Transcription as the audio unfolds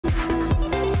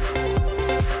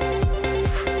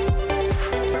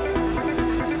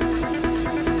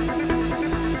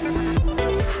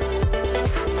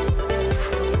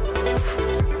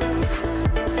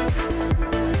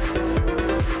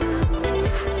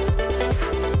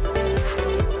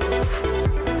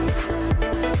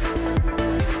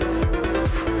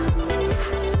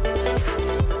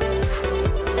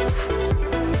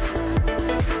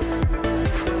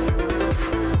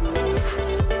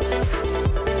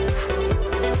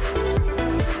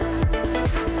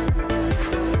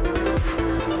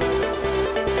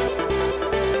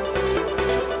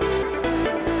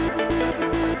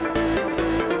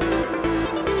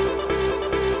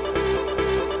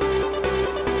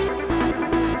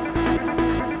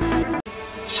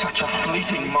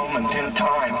fleeting moment in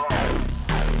time.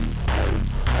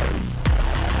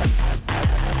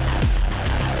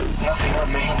 Nothing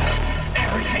remains.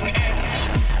 Everything ends.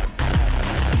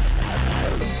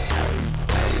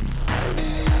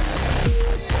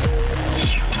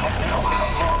 You don't know how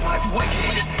long I've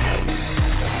waited.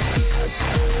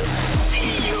 See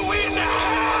you in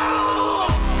hell!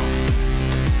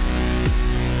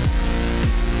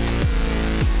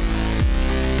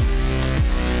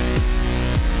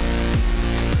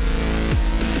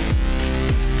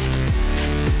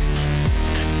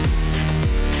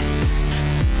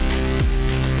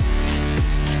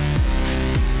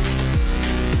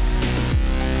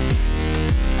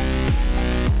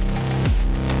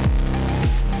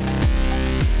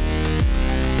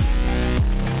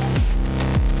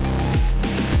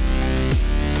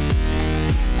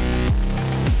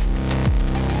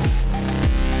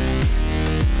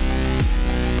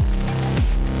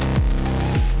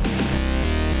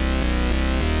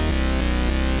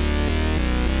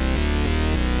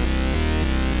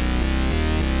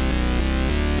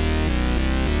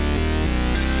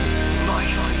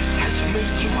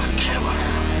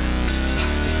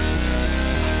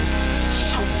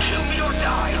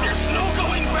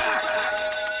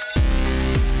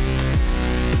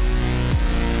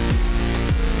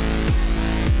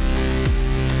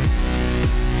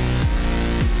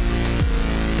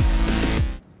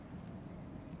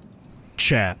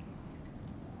 Chat,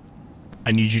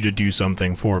 I need you to do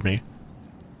something for me.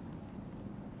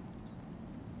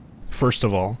 First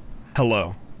of all,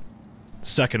 hello.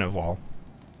 Second of all,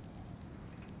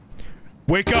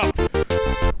 wake up!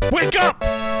 Wake up!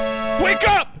 Wake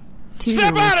up!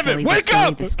 Snap out of it! Wake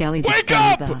up! Wake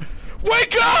up!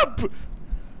 Wake up!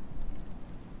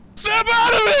 Snap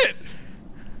out of it!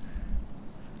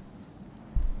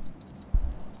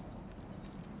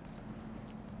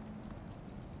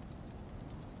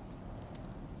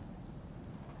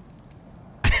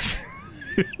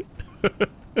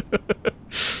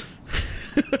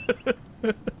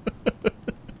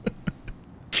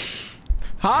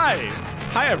 Hi!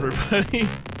 Hi, everybody!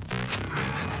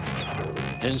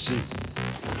 NC.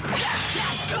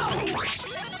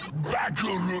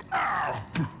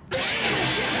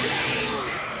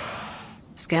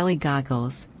 Skelly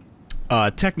goggles.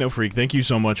 Techno Freak, thank you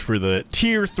so much for the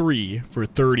tier 3 for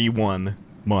 31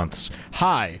 months.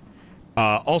 Hi.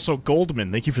 Also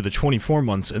Goldman, thank you for the 24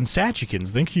 months, and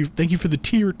Satchikins, thank you for the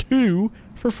tier 2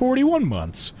 for 41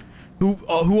 months. Who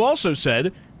also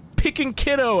said, picking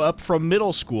kiddo up from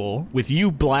middle school with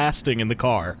you blasting in the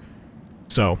car.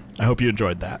 So, I hope you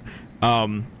enjoyed that.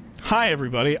 Hi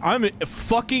everybody, I'm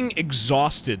fucking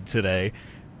exhausted today,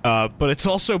 but it's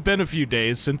also been a few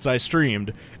days since I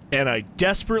streamed, and I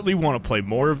desperately want to play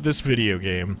more of this video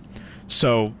game.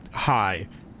 So, hi.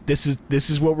 This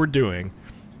is what we're doing.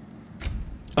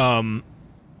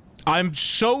 I'm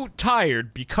so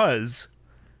tired because,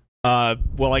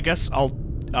 well, I guess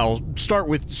I'll start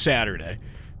with Saturday.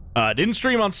 Didn't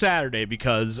stream on Saturday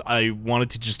because I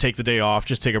wanted to just take the day off,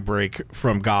 just take a break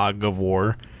from God of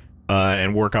War,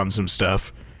 and work on some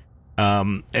stuff.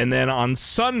 And then on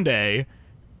Sunday,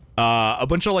 a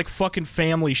bunch of, like, fucking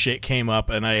family shit came up,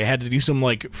 and I had to do some,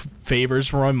 like, favors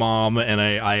for my mom, and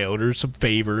I owed her some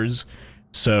favors,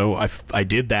 so I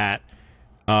did that.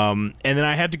 And then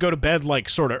I had to go to bed, like,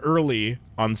 sort of early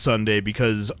on Sunday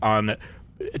because on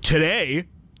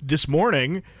this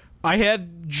morning, I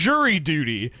had jury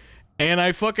duty, and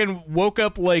I fucking woke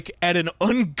up, like, at an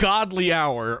ungodly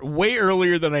hour, way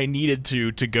earlier than I needed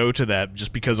to go to that,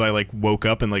 just because I, like, woke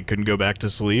up and, like, couldn't go back to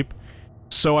sleep.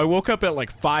 So I woke up at,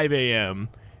 like, 5 a.m.,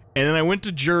 and then I went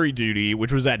to jury duty,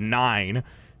 which was at 9,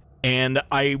 and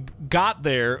I got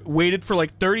there, waited for,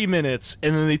 like, 30 minutes,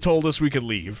 and then they told us we could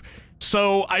leave.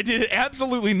 So I did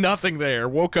absolutely nothing there,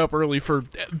 woke up early for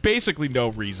basically no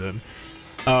reason.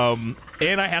 And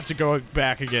I have to go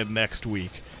back again next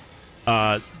week.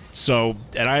 And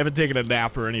I haven't taken a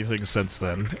nap or anything since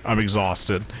then. I'm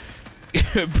exhausted.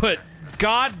 But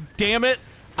god damn it,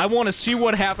 I want to see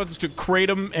what happens to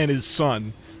Kratom and his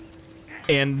son.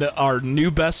 And our new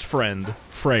best friend,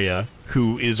 Freya,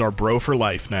 who is our bro for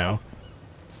life now.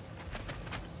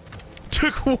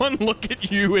 Took one look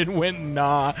at you and went,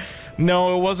 nah.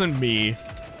 No, it wasn't me.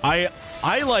 I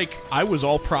was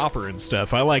all proper and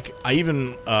stuff. I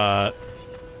even,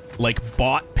 like,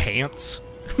 bought pants.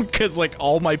 Because, like,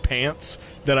 all my pants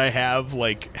that I have,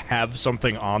 like, have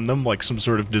something on them, like some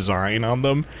sort of design on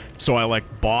them. So I,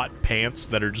 like, bought pants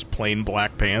that are just plain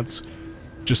black pants.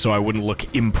 Just so I wouldn't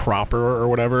look improper or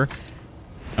whatever.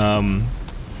 I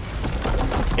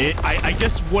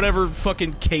guess whatever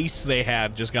fucking case they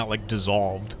had just got, like,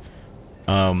 dissolved.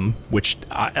 which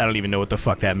I don't even know what the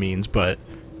fuck that means, but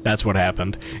that's what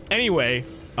happened. Anyway,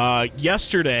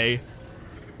 yesterday,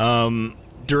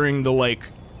 during the, like,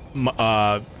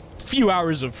 few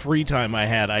hours of free time I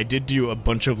had, I did do a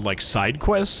bunch of, like, side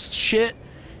quest shit.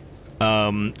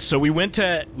 So we went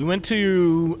to,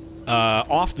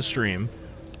 off the stream,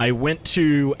 I went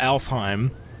to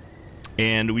Alfheim,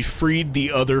 and we freed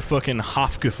the other fucking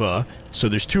Hofgefa, so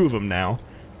there's 2 of them now,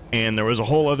 and there was a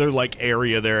whole other, like,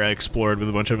 area there I explored with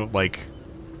a bunch of, like,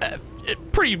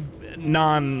 pretty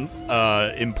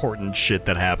non-important shit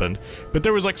that happened, but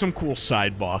there was, like, some cool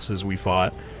side bosses we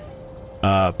fought,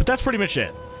 but that's pretty much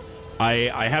it.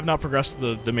 I have not progressed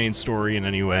the main story in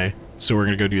any way, so we're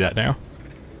gonna go do that now.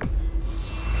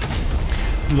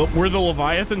 Were the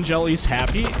Leviathan jellies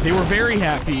happy? They were very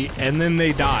happy, and then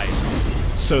they died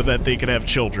so that they could have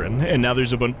children. And now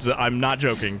there's a bunch. I'm not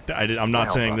joking. I'm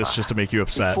not saying this just to make you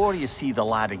upset. Before you see the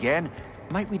lad again,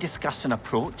 might we discuss an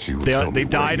approach? They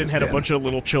died and had a bunch of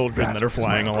little children that are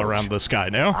flying all around the sky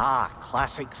now. Ah,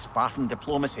 classic Spartan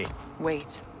diplomacy.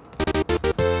 Wait. Did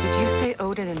you say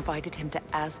Odin invited him to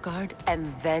Asgard,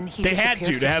 and then he They had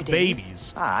disappeared to for have 2 days?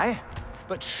 babies. Aye,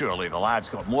 but surely the lad's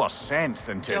got more sense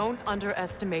than to... Don't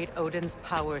underestimate Odin's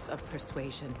powers of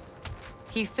persuasion.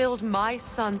 He filled my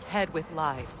son's head with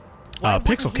lies. Why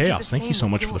wouldn't Pixel he do Chaos, the thank you same so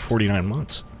with much for the yours? 49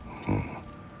 months.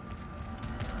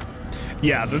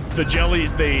 Yeah, the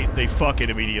jellies, they fucking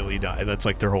immediately die. That's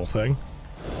like their whole thing.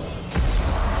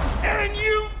 And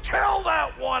you tell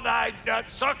that one-eyed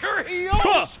nutsucker he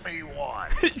owes me one.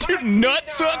 You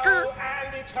nutsucker!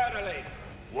 And eternally.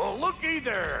 Well, looky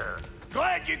there.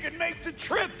 Glad you could make the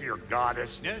trip, your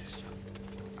goddessness.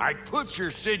 I put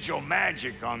your sigil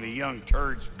magic on the young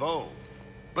turd's bow,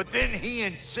 but then he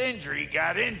and Sindri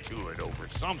got into it over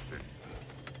something.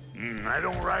 I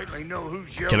don't rightly know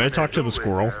who's yelling. Can I talk at to the who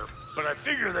squirrel? there, but I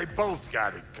figure they both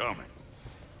got it coming.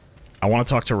 I want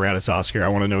to talk to Ratatosk here. I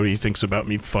want to know what he thinks about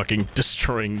me fucking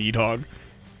destroying Needhog.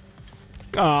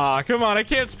 Aw, come on. I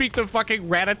can't speak the fucking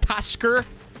Ratatosker.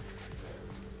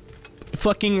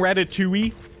 Fucking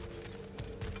Ratatouille.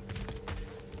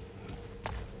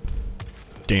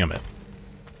 Damn it.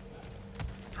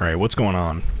 Alright, what's going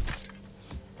on?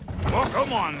 Well,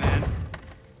 come on then.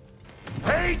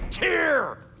 Hey,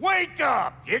 Tyr! Wake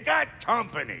up! You got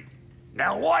company.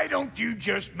 Now, why don't you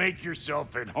just make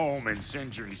yourself at home in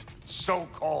Sindri's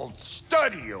so-called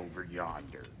study over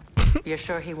yonder? You're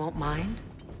sure he won't mind?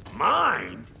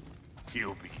 Mind?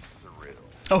 He'll be thrilled.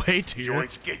 Oh, hey, Tyr.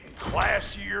 Joint's getting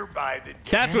classier by the day.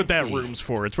 That's what that room's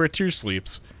for. It's where Tyr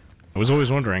sleeps. I was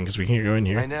always wondering, because we can't go in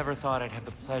here. I never thought I'd have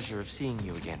the pleasure of seeing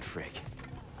you again, Frigg.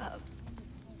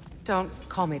 Don't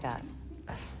call me that.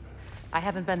 I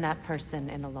haven't been that person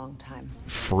in a long time.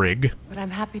 Frig. But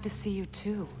I'm happy to see you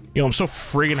too. Yo, I'm so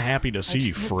friggin' happy to see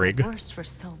you, I've lived Frig. the worst for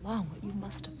so long. What you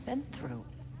must have been through.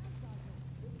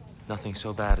 Nothing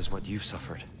so bad as what you've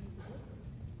suffered.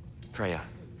 Freya,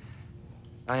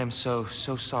 I am so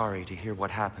sorry to hear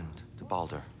what happened to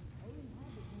Baldur.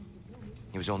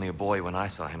 He was only a boy when I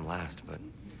saw him last, but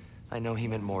I know he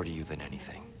meant more to you than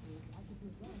anything.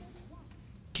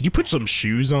 Can you put some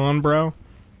shoes on, bro?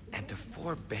 And to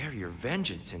forbear your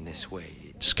vengeance in this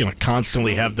way. Just gonna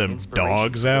constantly have them inspiration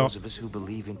dogs for out? Those of us who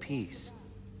believe in peace.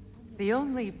 The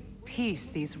only peace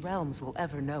these realms will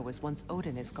ever know is once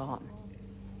Odin is gone.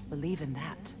 Believe in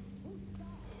that.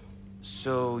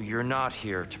 So you're not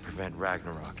here to prevent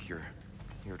Ragnarok. You're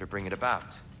here to bring it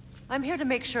about. I'm here to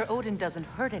make sure Odin doesn't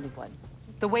hurt anyone.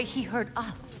 The way he hurt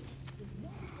us.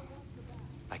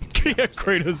 I can see Yeah,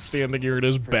 Kratos standing here in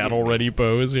his battle-ready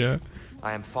pose, yeah.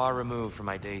 I am far removed from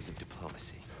my days of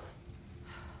diplomacy.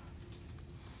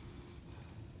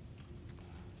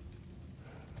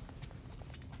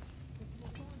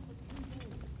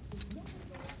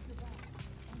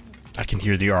 I can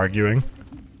hear the arguing.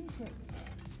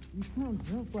 You sound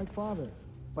just like father.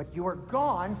 But you were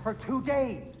gone for 2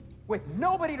 days, with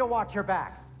nobody to watch your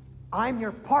back. I'm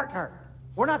your partner.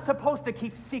 We're not supposed to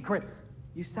keep secrets.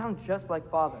 You sound just like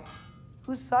father.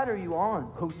 Whose side are you on?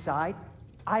 Whose side?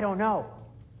 I don't know.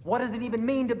 What does it even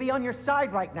mean to be on your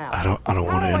side right now? I don't How want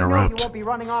do to I know interrupt. you won't be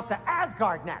running off to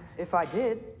Asgard next. If I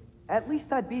did, at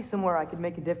least I'd be somewhere I could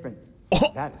make a difference.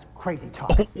 Oh, That is crazy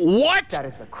talk. what? That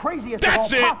is the craziest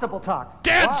That's of all it. possible talk.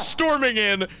 Dad's What? storming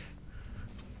in.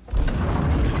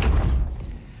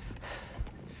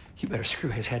 You better screw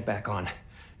his head back on,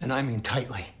 and I mean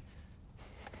tightly.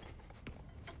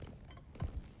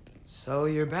 So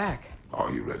you're back.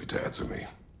 Are you ready to answer me?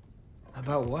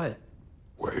 About what?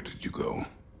 Where did you go?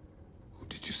 Who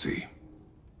did you see?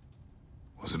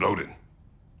 Was it Odin?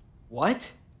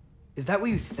 What? Is that what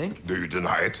you think? Do you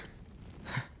deny it?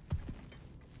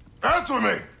 Answer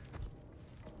me!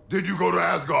 Did you go to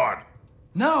Asgard?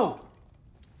 No!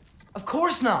 Of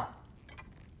course not!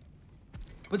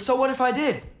 But so what if I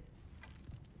did?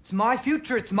 It's my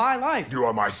future, it's my life. You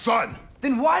are my son!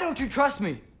 Then why don't you trust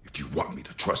me? If you want me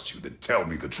to trust you, then tell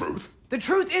me the truth. The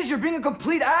truth is you're being a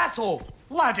complete asshole!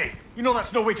 Laddie, you know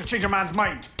that's no way to change a man's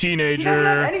mind. Teenager. He doesn't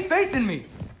have any faith in me.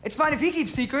 It's fine if he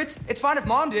keeps secrets. It's fine if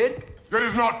Mom did. It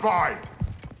is not fine!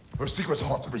 Her secrets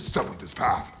ought to be stuck with this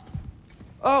path.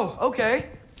 Oh, okay.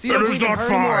 So you It don't is believe in not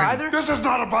her anymore fine. either? This is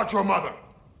not about your mother.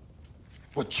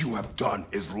 What you have done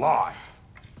is lie.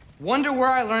 Wonder where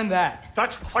I learned that.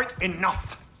 That's quite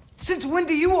enough. Since when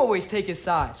do you always take his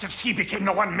side? Since he became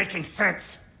the one making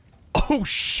sense. Oh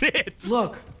shit!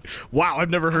 Look. Wow, I've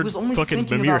never heard was only fucking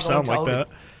thinking Mimir about sound going like to that.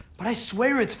 Odin. But I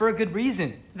swear it's for a good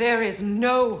reason. There is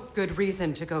no good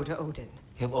reason to go to Odin.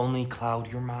 He'll only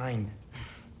cloud your mind.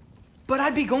 But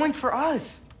I'd be going for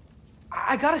us.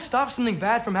 I gotta stop something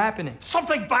bad from happening.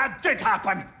 Something bad did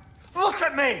happen. Look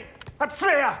at me, at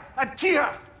Freya, and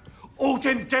Tyr.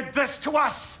 Odin did this to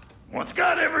us. What's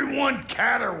got everyone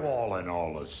caterwauling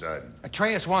all of a sudden?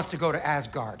 Atreus wants to go to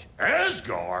Asgard.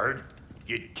 Asgard?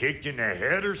 Get kicked in the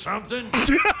head or something?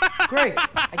 Great.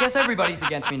 I guess everybody's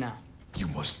against me now. You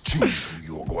must choose who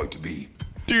you are going to be.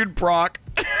 Dude, Brock.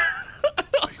 Are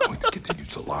you going to continue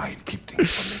to lie and keep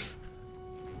things from me?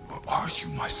 Or are you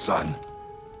my son?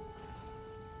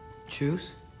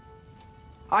 Choose?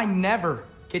 I never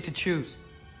get to choose.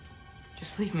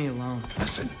 Just leave me alone.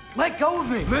 Listen. Let go of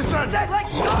me! Listen! I said let go!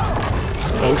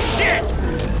 Oh shit!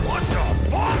 What the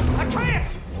fuck?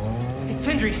 Atreus! It's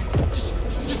Sindri.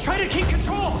 Just try to keep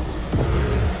control.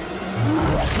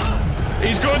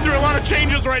 He's going through a lot of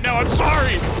changes right now, I'm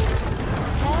sorry!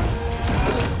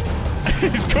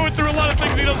 He's going through a lot of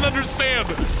things he doesn't understand.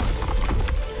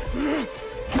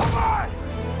 Come on!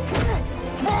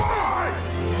 Boy!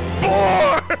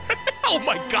 Boy! Oh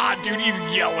my god, dude, he's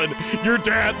yelling. Your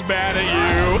dad's mad at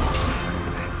you.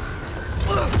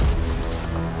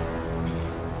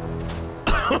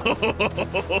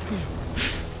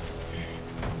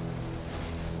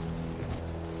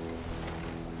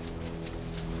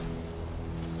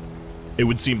 It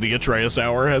would seem the Atreus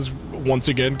hour has once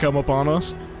again come upon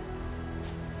us.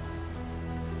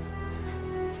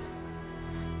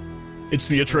 It's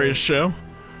the Atreus show.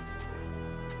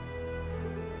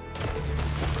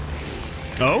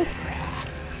 Oh?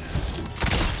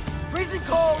 Freezing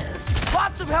cold,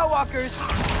 lots of Hellwalkers,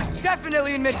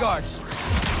 definitely in Midgard.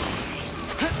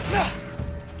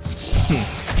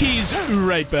 He's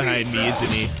right behind me,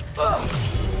 isn't he?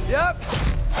 Yep,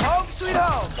 home sweet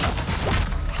home.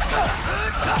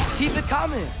 Keep it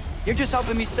coming. You're just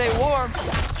helping me stay warm.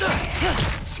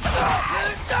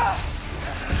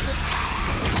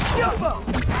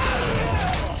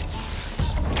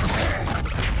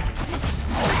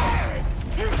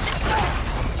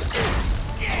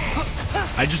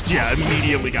 I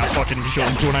immediately got fucking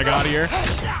jumped when I got here.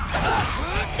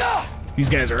 These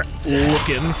guys are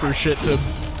looking for shit to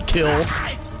kill.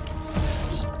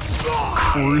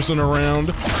 Cruising around.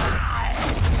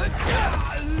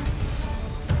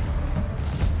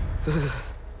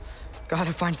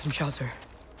 Gotta find some shelter.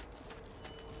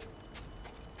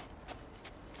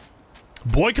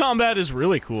 Boy combat is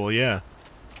really cool, yeah.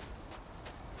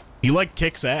 He like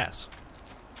kicks ass.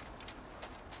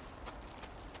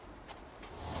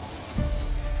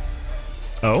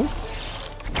 Oh?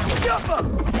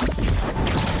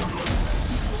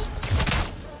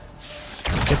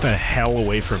 Get the hell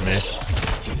away from me.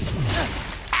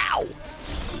 Ow!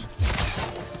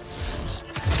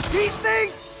 These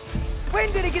things!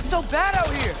 When did it get so bad out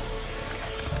here?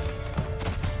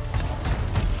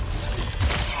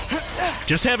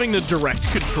 Just having the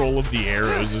direct control of the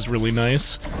arrows is really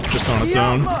nice, just on its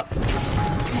own.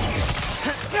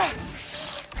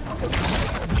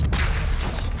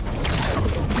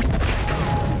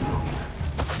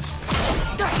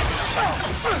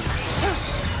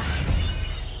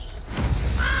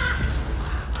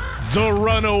 The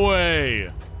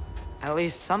runaway! At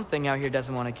least something out here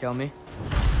doesn't want to kill me.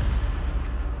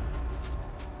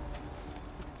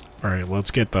 Alright,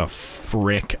 let's get the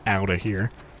frick out of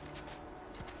here.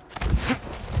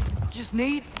 Just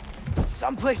need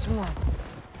someplace warm.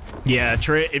 Yeah,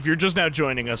 if you're just now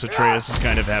joining us, Atreus is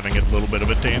kind of having a little bit of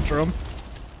a tantrum.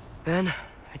 Then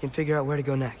I can figure out where to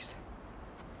go next.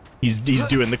 He's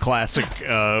doing the classic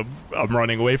I'm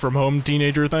running away from home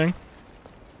teenager thing.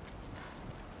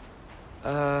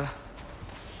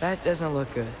 That doesn't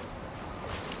look good.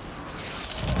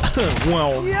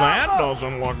 Well, that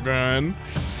doesn't look good.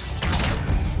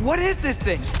 What is this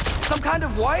thing? Some kind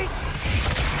of white?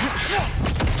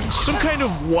 Some kind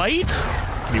of white?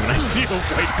 I mean, when I see a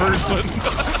white person.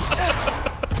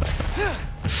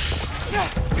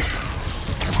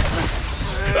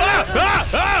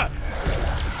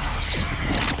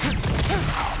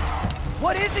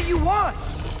 What is it you want?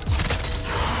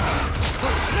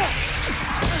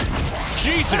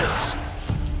 Jesus!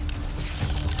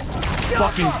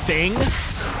 Fucking thing.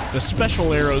 The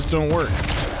special arrows don't work.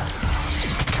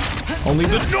 Only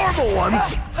the normal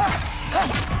ones.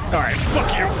 Alright,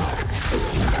 fuck you.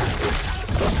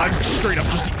 I'm straight up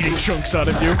just eating chunks out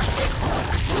of you.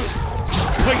 Just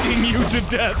biting you to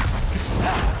death.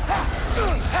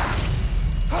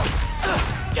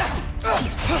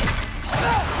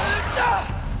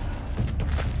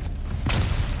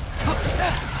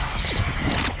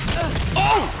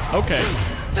 Oh! Okay.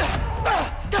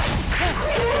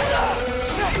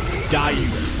 Die, you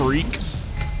freak.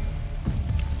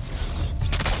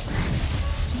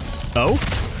 Oh?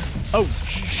 Oh,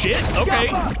 shit, okay.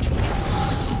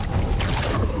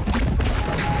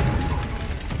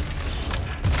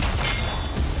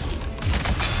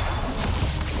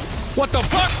 What the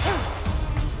fuck?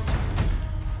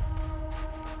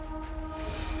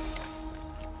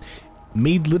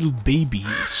 Made little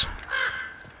babies.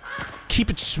 Keep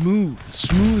it smooth,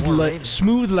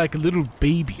 smooth like a little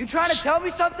baby. You trying to tell me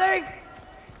something?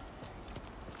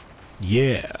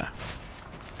 Yeah.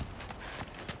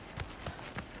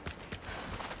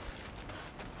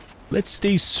 Let's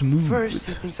stay smooth. First,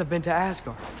 he thinks I've been to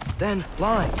Asgard. Then,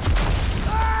 lying.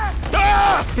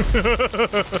 Ah!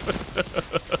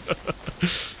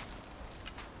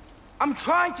 I'm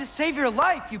trying to save your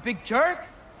life, you big jerk!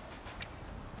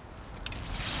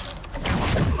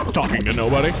 Talking to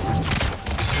nobody.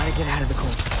 Gotta get out of the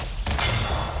cold.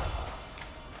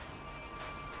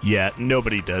 Yeah,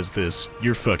 nobody does this.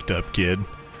 You're fucked up, kid.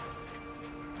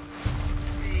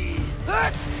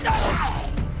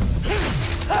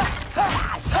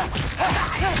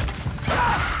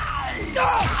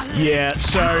 Yeah,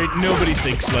 sorry, nobody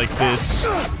thinks like this.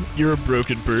 You're a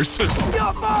broken person.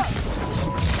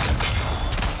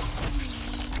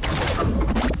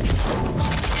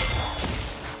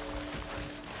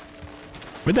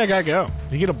 Where'd that guy go?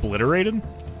 Did he get obliterated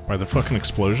by the fucking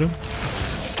explosion?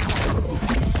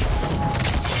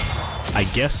 I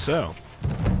guess so.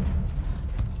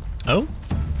 Oh?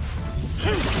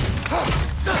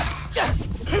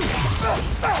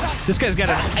 This guy's got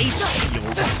an ice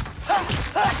shield.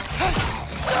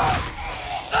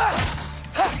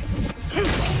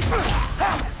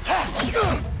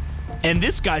 And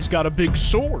this guy's got a big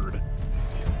sword.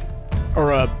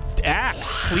 Or a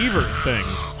axe cleaver thing.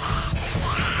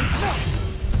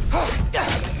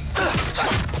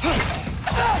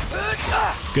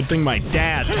 Good thing my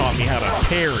dad taught me how to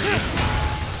parry.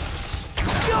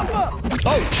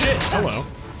 Oh shit, hello.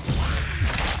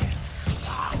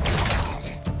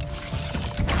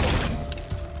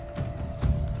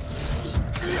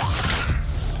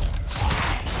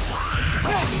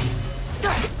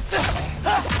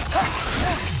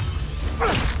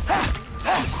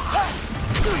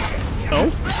 Oh,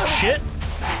 shit.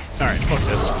 Alright, fuck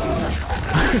this.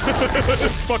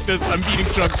 Fuck this, I'm beating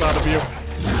chunks out of you.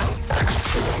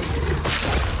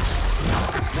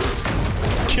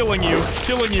 Killing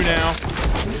you now.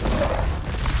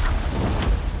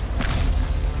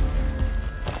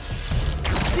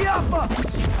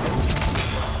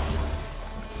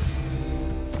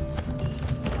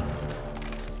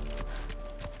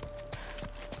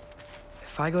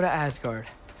 If I go to Asgard,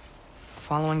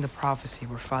 following the prophecy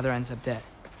where Father ends up dead,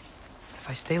 if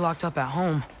I stay locked up at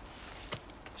home,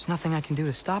 there's nothing I can do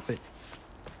to stop it.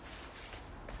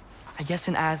 I guess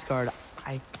in Asgard,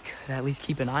 I could at least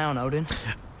keep an eye on Odin.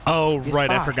 Oh,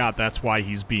 right, I forgot that's why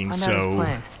he's being so...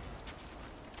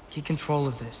 Get control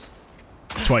of this.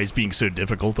 That's why he's being so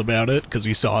difficult about it, because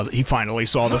he finally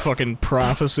saw the fucking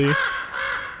prophecy.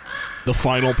 The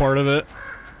final part of it.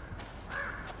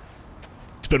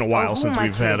 It's been a while since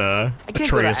we've had a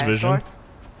Atreus vision.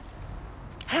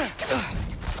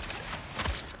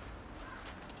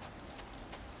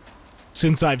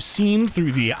 Since I've seen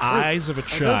through the eyes of a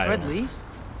child. Are those red leaves?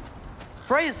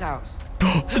 Freya's house.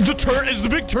 Is the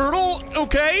big turtle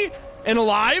okay and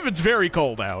alive? It's very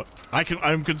cold out.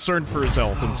 I'm concerned for his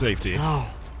health and safety. No.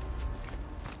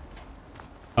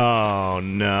 Oh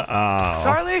no! Oh.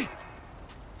 Charlie.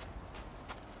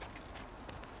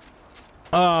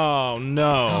 Oh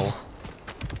no!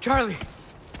 Charlie.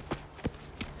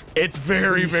 It's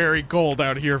very, very cold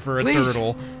out here for a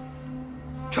turtle.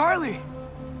 Charlie.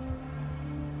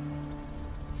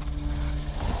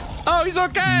 Oh, he's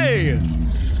okay.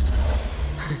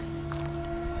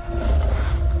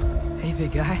 Hey,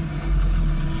 big guy.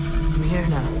 I'm here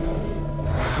now.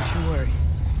 Don't you worry.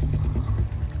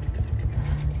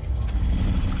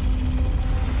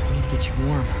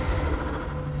 warm.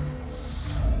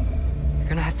 You're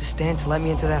gonna have to stand to let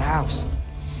me into that house.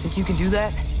 Think you can do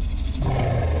that?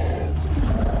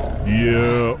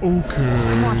 Yeah, okay.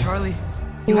 Come on, Charlie.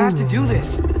 You have to do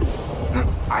this.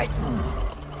 I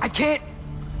can't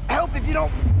help if you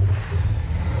don't.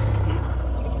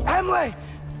 Emily!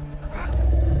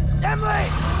 Emily!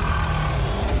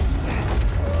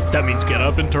 That means get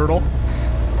up and turtle.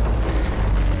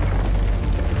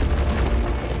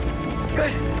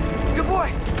 Good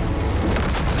boy.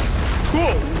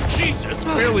 Whoa, Jesus,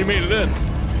 barely made it in.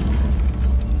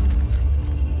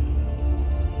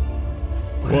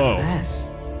 Whoa.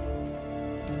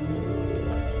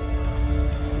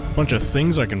 Bunch of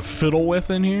things I can fiddle with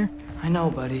in here. I know,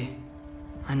 buddy.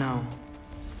 I know.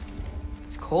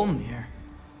 It's cold in here.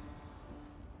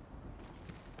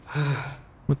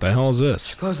 What the hell is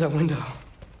this? Close that window.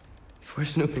 If we're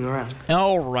snooping around.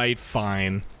 Alright,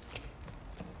 fine.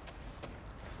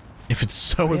 If it's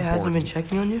so important. Hasn't been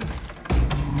checking on you?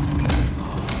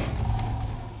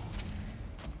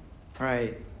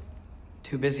 Right.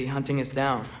 Too busy hunting us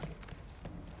down.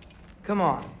 Come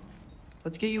on.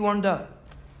 Let's get you warmed up.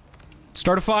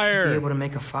 Start a fire. Be able to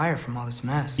make a fire from all this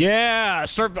mess. Yeah,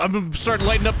 I'm start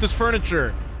lighting up this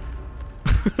furniture.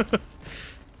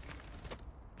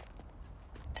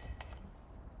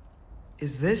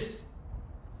 Is this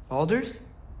Balder's?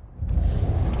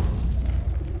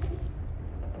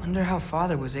 Wonder how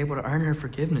Father was able to earn her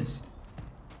forgiveness.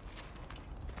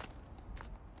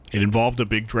 It involved a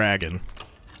big dragon.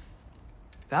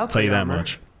 I'll tell you that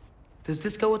much. Does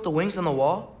this go with the wings on the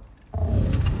wall?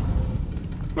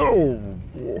 Oh.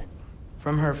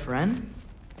 From her friend?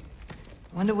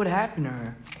 Wonder what happened to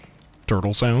her.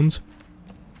 Turtle sounds.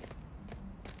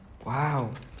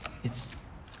 Wow, it's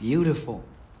beautiful.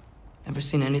 Never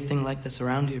seen anything like this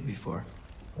around here before.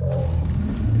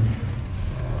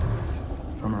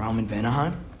 From her home in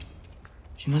Vanaheim?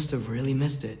 She must have really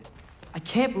missed it. I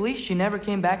can't believe she never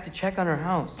came back to check on her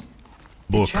house.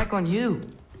 Book. To check on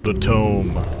you. The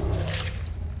tome.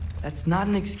 That's not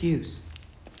an excuse.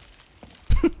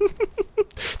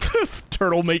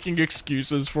 Turtle making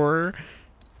excuses for her.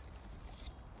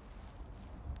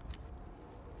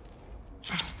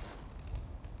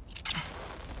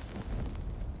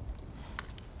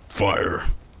 Fire.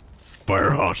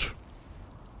 Fire hot.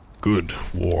 Good,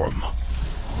 warm.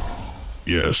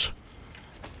 Yes.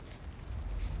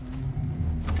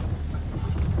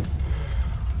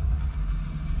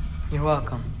 You're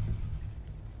welcome.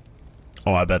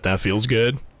 Oh, I bet that feels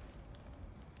good.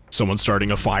 Someone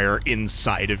starting a fire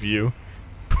inside of you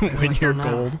when you're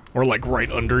cold. Or like right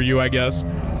under you, I guess. I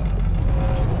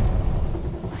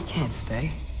can't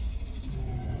stay.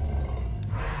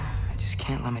 I just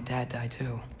can't let my dad die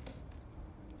too.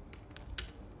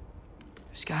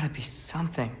 There's gotta be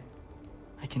something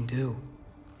I can do.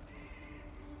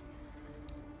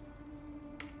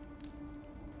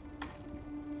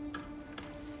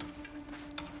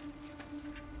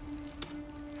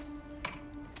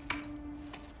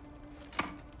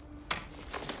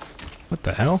 What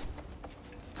the hell?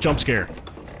 Jump scare.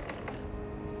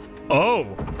 Oh.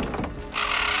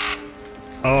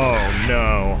 Oh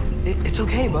no. It's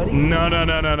okay, buddy. No.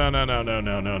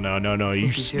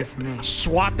 You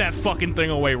swat that fucking thing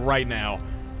away right now.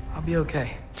 I'll be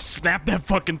okay. Snap that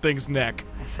fucking thing's neck.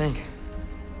 I think.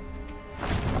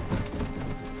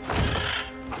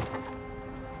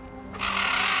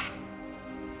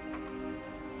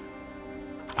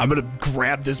 I'm gonna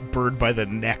grab this bird by the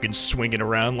neck and swing it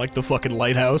around like the fucking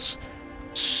lighthouse.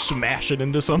 Smash it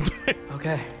into something.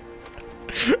 Okay.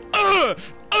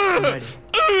 I'm ready.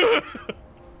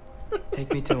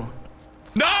 Take me to him.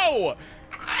 No!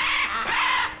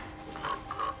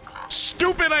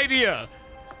 Stupid idea!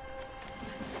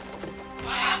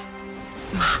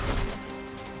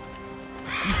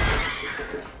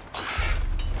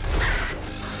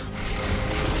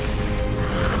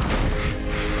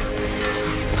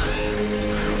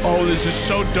 Oh, this is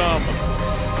so dumb.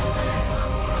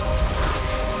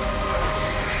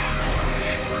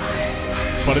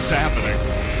 But it's happening.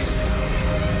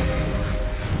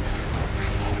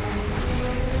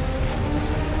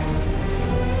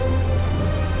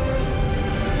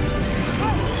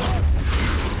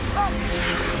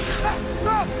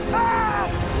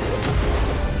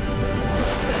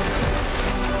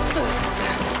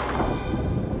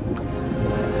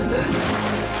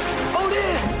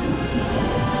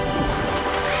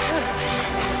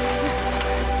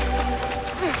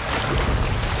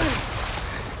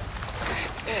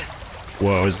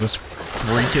 Whoa, is this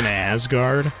freaking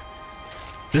Asgard?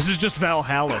 This is just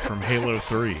Valhalla from Halo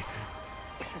 3.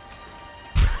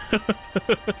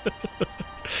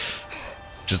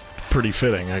 Just pretty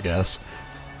fitting, I guess.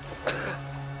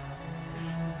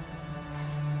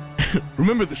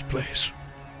 Remember this place.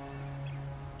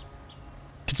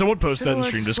 Can someone post that in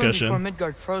stream discussion? Before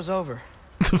Midgard froze over.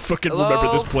 The fucking Hello?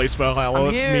 remember this place Valhalla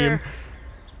I'm here. meme.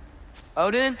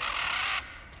 Odin?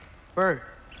 Bird.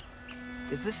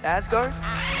 Is this Asgard?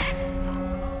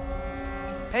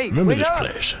 Hey, Remember wait this up.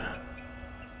 place.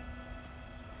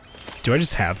 Do I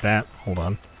just have that? Hold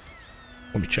on.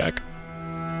 Let me check.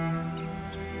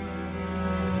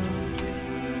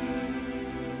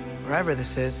 Wherever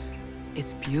this is,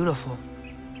 it's beautiful.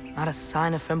 Not a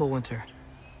sign of Fimbulwinter.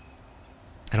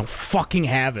 I don't fucking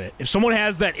have it. If someone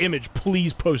has that image,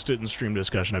 please post it in stream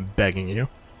discussion. I'm begging you.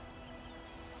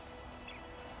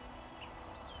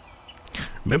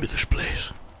 Remember this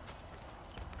place.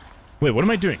 Wait, what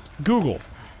am I doing? Google.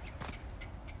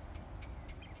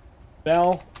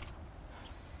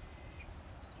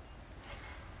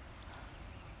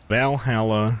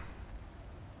 Valhalla.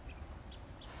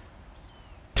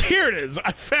 Here it is.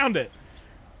 I found it.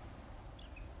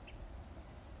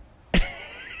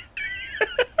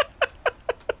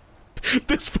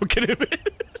 This fucking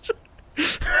image.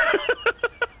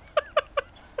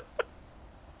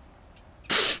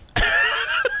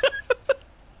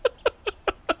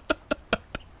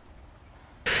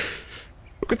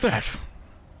 Look at that.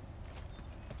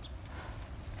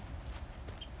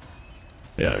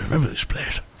 Yeah, I remember this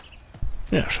place.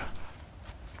 Yes.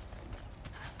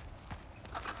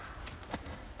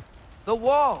 The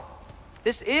wall!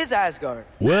 This is Asgard.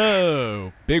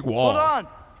 Whoa, big wall. Hold on,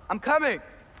 I'm coming.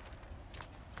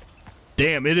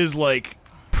 Damn, it is like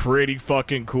pretty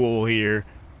fucking cool here.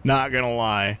 Not gonna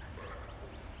lie.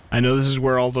 I know this is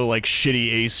where all the like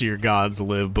shitty Aesir gods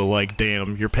live, but like,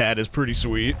 damn, your pad is pretty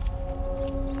sweet.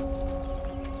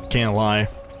 Can't lie.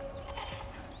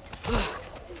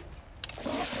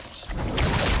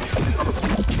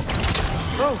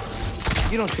 Oh,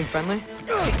 you don't seem friendly.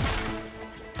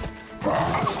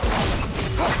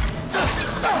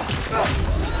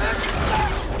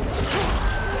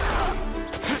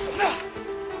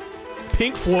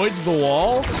 Pink Floyd's The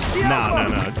Wall?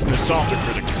 No, it's Nostalgia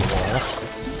Critics The Wall.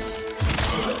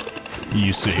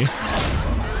 You see.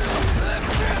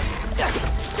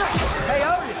 Hey,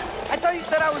 Odin! I thought you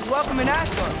said I was welcome in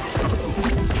Asgard.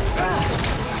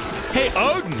 Hey,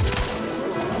 Odin!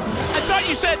 I thought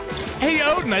you said... Hey,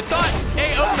 Odin, I thought...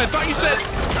 Hey, Odin, I thought you said...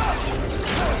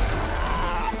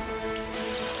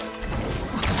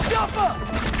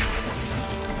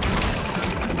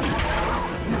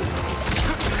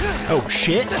 Oh,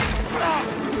 shit.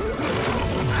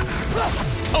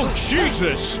 Oh,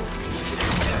 Jesus!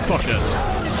 Fuck this.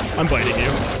 I'm biting you.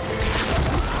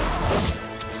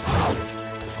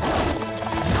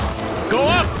 Go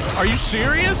up! Are you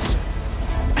serious?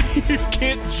 You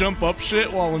can't jump up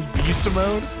shit while in beast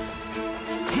mode?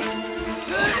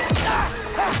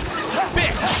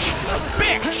 Bitch!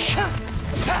 Bitch!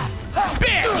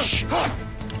 Bitch!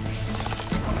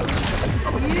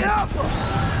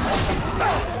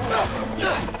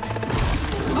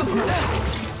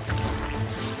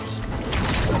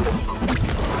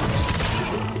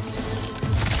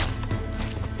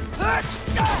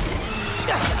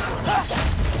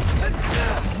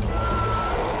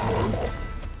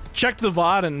 Checked the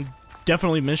VOD and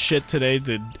definitely missed shit today.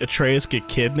 Did Atreus get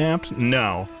kidnapped?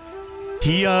 No.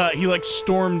 He like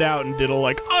stormed out and did a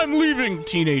like I'm leaving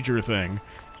teenager thing.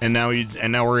 And now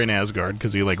we're in Asgard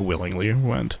because he like willingly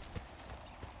went.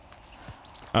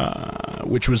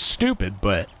 Which was stupid,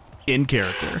 but in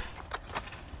character.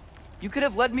 You could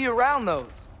have led me around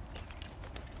those.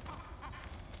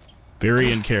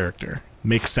 Very in character.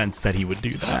 Makes sense that he would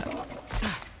do that.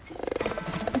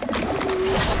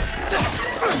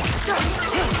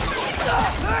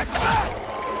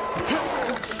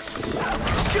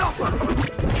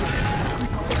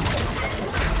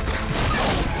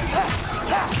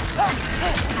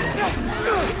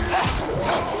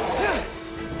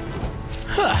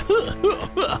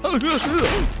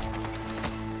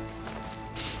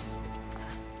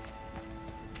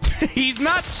 He's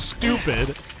not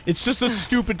stupid. It's just a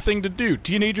stupid thing to do.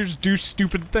 Teenagers do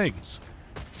stupid things.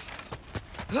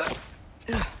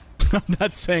 I'm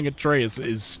not saying Atreus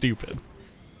is stupid.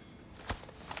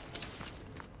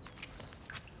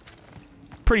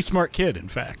 Pretty smart kid, in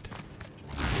fact.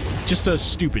 Just does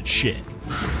stupid shit.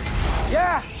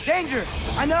 Yeah, danger.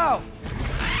 I know.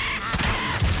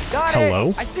 Got Hello?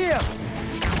 it. I see him.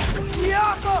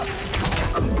 Yaka!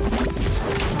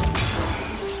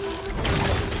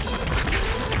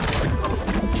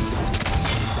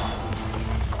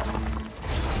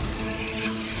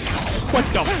 What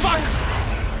the fuck?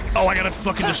 Oh, I gotta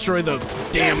fucking destroy the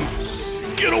damn...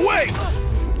 Get away!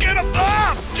 Get Get him!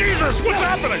 Ah! Jesus, what's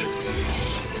happening?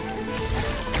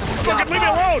 Fucking leave me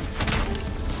alone!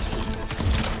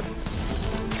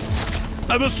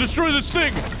 I must destroy this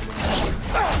thing!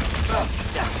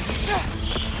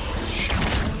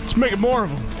 Let's make more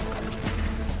of them.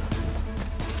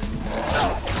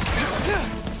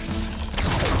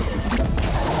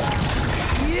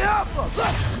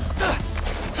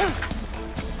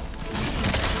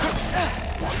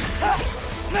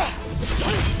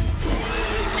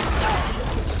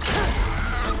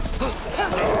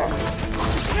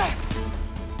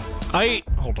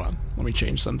 Hold on. Let me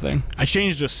change something. I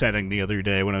changed a setting the other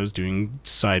day when I was doing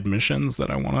side missions that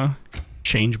I want to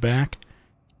change back.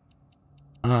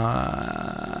 Lock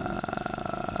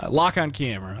on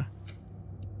camera.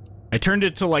 I turned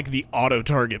it to like the auto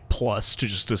target plus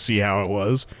just to see how it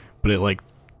was, but it like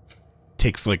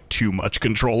takes like too much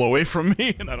control away from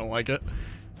me and I don't like it.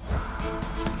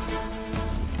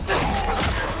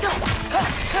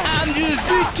 I'm just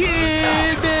a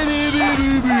kid.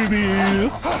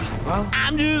 Well,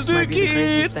 I'm just a might be the kid.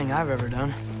 craziest thing I've ever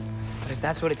done. But if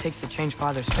that's what it takes to change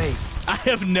Father's fate, I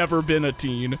have never been a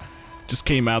teen. Just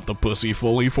came out the pussy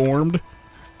fully formed.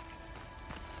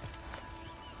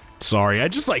 Sorry, I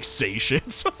just like say shit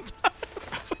sometimes.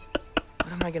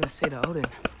 what am I gonna say to Odin?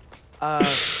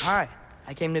 Hi.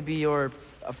 I came to be your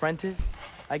apprentice,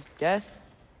 I guess.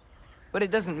 But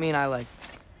it doesn't mean I, like,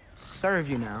 serve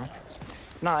you now.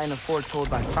 Not in a foretold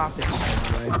by prophecy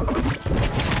kind of way.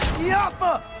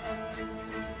 Yappa!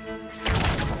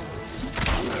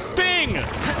 Thing!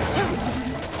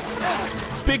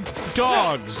 Big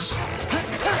dogs.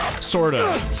 Sorta.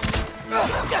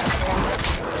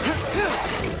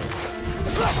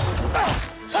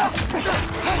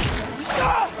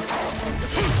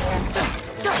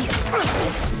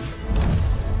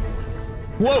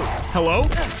 Whoa! Hello?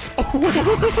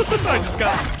 I just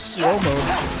got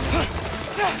slow-mo.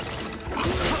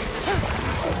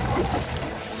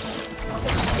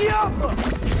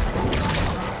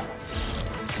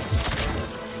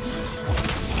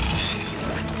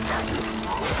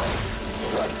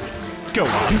 Go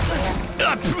on.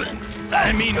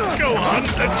 I mean, go on,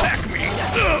 attack me.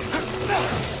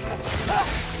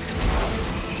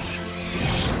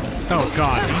 Oh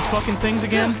god, these fucking things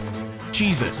again?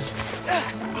 Jesus.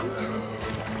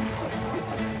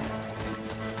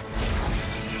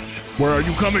 Where are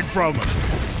you coming from?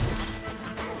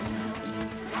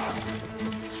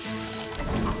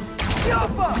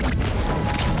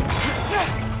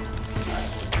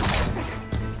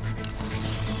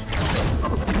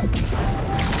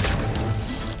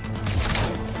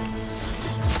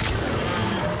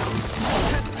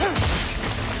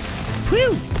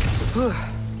 Whew.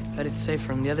 Bet it's safe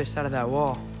from the other side of that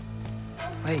wall.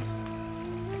 Wait,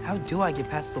 how do I get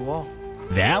past the wall?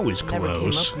 That was It never came up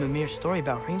close. from a mere story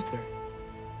about Hreimthur.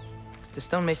 The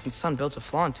stonemason's son built a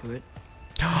flaw into it.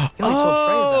 He only told Freya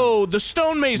about Oh, it. the Now I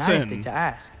stonemason. think to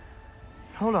ask.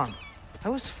 Hold on,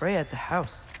 how was Freya at the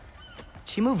house? Did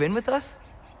she move in with us?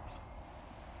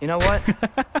 You know what?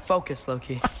 Focus,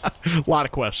 Loki. A lot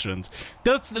of questions.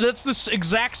 That's the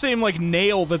exact same like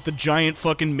nail that the giant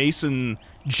fucking mason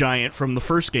giant from the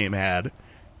first game had.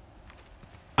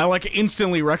 I like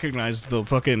instantly recognized the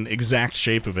fucking exact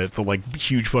shape of it, the like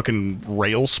huge fucking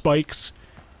rail spikes.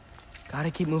 Gotta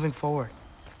keep moving forward.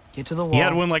 Get to the wall. He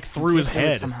had one like through his and get it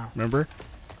head. somehow. Remember?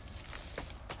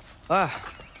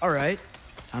 All right.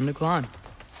 Time to climb.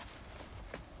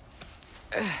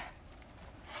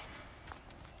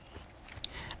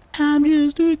 I'm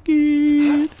just a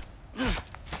kid.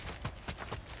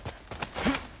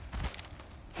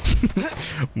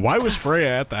 Why was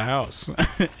Freya at the house?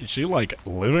 Is she like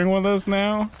living with us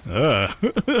now? Ugh.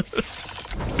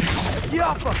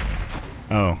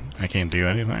 Oh, I can't do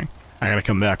anything. I gotta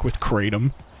come back with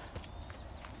Kratom.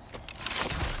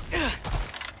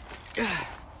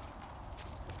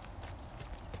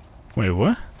 Wait,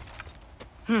 what?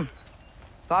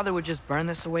 Father would just burn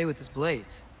this away with his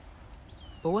blades.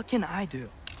 But what can I do?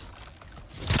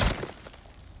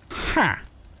 Huh.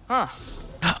 Huh.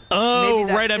 Oh, Maybe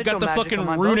that right, I've got the sigil magic fucking on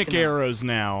my bow runic can help. arrows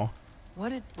now. What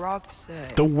did Brock say?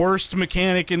 The worst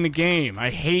mechanic in the game. I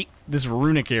hate this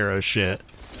runic arrow shit.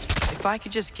 If I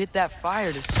could just get that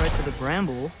fire to strike to the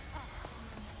bramble.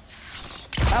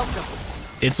 Out go.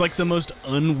 It's like the most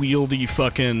unwieldy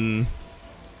fucking...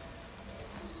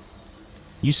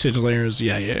 You sigil arrows?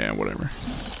 Yeah, whatever.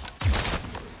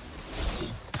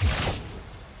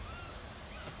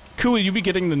 Cool, will you be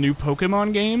getting the new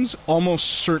Pokemon games? Almost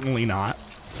certainly not.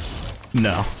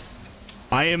 No.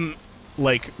 I am,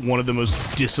 like, one of the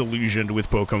most disillusioned with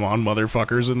Pokemon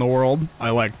motherfuckers in the world. I,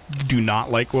 like, do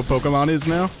not like what Pokemon is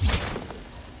now.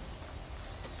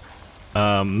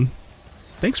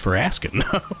 Thanks for asking,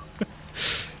 though.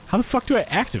 How the fuck do I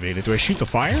activate it? Do I shoot the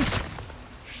fire?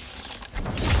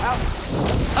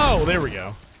 Oh, there we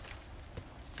go.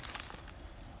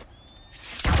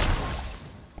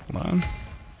 Hold on.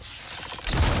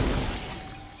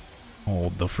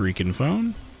 Hold the freaking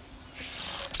phone.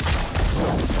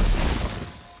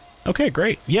 Okay,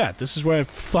 great. Yeah, this is why I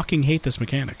fucking hate this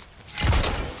mechanic.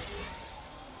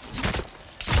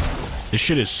 This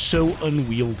shit is so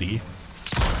unwieldy.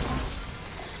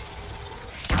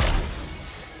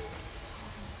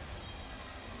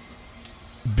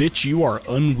 Bitch, you are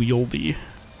unwieldy.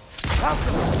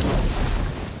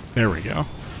 There we go.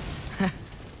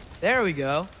 There we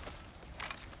go.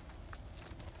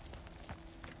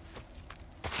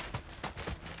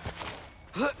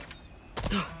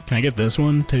 Can I get this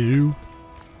one too?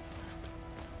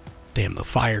 Damn, the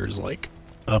fire's like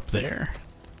up there.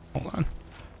 Hold on.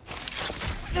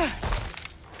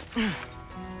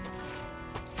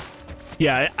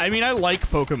 Yeah, I mean, I like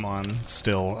Pokemon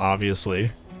still,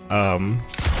 obviously.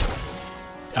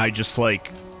 I just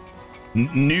like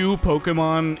new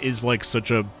Pokemon is like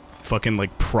such a fucking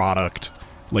like product.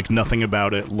 Like nothing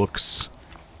about it looks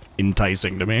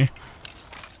enticing to me.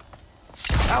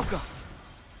 Alka.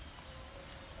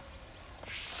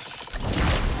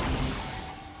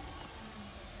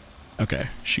 Okay,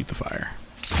 shoot the fire.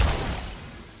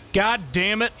 God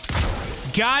damn it!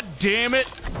 God damn it!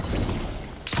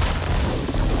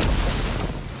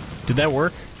 Did that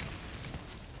work?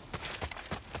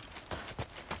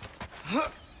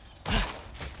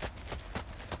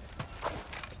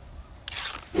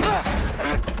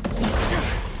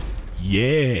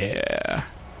 Yeah.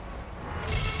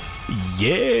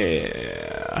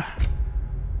 Yeah.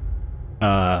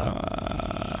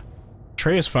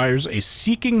 Atreus fires a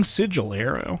seeking sigil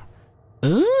arrow.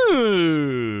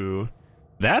 Ooh.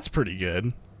 That's pretty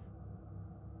good.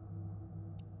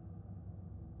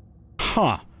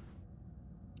 Huh.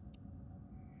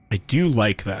 I do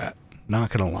like that. Not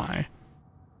gonna lie.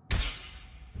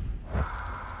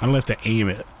 I don't have to aim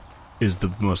it, is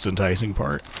the most enticing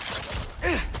part.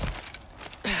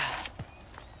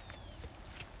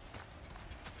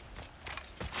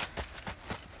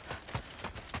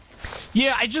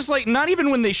 Yeah, I just like, not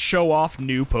even when they show off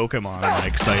new Pokemon am I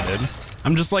excited.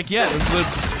 I'm just like, yeah,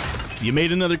 you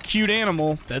made another cute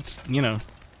animal. That's, you know,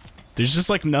 there's just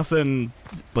like nothing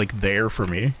like there for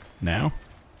me now.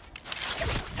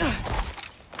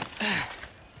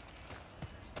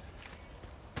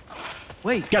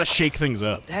 Wait. Gotta shake things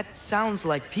up. That sounds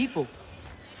like people.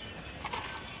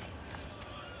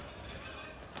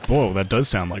 Whoa, that does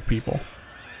sound like people.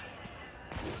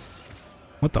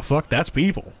 What the fuck? That's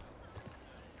people.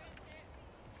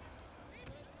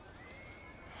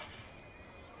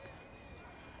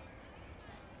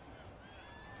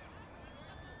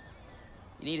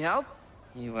 You need help?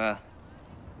 You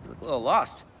look a little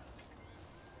lost.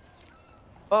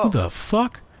 Oh. Who the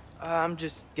fuck? I'm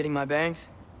just getting my bearings.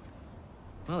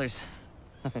 Well, there's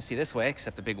nothing to see this way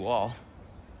except the big wall.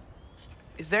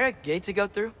 Is there a gate to go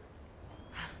through?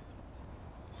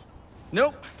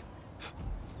 Nope.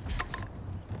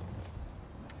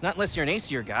 Not unless you're an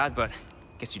Aesir god, but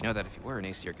I guess you'd know that if you were an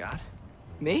Aesir god.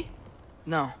 Me?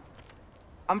 No.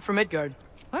 I'm from Midgard.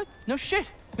 What? No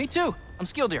shit. Me too. I'm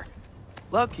Skildir.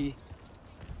 Lucky.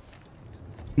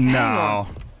 No.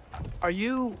 Are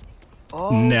you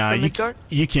all No, from Midgard?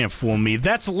 you can't fool me.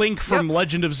 That's Link from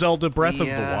Legend of Zelda Breath of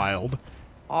the Yeah. Wild.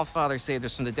 All-Father saved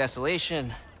us from the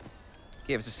desolation.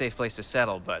 Gave us a safe place to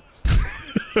settle, but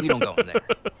we don't go in there.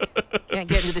 Can't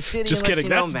get into the city Just unless kidding. you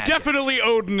know That's magic. definitely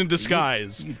Odin in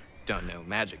disguise. You don't know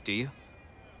magic, do you?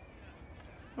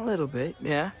 A little bit,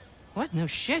 yeah. What? No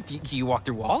shit. Can you walk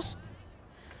through walls?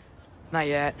 Not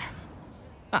yet.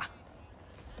 Ah.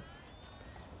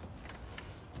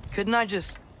 Couldn't I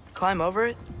just climb over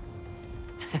it?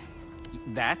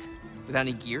 That? Without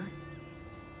any gear?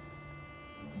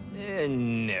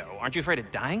 No. Aren't you afraid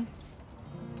of dying?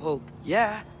 Well,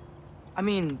 yeah. I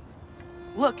mean,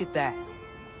 look at that.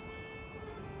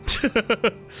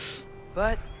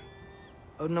 But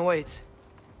Odin awaits.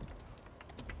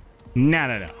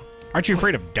 No. Aren't you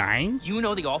afraid of dying? You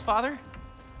know the All-Father?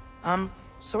 I'm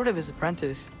sort of his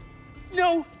apprentice.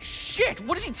 No shit!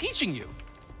 What is he teaching you?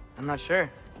 I'm not sure.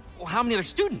 Well, how many other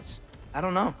students? I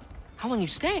don't know. How long you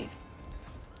staying?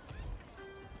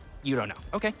 You don't know.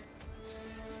 Okay.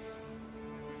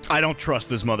 I don't trust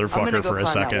this I'm gonna motherfucker go for a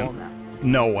climb that wall second. now.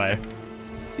 No way.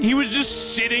 He was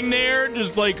just sitting there,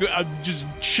 just like, just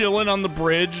chilling on the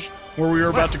bridge where we were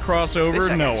about to cross over. This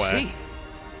I No gotta way. see.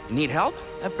 You need help?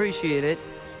 Appreciate it,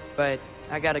 but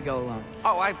I gotta go alone.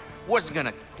 Oh, I wasn't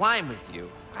gonna climb with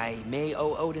you. I may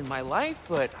owe Odin my life,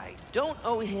 but I don't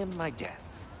owe him my death.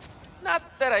 Not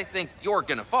that I think you're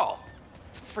gonna fall.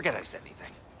 Forget I said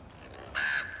anything.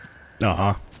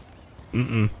 Uh-huh.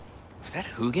 Mm-mm. Was that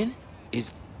Hugin?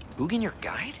 Is Hugin your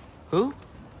guide? Who?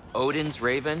 Odin's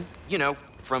raven. You know,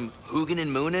 from Hugin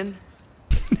and Moonin.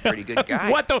 Pretty good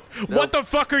guy. What the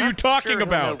fuck are you talking sure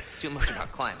about? Know too much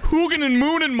about climbing. Hugin and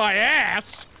Moonin my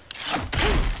ass?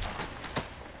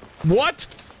 What?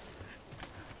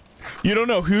 You don't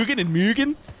know Hugin and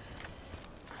Mugen?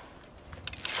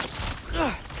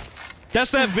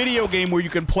 That's that video game where you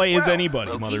can play as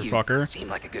anybody, Loki, motherfucker. You seem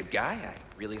like a good guy. I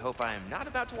really hope I am not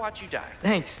about to watch you die.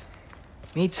 Thanks.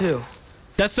 Me too.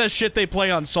 That's that shit they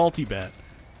play on Salty Bet.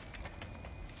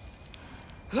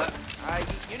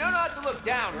 You know not to look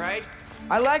down, right?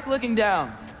 I like looking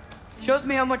down. Shows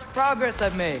me how much progress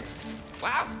I've made.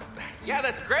 Wow. Yeah,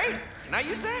 that's great. Can I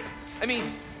use that? I mean,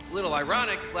 a little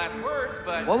ironic last words,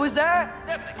 but... What was that?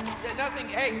 Nothing. Nothing.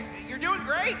 Hey, you're doing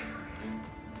great.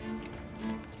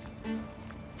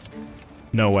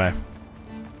 No way.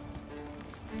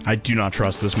 I do not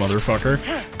trust this motherfucker.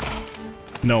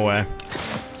 No way.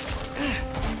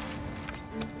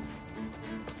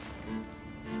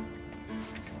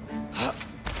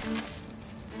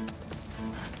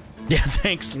 Yeah,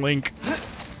 thanks, Link. I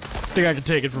think I can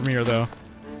take it from here, though.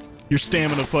 Your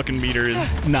stamina fucking meter is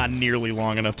not nearly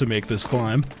long enough to make this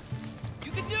climb.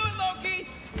 You can do it, Loki!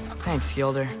 Thanks,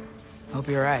 Gilder. Hope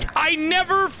you're right. I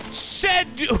never said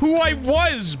who I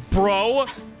was, bro!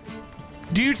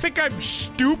 Do you think I'm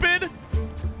stupid?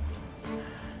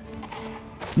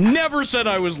 Never said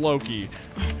I was Loki.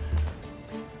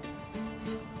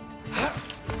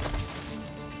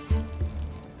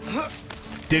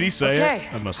 Did he say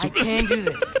it? I must have missed I can do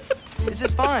this. This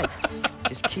is fine.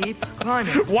 Just keep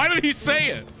climbing. Why did he say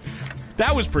it?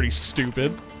 That was pretty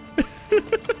stupid.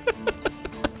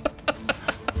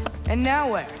 And now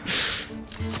where?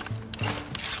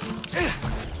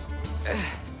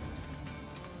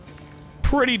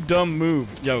 Pretty dumb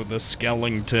move. Yo, the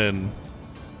skeleton.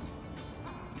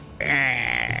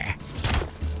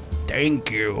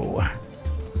 Thank you.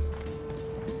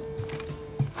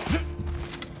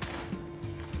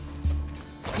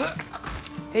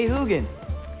 Hey, Hugin.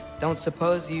 Don't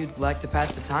suppose you'd like to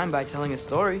pass the time by telling a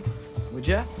story, would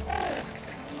ya?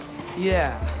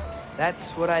 Yeah,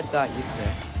 that's what I thought you'd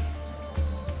say.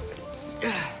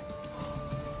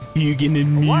 Hugin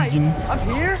and Mugen. Up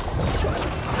here?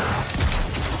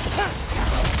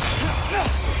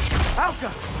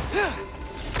 Alka!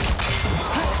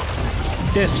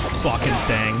 This fucking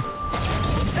thing.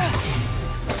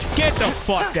 Get the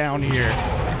fuck down here.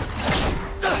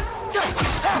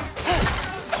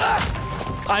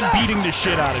 I'm beating the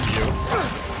shit out of you.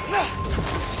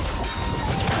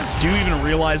 Do you even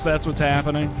realize that's what's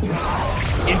happening?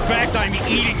 In fact, I'm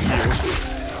eating you.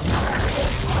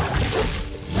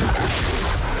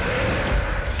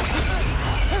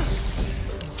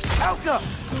 Alka!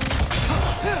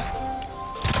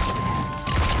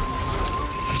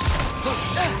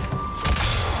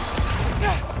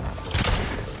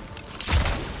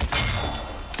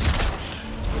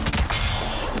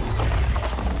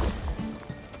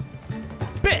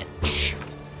 Bitch!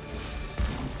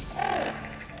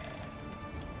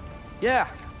 Yeah,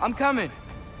 I'm coming.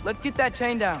 Let's get that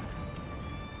chain down.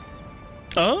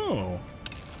 Oh.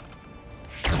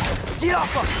 Get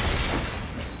off of!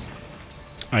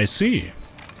 I see.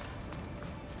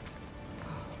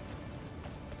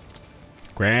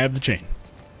 Grab the chain.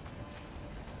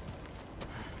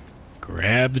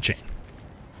 Grab the chain.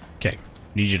 Okay.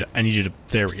 I need you to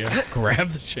there we go. Grab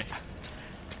the chain.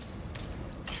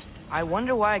 I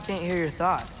wonder why I can't hear your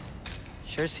thoughts.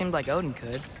 Sure seemed like Odin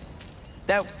could.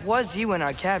 That was you in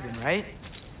our cabin, right?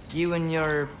 You and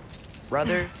your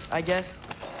brother, I guess?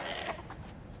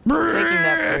 Taking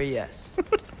that for a yes.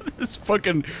 This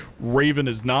fucking raven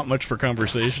is not much for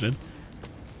conversation.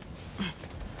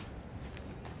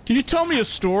 Can you tell me a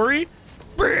story?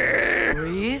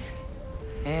 Breathe.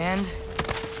 And...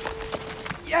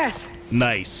 yes!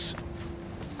 Nice.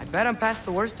 I bet I'm past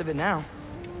the worst of it now.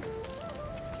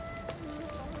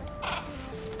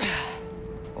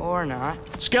 Or not.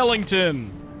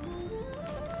 Skeleton!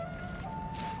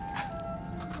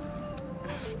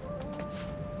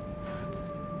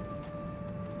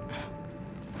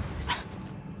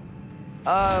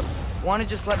 Wanna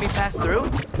just let me pass through?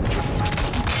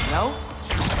 No?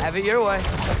 Have it your way.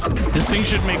 This thing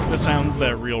should make the sounds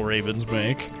that real ravens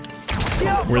make.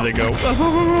 Where they go.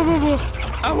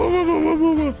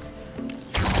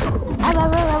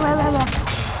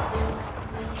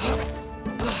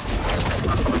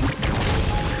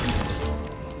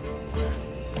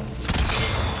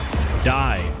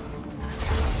 Die.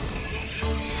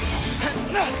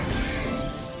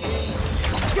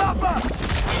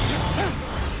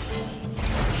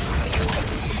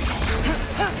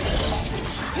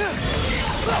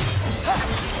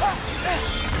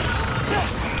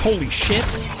 Holy shit.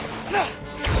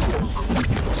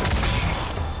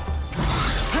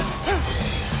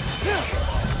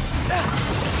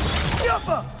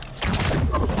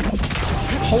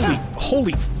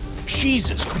 Holy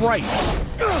Jesus Christ.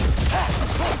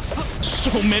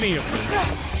 So many of them.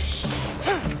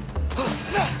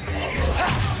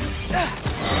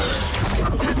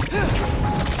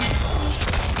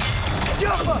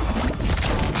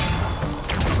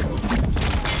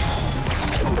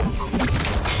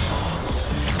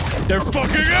 They're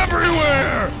fucking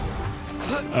everywhere!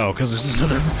 Oh, because there's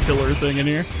another pillar thing in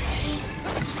here.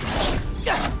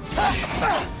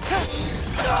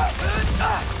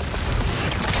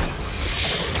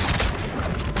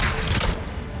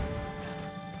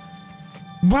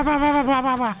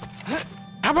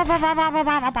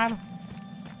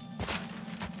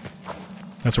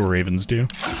 That's what ravens do.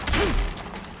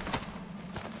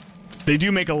 They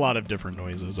do make a lot of different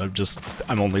noises.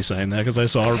 I'm only saying that because I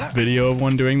saw a video of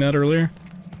one doing that earlier.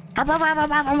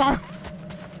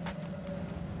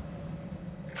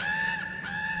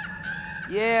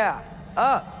 Yeah,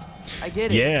 up. I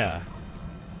get it. Yeah.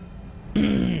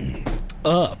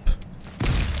 Up.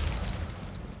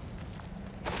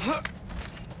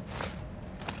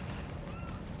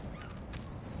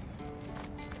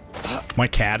 My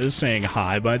cat is saying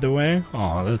hi, by the way.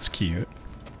 Aw, that's cute.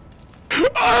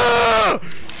 Ah!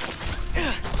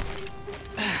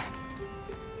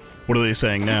 What are they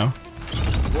saying now?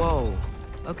 Whoa.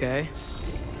 Okay.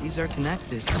 These are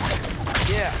connected.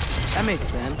 Yeah, that makes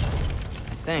sense.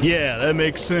 I think. Yeah, that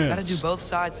makes sense. Gotta do both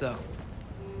sides, though.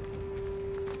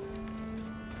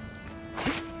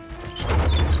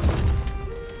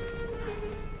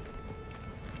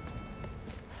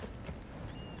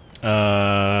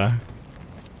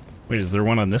 Wait, is there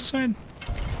one on this side?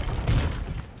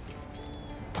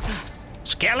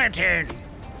 Skeleton!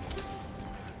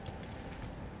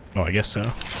 Oh, I guess so.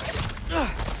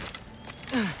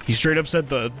 He straight up said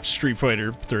the Street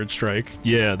Fighter Third Strike.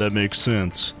 Yeah, that makes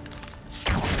sense.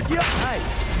 Yeah,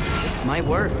 nice. This might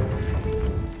work.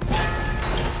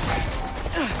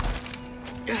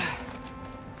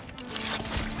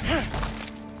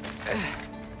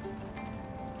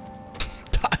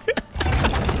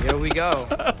 Here we go.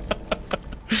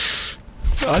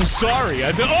 I'm sorry.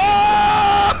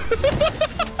 Oh!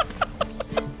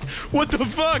 What the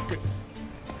fuck?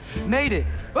 Made it.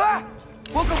 Ah!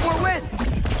 Welcome for West.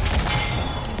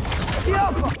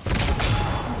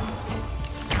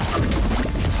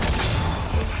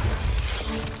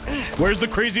 Where's the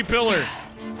crazy pillar?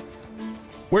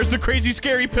 Where's the crazy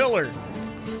scary pillar?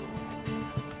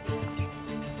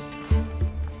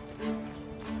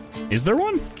 Is there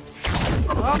one?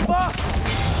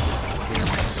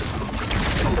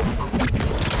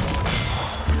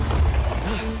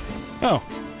 Oh.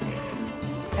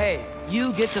 Hey,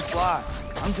 you get to fly.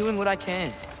 I'm doing what I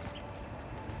can.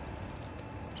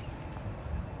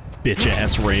 Bitch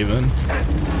ass Raven.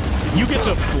 You get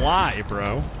to fly,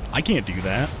 bro. I can't do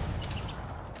that.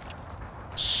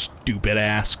 Stupid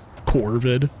ass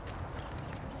Corvid.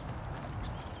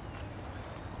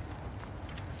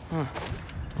 Huh.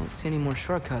 Don't see any more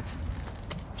shortcuts.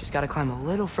 Just gotta climb a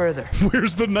little further.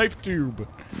 Where's the knife tube?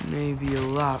 Maybe a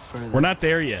lot further. We're not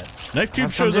there yet. Knife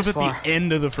tube shows up at the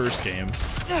end of the first game.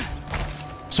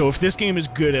 So if this game is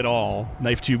good at all,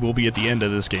 knife tube will be at the end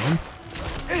of this game.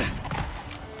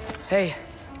 Hey,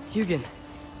 Hugin.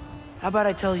 How about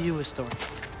I tell you a story?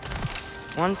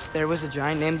 Once there was a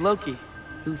giant named Loki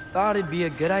who thought it'd be a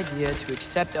good idea to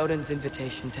accept Odin's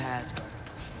invitation to Asgard.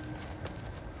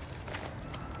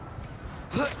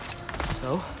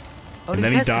 So, Odin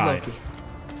then he tested died. Loki,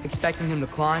 expecting him to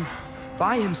climb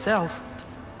by himself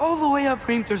all the way up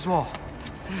Hrimthur's wall.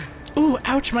 Ooh,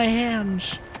 ouch, my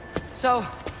hands. So,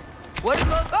 what did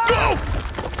Loki...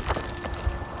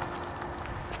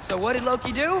 So what did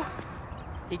Loki do?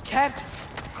 He kept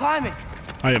climbing.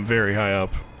 I am very high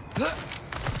up.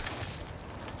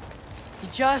 He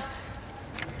just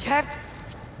kept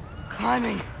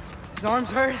climbing. His arms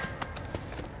hurt.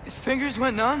 His fingers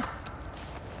went numb.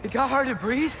 It got hard to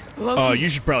breathe. Loki Oh, you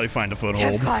should probably find a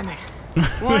foothold. kept climbing.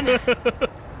 One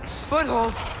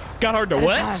foothold. Got hard to at a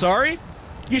what? time. Sorry?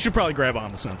 You should probably grab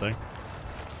onto something.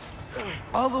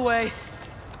 All the way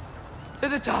to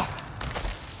the top.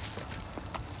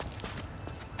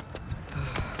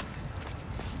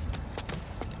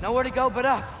 Nowhere to go but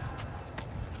up.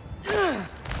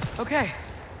 Okay,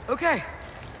 okay.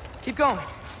 Keep going.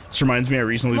 This reminds me, I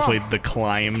recently played The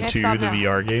Climb 2, the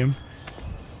VR game.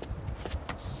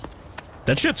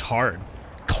 That shit's hard.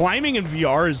 Climbing in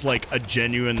VR is like a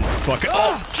genuine fucking—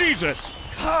 oh, Jesus!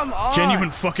 Come on!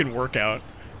 Genuine fucking workout.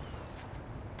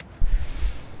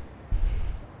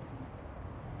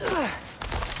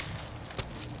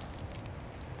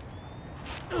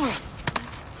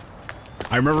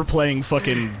 I remember playing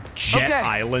fucking Jet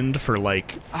Island for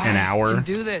like an hour. I can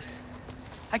do this.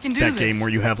 I can do this. That game where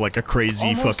you have like a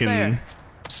crazy fucking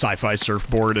sci-fi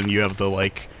surfboard and you have the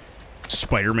like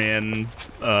Spider-Man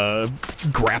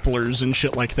grapplers and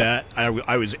shit like that.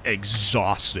 I was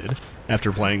exhausted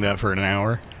after playing that for an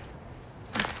hour.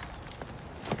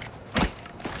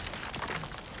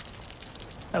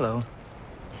 Hello.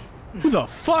 Who the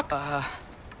fuck?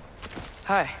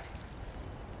 Hi.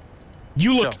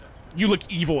 You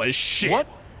look evil as shit. What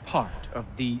part of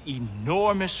the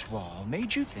enormous wall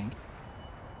made you think,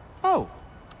 oh,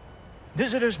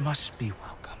 visitors must be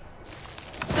welcome?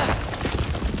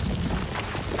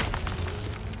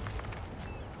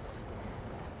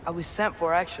 I was sent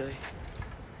for, actually.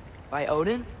 By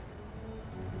Odin?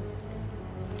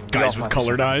 Guys with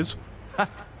colored eyes.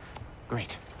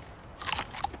 Great.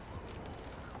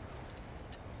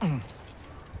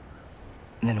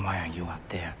 Then why are you up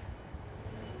there?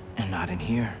 And not in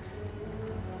here?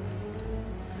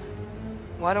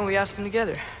 Why don't we ask them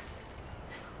together?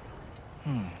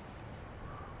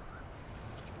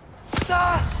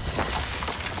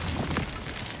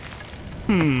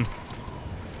 Who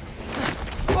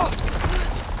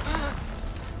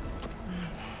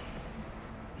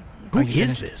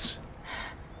is this?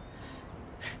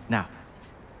 Now,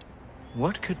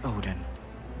 what could Odin,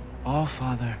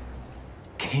 All-Father,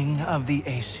 King of the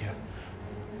Aesir,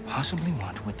 possibly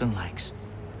want with the likes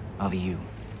of you?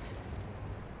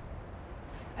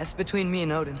 That's between me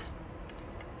and Odin.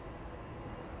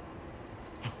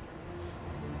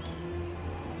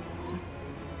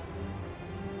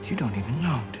 You don't even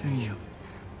know, do you?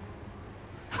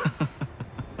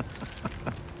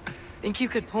 Think you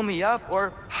could pull me up,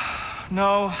 or...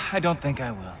 No, I don't think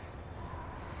I will.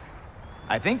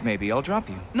 I think maybe I'll drop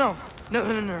you. No.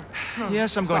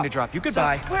 Yes, I'm going to drop you.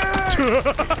 Goodbye.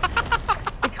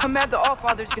 Think how mad the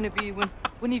Allfather's gonna be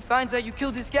when he finds out you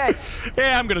killed his guys.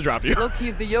 Yeah, I'm gonna drop you. Loki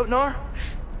of the Jotnar?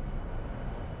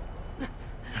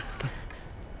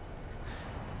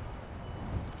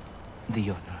 The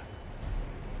Jotnar.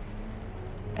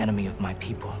 Enemy of my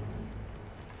people.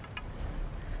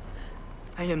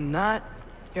 I am not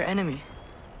your enemy.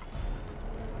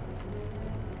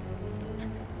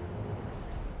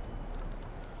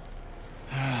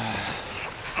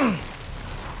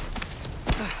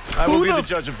 I will be the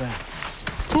judge of that.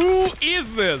 Who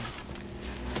is this?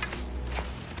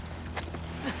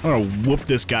 I'm gonna whoop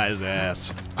this guy's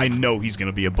ass. I know he's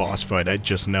gonna be a boss fight. I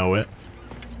just know it.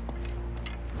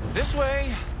 This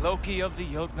way, Loki of the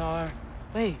Jotnar.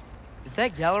 Wait, is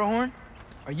that Gjallarhorn?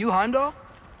 Are you Heimdall?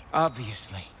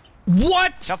 Obviously.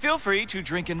 What? Now feel free to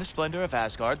drink in the splendor of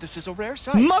Asgard. This is a rare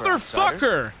sight.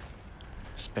 Motherfucker!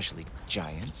 Especially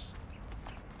giants.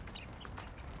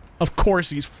 Of course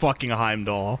he's fucking a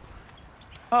Heimdall.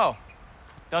 Oh,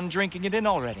 done drinking it in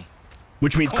already.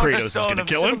 Which means Kratos is gonna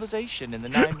kill him. In the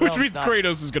nine Which means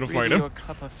Kratos is gonna fight him. Your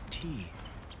cup of tea.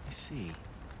 I see.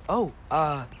 Oh,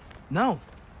 no.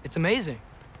 It's amazing.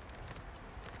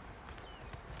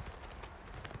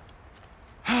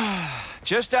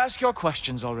 Just ask your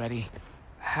questions already.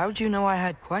 How'd you know I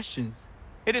had questions?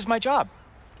 It is my job.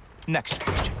 Next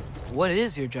question. What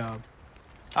is your job?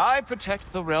 I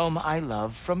protect the realm I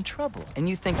love from trouble. And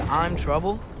you think I'm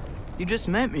trouble? You just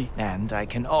met me. And I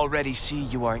can already see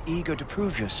you are eager to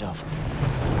prove yourself.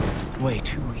 Way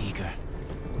too eager.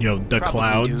 Yo, the Probably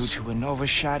clouds. due to an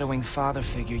overshadowing father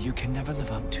figure you can never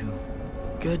live up to.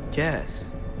 Good guess.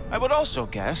 I would also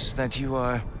guess that you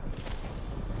are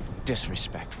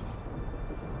disrespectful,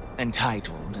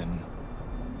 entitled, and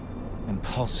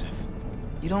impulsive.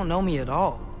 You don't know me at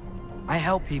all. I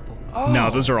help people. Oh, No,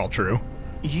 those are all true.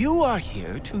 you are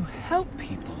here to help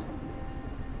people.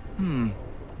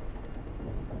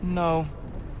 No.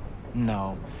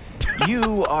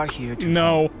 You are here to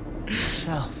help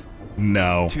yourself.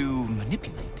 No. To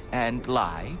manipulate and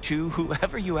lie to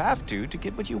whoever you have to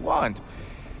get what you want.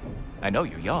 I know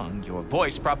you're young. Your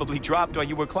voice probably dropped while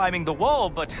you were climbing the wall,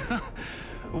 but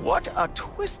what a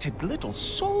twisted little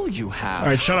soul you have. All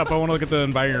right, shut up. I want to look at the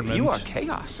environment. You are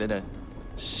chaos in a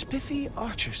spiffy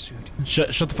archer suit. Shut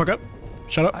the fuck up.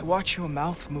 Shut up. I watch your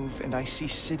mouth move and I see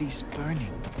cities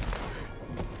burning.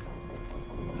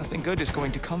 Nothing good is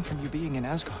going to come from you being in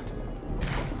Asgard.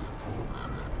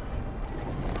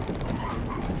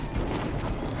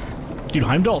 Dude,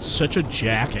 Heimdall's such a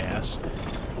jackass.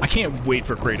 I can't wait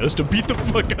for Kratos to beat the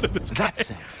fuck out of this guy.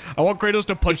 That's it. I want Kratos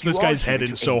to punch this guy's head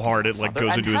in so hard it like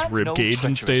goes into his rib cage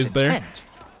and stays there.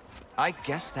 I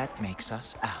guess that makes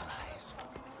us allies.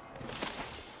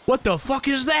 What the fuck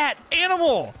is that?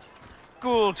 Animal!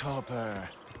 Ghoultoper.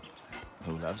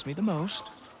 Who loves me the most?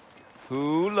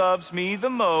 Who loves me the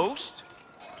most?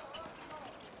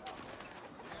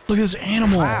 Look at this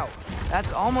animal. Wow,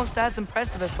 that's almost as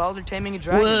impressive as Baldur taming a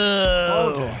dragon.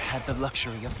 Whoa. Baldur had the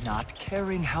luxury of not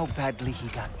caring how badly he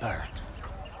got burned.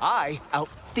 I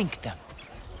outthink them.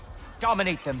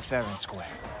 Dominate them fair and square.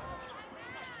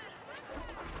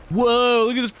 Whoa,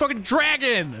 look at this fucking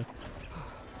dragon!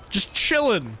 Just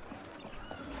chilling.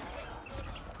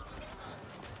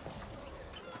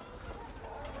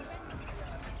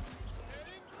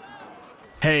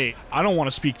 Hey, I don't want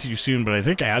to speak to you soon, but I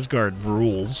think Asgard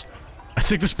rules. I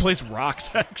think this place rocks,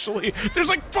 actually. There's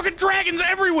like fucking dragons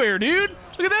everywhere, dude!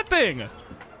 Look at that thing!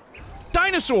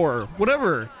 Dinosaur,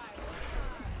 whatever.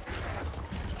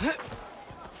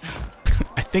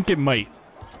 I think it might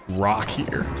rock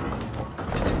here.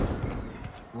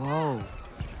 Whoa.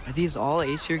 Are these all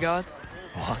Aesir gods?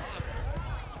 What?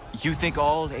 You think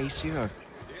all Aesir are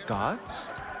gods?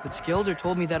 But Skilder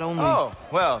told me that only... Oh,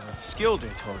 well, if Skilder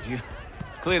told you.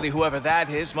 Clearly whoever that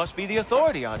is must be the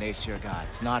authority on Aesir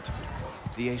gods, not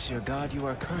the Aesir god you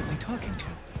are currently talking to.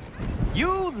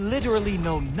 You literally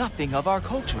know nothing of our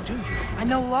culture, do you? I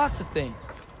know lots of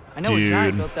things. I know a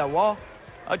giant built that wall.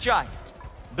 A giant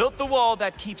built the wall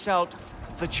that keeps out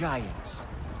the giants.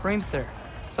 Hrimthur,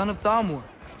 son of Thamur.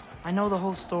 I know the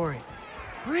whole story.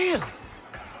 Really?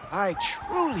 I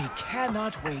truly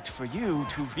cannot wait for you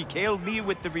to regale me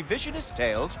with the revisionist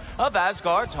tales of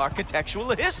Asgard's architectural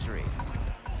history.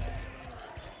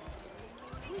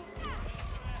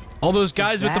 All those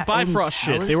guys with the Bifrost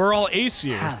shit, they were all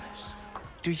Aesir. Palace.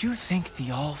 Do you think the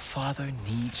All-Father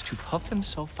needs to puff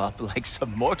himself up like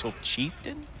some mortal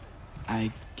chieftain?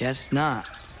 I guess not.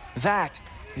 That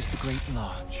is the Great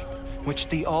Lodge, which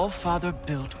the All-Father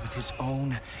built with his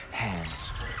own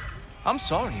hands. I'm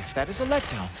sorry if that is a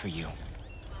letdown for you.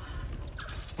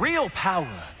 Real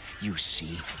power, you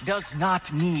see, does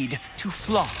not need to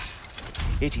flaunt.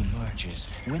 It emerges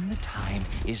when the time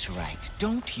is right.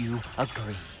 Don't you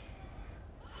agree?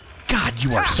 God,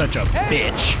 you are such a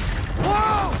bitch.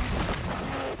 Whoa!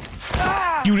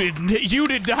 You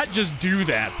did not just do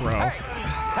that, bro. Hey,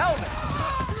 helmets!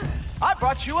 I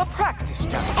brought you a practice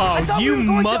demo. Oh, you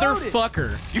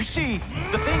motherfucker. You see,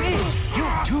 the thing is, you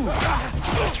do have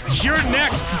treachery. You're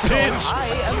next, bitch.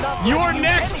 You're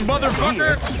next,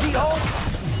 motherfucker.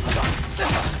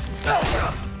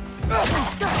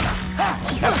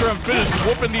 After I'm finished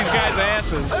whooping these guys'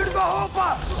 asses.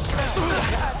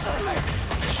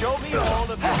 Show me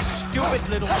all of your stupid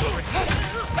little tricks.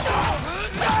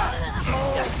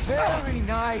 Very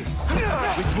nice.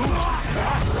 With moves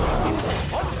it is a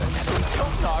wonder that the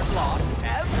Jotnar lost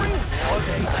every war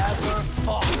they ever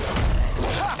fought.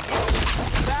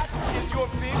 That is your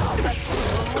big special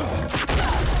move.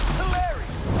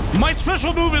 Hilarious. My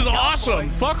special move is awesome.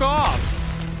 Fuck off.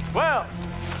 Well,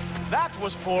 that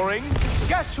was boring.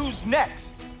 Guess who's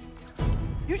next?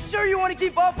 You sure you want to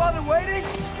keep All-Father waiting?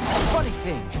 Funny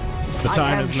thing. The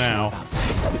time is now.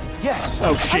 Yes.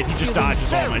 Oh shit, he just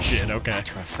dodges all my shit. Okay.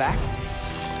 Matter of fact.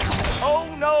 Oh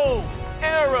no!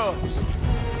 Arrows!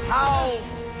 How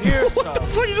fearsome! What the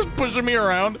fuck? He's just pushing me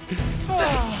around.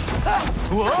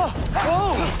 Whoa!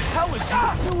 Whoa! How is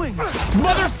he doing?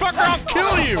 Motherfucker, I'll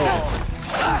kill you!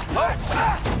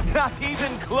 Not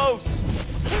even close.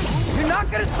 You're not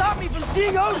gonna stop me from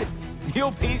seeing Odin.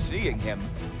 You'll be seeing him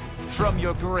from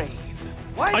your grave.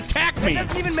 What? Attack me! That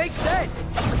doesn't even make sense.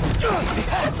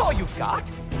 That's all you've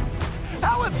got?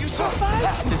 How have you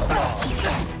survived this long?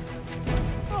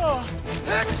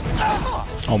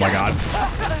 Oh my god.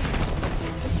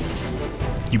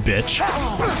 You bitch.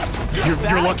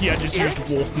 You're lucky I just used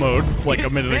wolf mode like a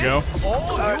minute ago.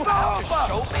 All you have to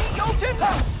show me, Jotun?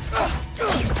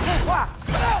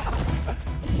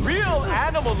 Real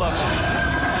animal lover.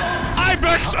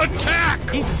 Ibex attack!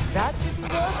 If that didn't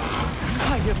work,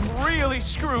 I am really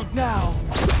screwed now.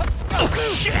 Oh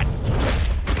shit!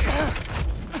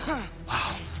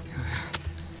 Wow.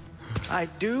 I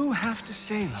do have to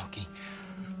say, Loki,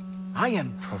 I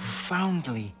am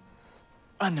profoundly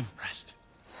unimpressed.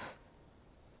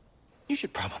 You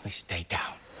should probably stay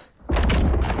down.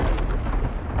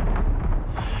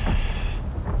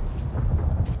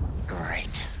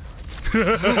 Great.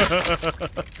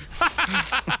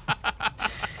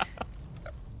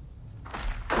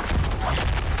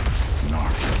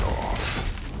 Knock it off.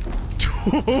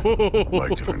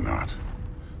 Like it or not,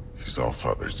 you He's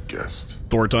Allfather's guest.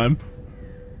 Thor time.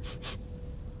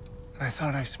 I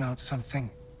thought I smelled something.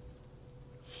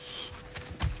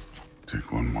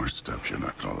 Take one more step, you're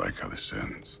not gonna like how this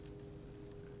ends.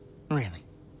 Really?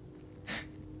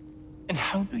 And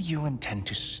how do you intend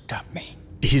to stop me?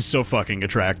 He's so fucking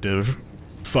attractive.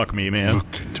 Fuck me, man.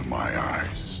 Look into my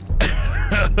eyes.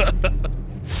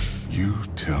 You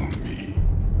tell me.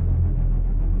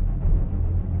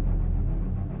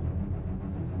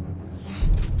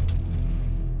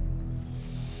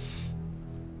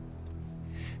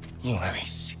 You are a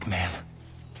sick man.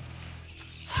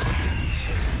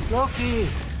 Loki,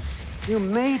 you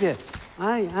made it.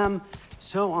 I am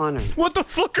so honored. What the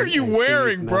fuck are you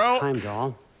wearing, bro?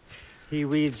 Heimdall. He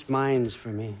reads minds for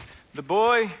me. The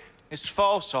boy is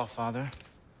false, Allfather.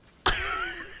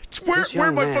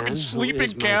 Where my fucking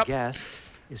sleeping cap? My guest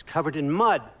is covered in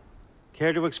mud.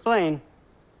 Care to explain?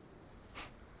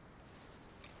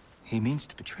 He means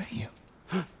to betray you.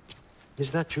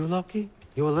 Is that true, Loki?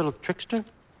 You a little trickster?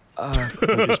 I'm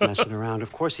just messing around.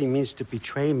 Of course he means to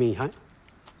betray me, huh?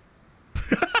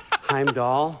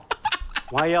 Heimdall.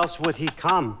 Why else would he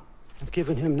come? I've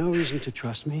given him no reason to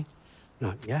trust me.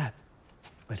 Not yet.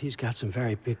 But he's got some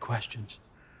very big questions.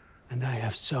 And I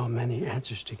have so many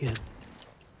answers to give.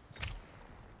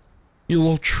 You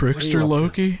little trickster,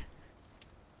 Loki.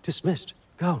 Dismissed.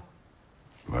 Go.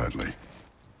 Gladly.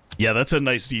 Yeah, that's a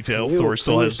nice detail. You Thor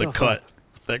still has the yourself cut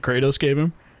that Kratos gave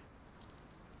him.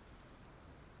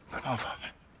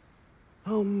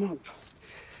 Oh, my.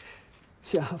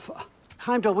 Yeah,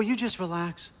 Heimdall, will you just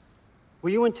relax? Were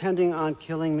you intending on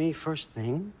killing me first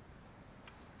thing?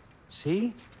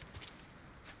 See?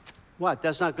 What,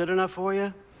 that's not good enough for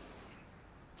you?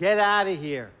 Get out of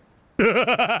here.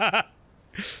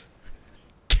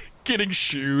 Getting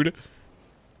shooed.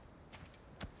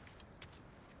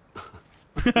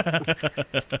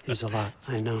 He's a lot,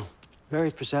 I know. Very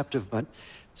perceptive, but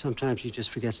sometimes he just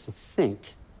forgets to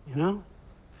think, you know?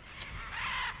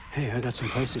 Hey, I got some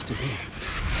places to be.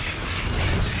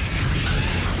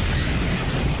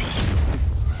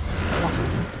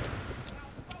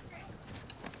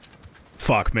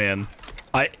 Fuck, man.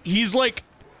 He's like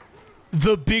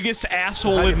the biggest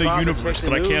asshole in the universe,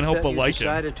 but I can't help but like him.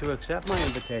 Decided to accept my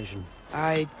invitation.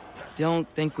 I don't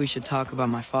think we should talk about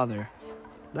my father.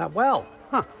 Not well,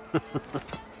 huh?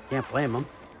 Can't blame him.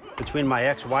 Between my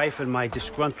ex-wife and my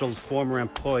disgruntled former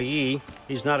employee,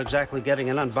 he's not exactly getting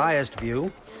an unbiased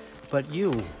view. But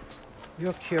you're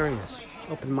curious,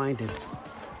 open-minded.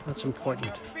 That's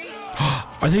important.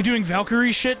 Are they doing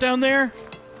Valkyrie shit down there?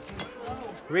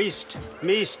 Reist,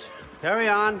 Meest, carry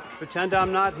on. Pretend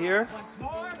I'm not here.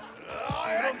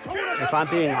 If I'm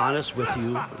being honest with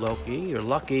you, Loki, you're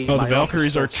lucky. Oh, the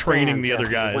Valkyries are training the other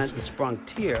guys. Went and sprung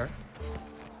Tyr.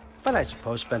 But I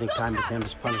suppose spending time with him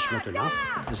is punishment enough,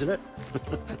 isn't it?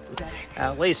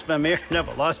 At least Mimir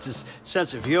never lost his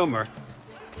sense of humor.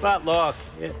 But look,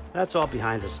 that's all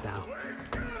behind us now.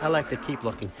 I like to keep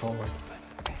looking forward.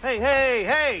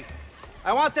 Hey!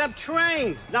 I want them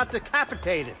trained, not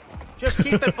decapitated. Just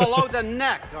keep it below the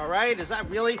neck, all right? Is that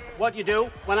really what you do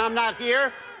when I'm not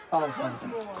here? Allfather.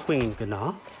 Queen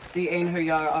Gná. The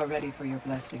Einherjar are ready for your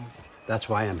blessings. That's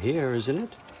why I'm here, isn't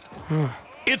it?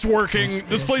 It's working.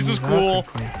 This place is cool.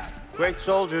 Great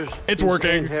soldiers. It's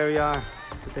working. Einherjar,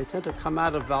 but they tend to come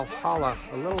out of Valhalla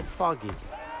a little foggy.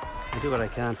 I do what I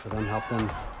can for them, help them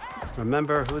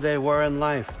remember who they were in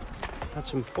life.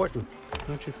 That's important,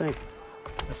 don't you think?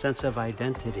 A sense of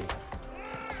identity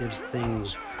gives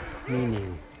things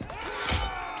meaning.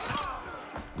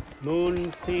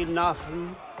 Moon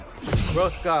Thinafen,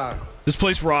 Hrothgar. This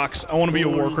place rocks. I want to be a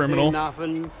war criminal.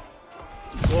 Thinafen,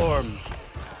 Gorm.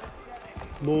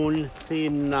 Moon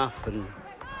Thinafen.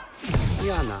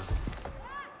 Yana.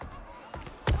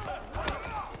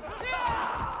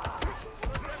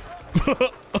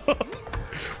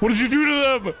 What did you do to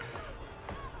them?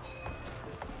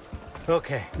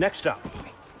 Okay, next up.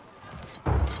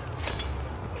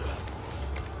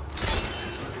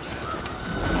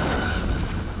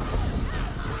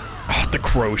 Oh, the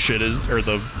crow shit is, or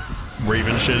the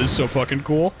raven shit is so fucking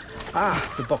cool.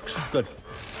 Ah, the books. Good.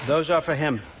 Those are for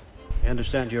him. I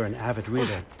understand you're an avid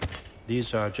reader.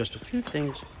 These are just a few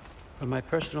things from my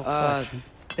personal collection.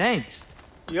 Thanks.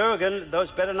 Jurgen,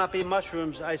 those better not be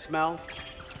mushrooms I smell.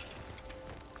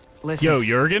 Listen, Yo,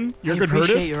 Jurgen? I Jurgen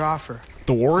appreciate Hurtif? your offer.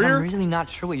 The warrior? I'm really not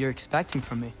sure what you're expecting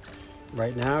from me.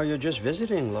 Right now, you're just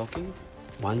visiting, Loki.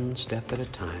 One step at a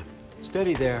time.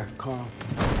 Steady there, Carl.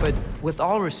 But with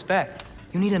all respect,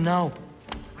 you need to know.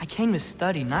 I came to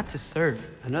study, not to serve.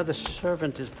 Another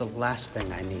servant is the last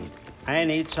thing I need. I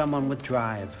need someone with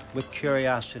drive, with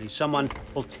curiosity, someone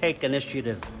who'll take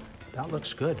initiative. That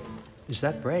looks good. Is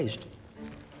that braised?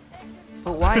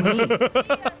 But why me?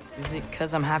 Is it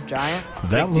because I'm half giant?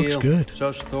 That Big looks deal. good.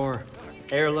 So's Thor.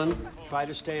 Erlen, try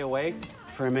to stay awake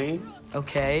for me.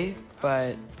 Okay,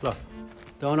 but... Look,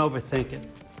 don't overthink it.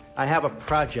 I have a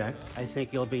project I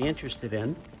think you'll be interested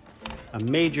in. A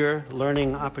major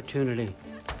learning opportunity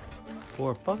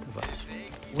for both of us.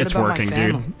 What It's about working, my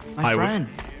family, dude. My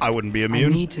friends. I wouldn't be I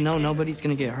immune. need to know nobody's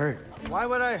gonna get hurt. Why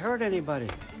would I hurt anybody?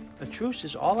 A truce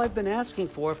is all I've been asking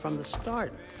for from the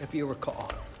start, if you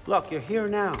recall. Look, you're here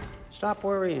now. Stop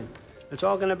worrying. It's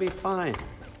all gonna be fine.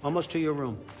 Almost to your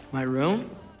room. My room?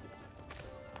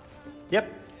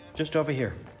 Yep, just over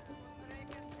here.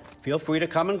 Feel free to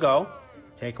come and go.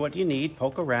 Take what you need,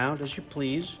 poke around as you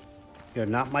please. You're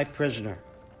not my prisoner.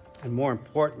 And more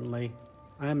importantly,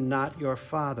 I'm not your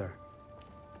father.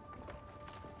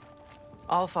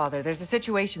 Allfather, there's a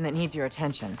situation that needs your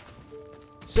attention.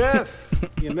 Sif,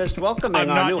 you missed welcoming I'm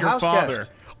our not new your house father. guest.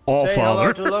 All Say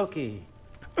father. hello to Loki.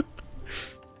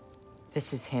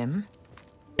 This is him.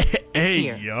 Hey,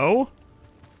 Here. yo.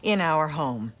 In our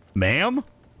home. Ma'am?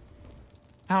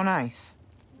 How nice.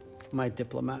 My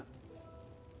diplomat.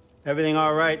 Everything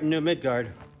all right in New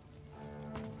Midgard?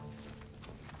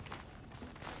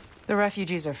 The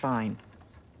refugees are fine.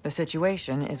 The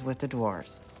situation is with the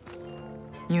dwarves.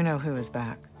 You know who is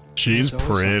back. She's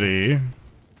pretty.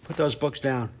 Put those books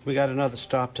down. We got another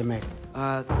stop to make.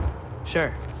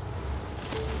 Sure.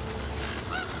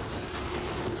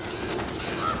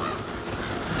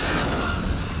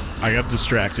 I got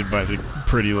distracted by the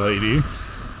pretty lady.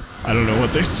 I don't know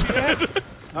what they said.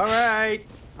 All right,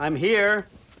 I'm here.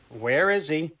 Where is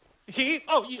he?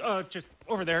 Just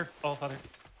over there, Allfather.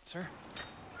 Sir?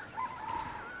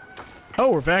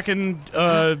 Oh, we're back in,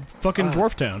 fucking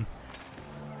Dwarf Town.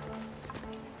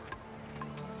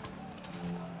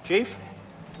 Chief,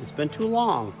 it's been too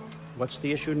long. What's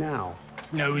the issue now?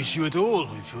 No issue at all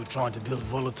if you're trying to build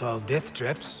volatile death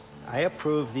traps. I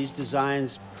approve these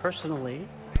designs personally.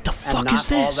 What the fuck and not is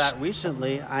this? all that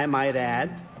recently, I might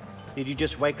add. Did you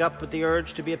just wake up with the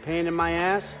urge to be a pain in my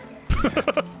ass?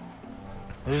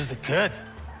 Who's the kid?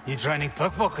 You training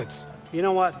pickpockets? You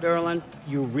know what, Derlin?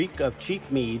 You reek of cheap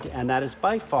mead, and that is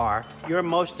by far your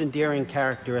most endearing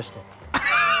characteristic.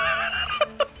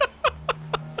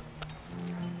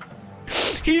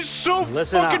 He's so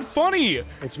Listen fucking up. funny.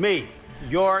 It's me,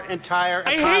 your entire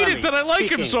economy. I hate it that I like him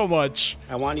speaking. so much.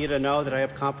 I want you to know that I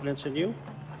have confidence in you.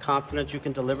 Confidence you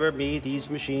can deliver me these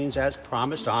machines as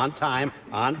promised, on time,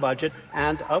 on budget,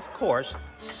 and of course,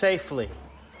 safely.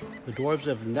 The dwarves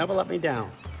have never let me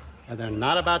down, and they're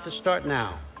not about to start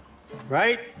now.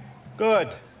 Right?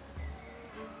 Good.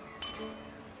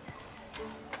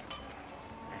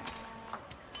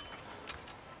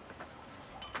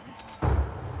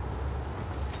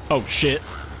 Oh shit.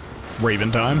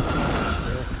 Raven time.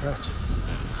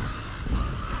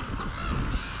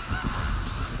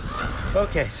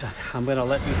 Okay, son, I'm gonna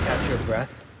let you catch your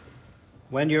breath.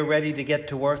 When you're ready to get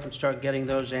to work and start getting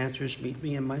those answers, meet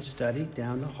me in my study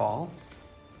down the hall.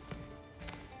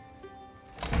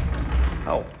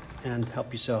 Oh, and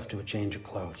help yourself to a change of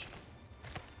clothes.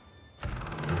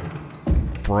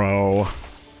 Bro.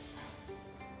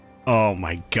 Oh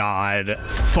my god.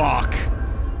 Fuck.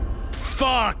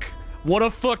 Fuck! What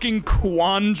a fucking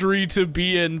quandary to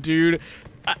be in, dude.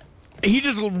 He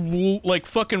just, like,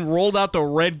 fucking rolled out the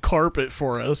red carpet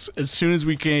for us as soon as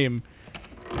we came.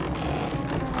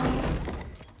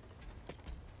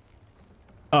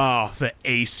 Oh, the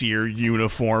Aesir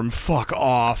uniform. Fuck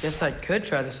off. Guess I could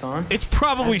try this on. It's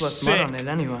probably Has less mud sick. on it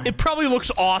anyway. It probably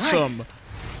looks awesome. Nice.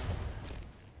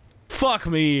 Fuck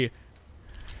me.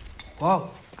 Whoa,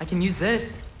 I can use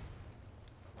this.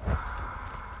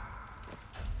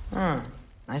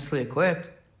 Nicely equipped.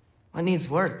 What needs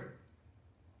work?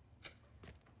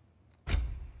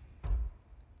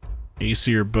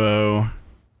 Aesir bow.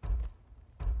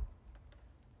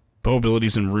 Bow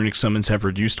abilities and runic summons have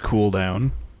reduced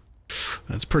cooldown.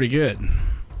 That's pretty good.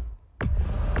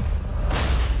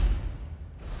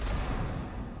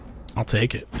 I'll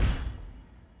take it.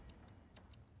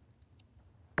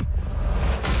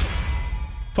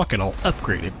 Fuck it, I'll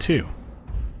upgrade it too.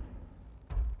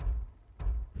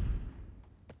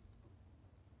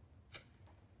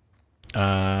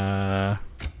 I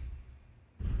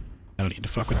don't need to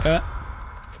fuck with that.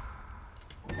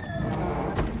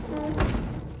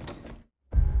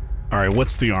 Alright,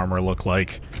 what's the armor look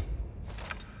like?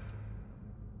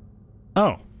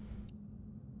 Oh.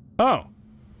 Oh.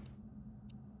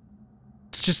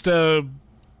 It's just a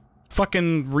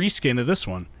fucking reskin of this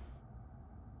one.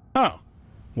 Oh.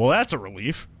 Well, that's a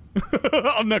relief.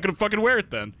 I'm not gonna fucking wear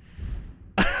it then.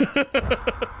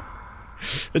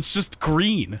 It's just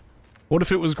green. What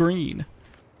if it was green?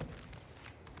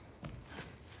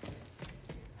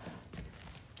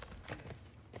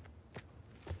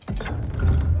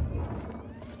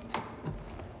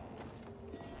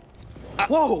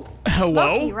 Whoa!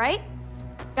 Hello? Lucky, right?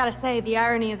 Gotta say, the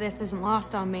irony of this isn't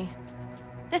lost on me.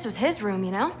 This was his room,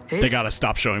 you know? They gotta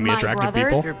stop showing me My attractive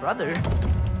brother's? people. Your brother?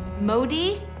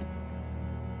 Modi?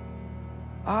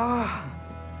 Ah,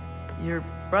 your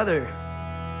brother.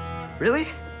 Really?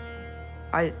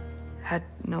 I had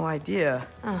no idea.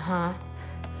 Uh-huh.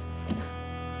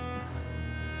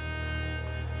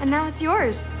 And now it's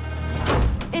yours.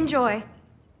 Enjoy.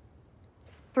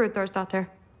 Daughter.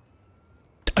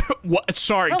 What?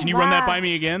 Sorry, can you run that by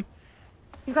me again?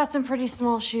 You've got some pretty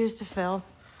small shoes to fill.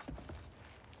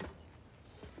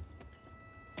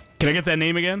 Can I get that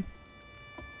name again?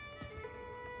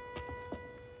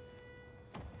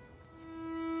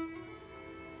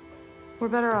 We're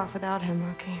better off without him,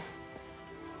 Loki.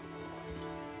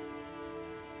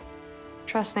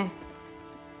 Trust me.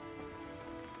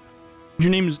 Your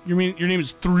name is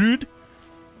Thrud?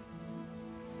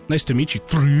 Nice to meet you,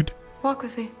 Thrud. Walk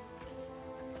with me.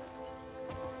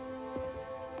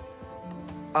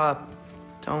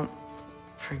 Don't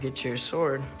forget your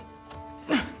sword.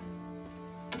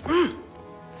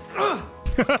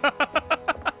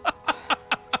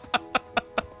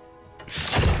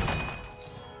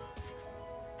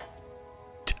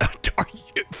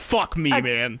 Fuck me,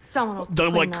 man. Someone will The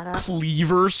clean like that up.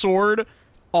 cleaver sword,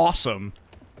 awesome.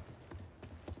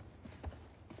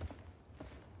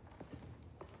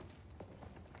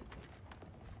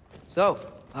 So,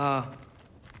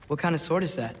 what kind of sword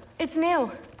is that? It's new.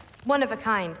 One of a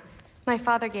kind. My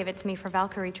father gave it to me for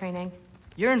Valkyrie training.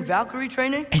 You're in Valkyrie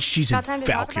training? And she's in Got time to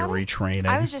talk about Valkyrie it? training.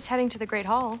 I was just heading to the Great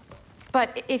Hall.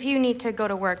 But if you need to go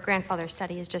to work, Grandfather's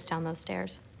study is just down those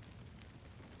stairs.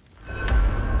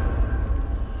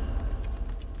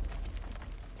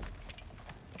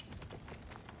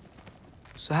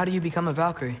 So how do you become a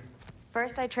Valkyrie?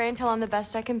 First, I train till I'm the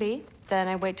best I can be. Then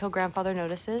I wait till Grandfather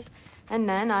notices. And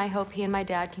then I hope he and my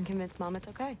dad can convince Mom it's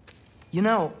okay. You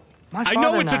know, my I father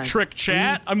know it's and a trick,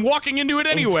 chat. I'm walking into it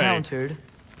we anyway. encountered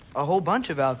a whole bunch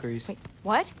of Valkyries. Wait,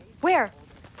 what? Where?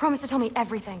 Promise to tell me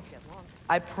everything.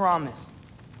 I promise.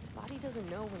 Body doesn't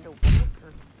know when to work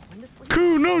or when to sleep.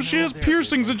 Cool, no, she has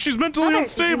piercings and she's mentally Mother,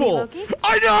 did you meet unstable. Loki?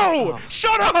 I know!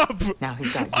 Shut up! Now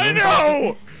he's got you I involved with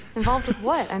know! this. Involved with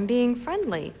what? I'm being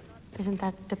friendly. Isn't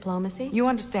that diplomacy? You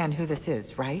understand who this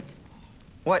is, right?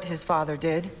 What his father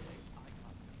did?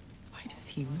 Why does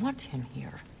he want him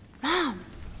here? Mom!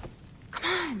 Come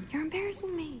on, you're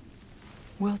embarrassing me.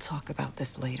 We'll talk about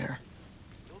this later.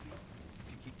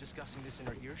 If you keep discussing this in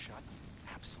our earshot,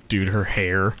 absolutely. Dude, her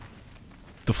hair.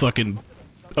 The fucking...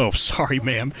 Oh, sorry,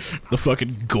 ma'am. The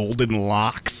fucking golden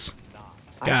locks.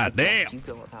 God damn. You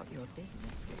go about your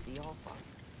business with the Allfather.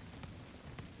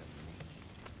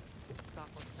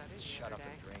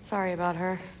 Sorry about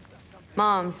her.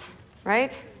 Mom's,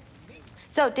 right?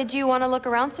 So, did you want to look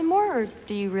around some more, or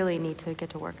do you really need to get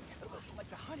to work?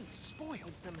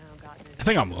 I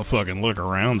think I'm gonna fucking look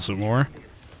around some more.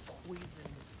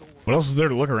 What else is there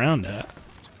to look around at?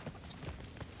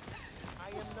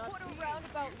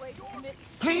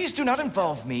 Please do not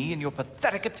involve me in your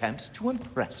pathetic attempts to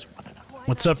impress one another.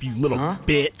 What's up, you little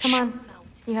bitch? Come on.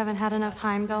 You haven't had enough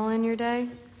Heimdall in your day?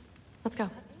 Let's go.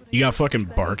 You got fucking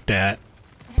barked at,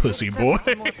 pussy boy.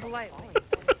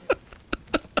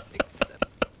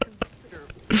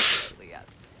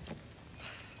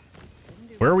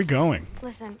 Where are we going?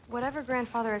 Listen, whatever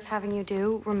Grandfather is having you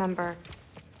do, remember,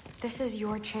 this is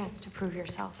your chance to prove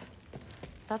yourself.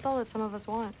 That's all that some of us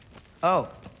want. Oh,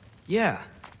 yeah.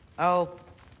 I'll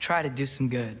try to do some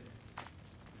good.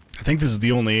 I think this is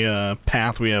the only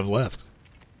path we have left.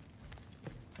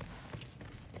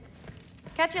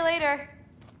 Catch you later.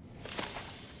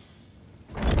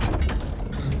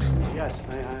 Yes,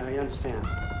 I understand.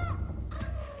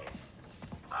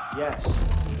 Yes.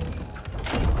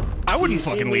 I wouldn't You see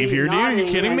fucking me leave here, dude. Are you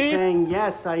nodding kidding and me? Saying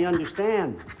yes, I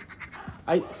understand.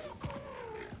 Uh-huh.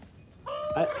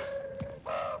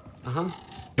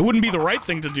 It wouldn't be the right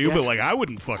thing to do, but like I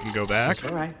wouldn't fucking go back. That's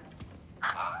all right.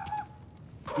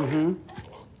 Mm-hmm.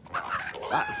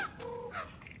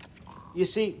 You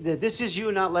see, this is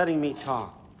you not letting me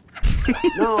talk.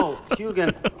 No,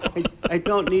 Hugin, I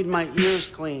don't need my ears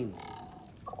cleaned.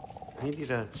 I need you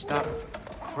to stop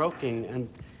croaking and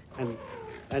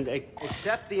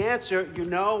accept the answer you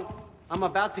know I'm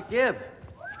about to give.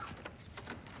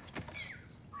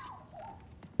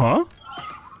 Huh?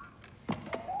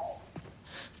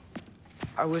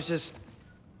 I was just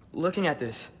looking at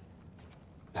this.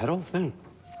 That old thing.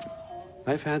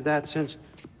 I've had that since...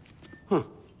 Huh.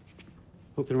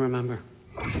 Who can remember?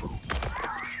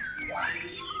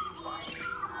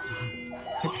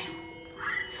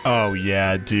 Oh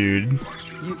yeah, dude.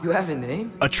 You have a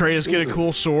name? Atreus get a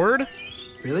cool sword?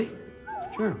 Really?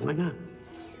 Sure, why not?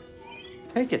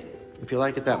 Take it, if you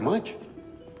like it that much.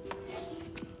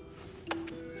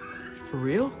 For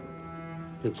real?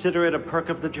 Consider it a perk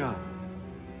of the job.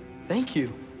 Thank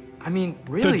you. I mean,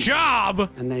 really. The job!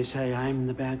 And they say I'm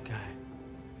the bad guy.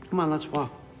 Come on, let's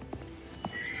walk.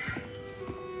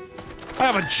 I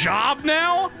have a job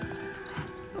now?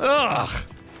 Ugh.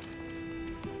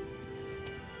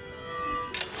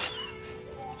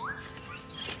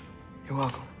 You're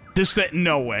welcome.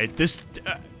 No way. It is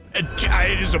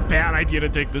a bad idea to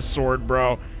take this sword,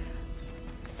 bro.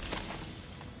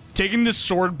 Taking this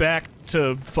sword back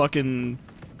to fucking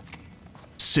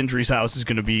Sindri's house is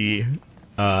gonna be,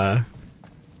 it's gonna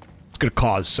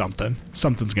cause something.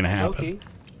 Something's gonna happen. Okay.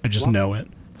 I just know it.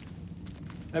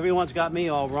 Everyone's got me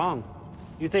all wrong.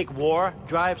 You think war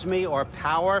drives me, or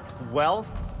power,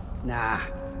 wealth? Nah,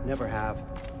 never have.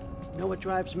 You know what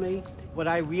drives me? What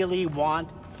I really want?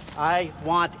 I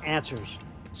want answers.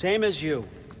 Same as you.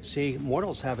 See,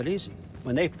 mortals have it easy.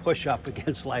 When they push up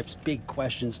against life's big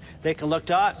questions, they can look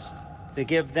to us. They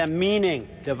give them meaning,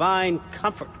 divine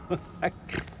comfort.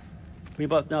 We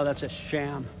both know that's a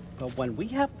sham. But when we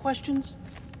have questions,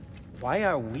 why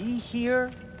are we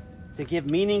here? To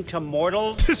give meaning to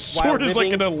mortals? This sword is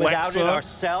like an Alexa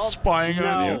spying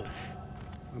on you.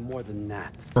 Or more than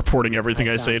that. Reporting everything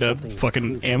I say to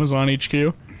fucking Amazon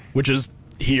HQ, which is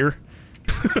here.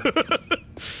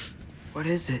 What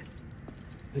is it?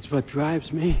 It's what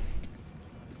drives me.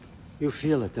 You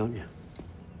feel it, don't you?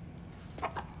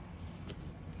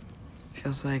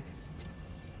 Feels like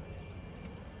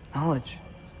knowledge.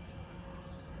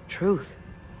 Truth.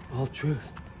 All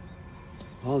truth.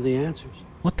 All the answers.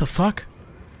 What the fuck?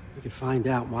 We could find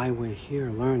out why we're here,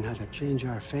 learn how to change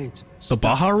our fates. The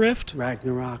Baja Rift?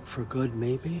 Ragnarok for good,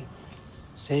 maybe.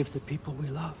 Save the people we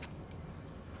love.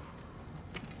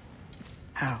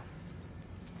 How?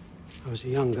 I was a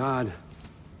young god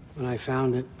when I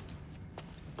found it.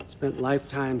 Spent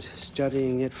lifetimes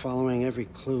studying it, following every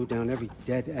clue down every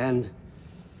dead end,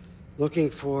 looking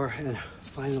for and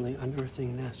finally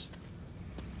unearthing this.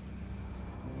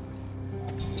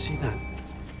 See that?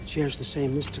 It shares the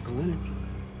same mystical energy.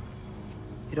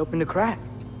 It opened a crack.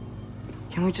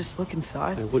 Can we just look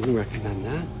inside? I wouldn't recommend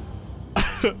that.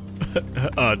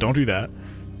 Don't do that.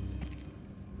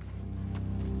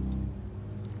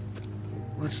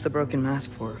 What's the broken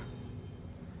mask for?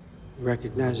 You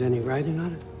recognize any writing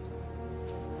on it?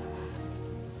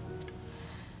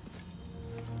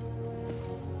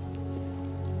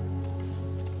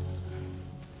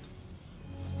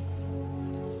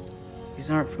 These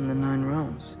aren't from the Nine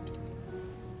Realms.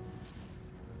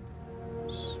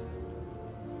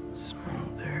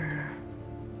 Smolder.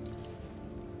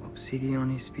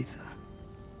 Obsidione Spitha.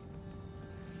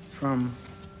 From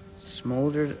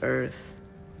smoldered earth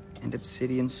and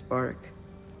obsidian spark,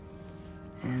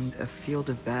 and a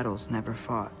field of battles never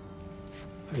fought.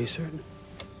 Are you certain?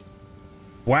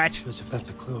 What? Because if that's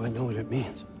a clue, I know what it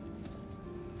means.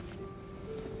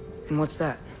 And what's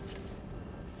that?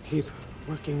 Keep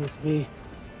working with me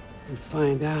and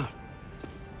find out.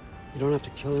 You don't have to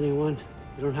kill anyone.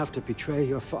 You don't have to betray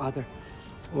your father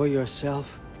or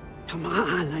yourself. Come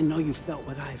on, I know you felt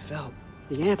what I felt.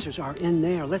 The answers are in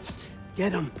there. Let's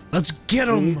get them. Let's get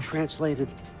them. You translated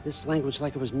this language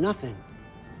like it was nothing.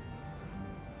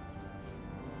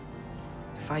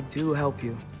 If I do help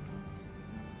you,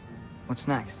 what's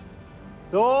next?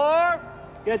 Thor,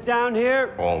 get down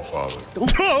here. All father. Don't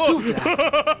do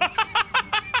that.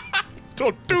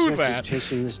 Don't do that. Just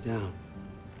chasing this down.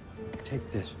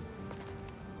 Take this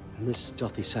and this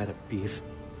stealthy side of beef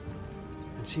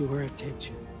and see where it takes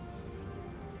you.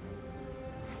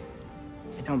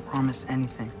 I don't promise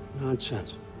anything.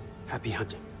 Nonsense. Happy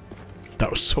hunting. That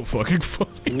was so fucking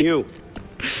funny. And you,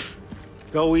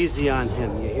 go easy on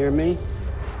him, you hear me?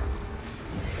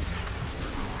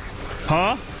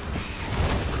 Huh?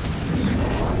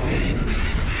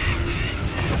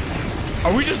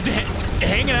 Are we just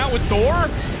hanging out with Thor?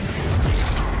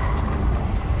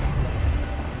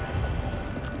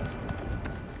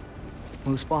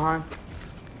 Muspelheim?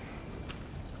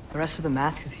 The rest of the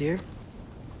mask is here?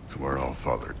 It's where All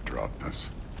Father dropped us.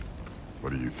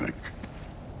 What do you think?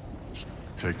 Just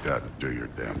take that and do your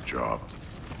damn job.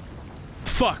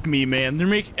 Fuck me, man. They're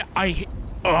making...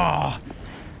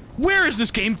 Where is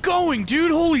this game going,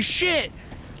 dude? Holy shit!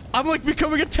 I'm like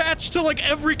becoming attached to like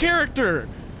every character.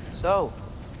 So,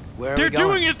 where are They're we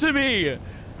going? doing it to me!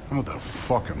 How the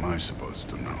fuck am I supposed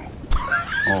to know?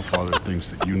 All Father thinks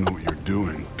that you know what you're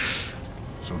doing.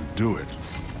 so do it.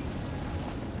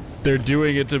 They're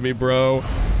doing it to me, bro.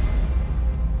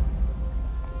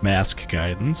 Mask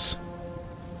guidance.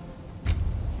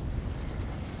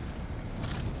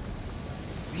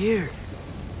 Weird.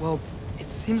 Well, it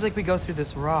seems like we go through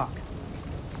this rock.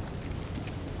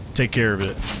 Take care of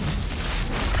it.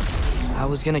 I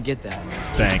was gonna get that.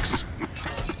 Thanks.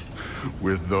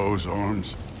 With those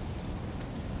arms?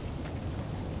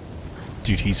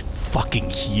 Dude, he's fucking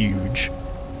huge.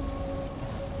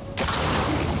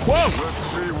 Whoa! Let's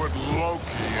see what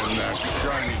Loki and that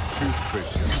shiny toothpick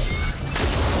can do.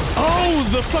 Oh,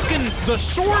 the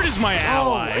sword is my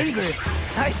ally. Oh, Ingrid.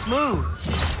 Nice move.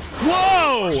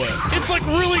 Whoa! It's like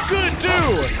really good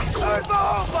too.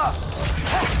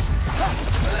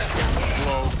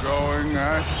 Slow going,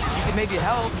 Ash. You could maybe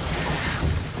help.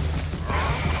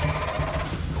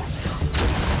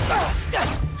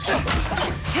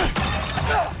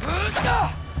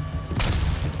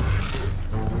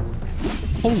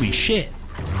 Holy shit.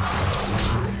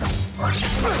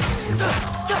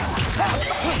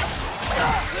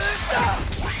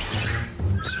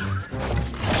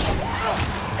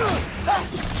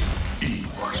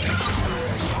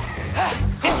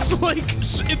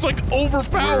 It's like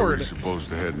overpowered. Where are we supposed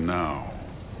to head now?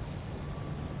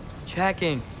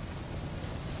 Checking.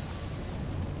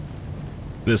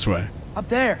 This way. Up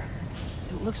there.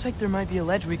 It looks like there might be a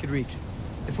ledge we could reach.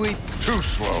 If we... Too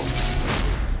slow.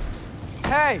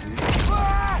 Hey!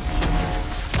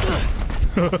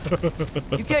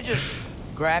 You can't just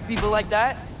grab people like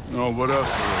that. Oh, what else?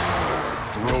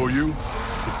 Throw you?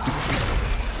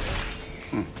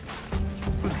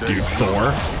 Dude,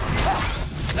 Thor.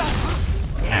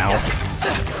 Ow.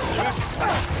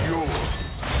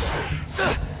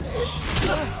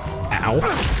 Ow.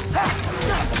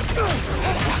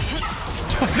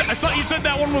 I thought you said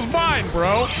that one was mine,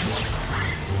 bro.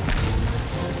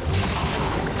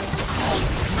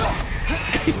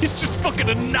 He's just fucking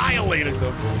annihilating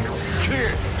them.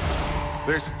 Kid,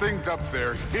 there's things up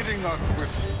there hitting us with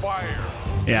fire.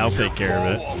 Yeah, I'll take care of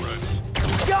it.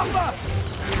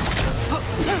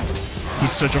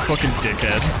 He's such a fucking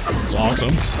dickhead. It's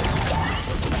awesome.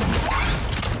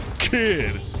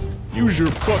 Kid, use your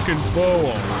fucking bow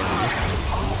already.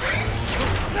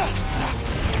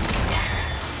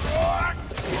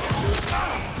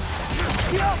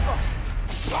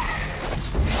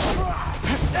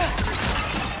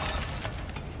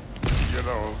 You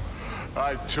know,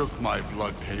 I took my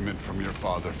blood payment from your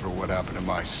father for what happened to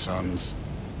my sons.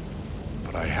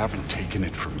 But I haven't taken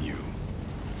it from you.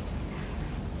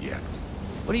 Yet.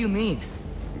 What do you mean?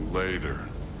 Later.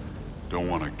 Don't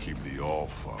want to keep the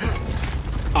All-Father.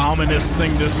 Ominous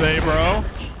thing to say, bro.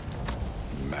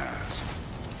 Mask.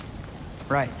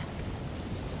 Right.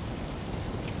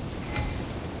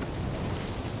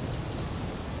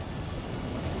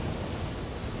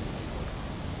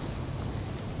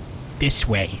 This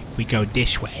way. We go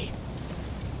this way.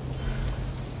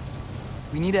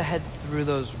 We need to head through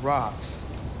those rocks.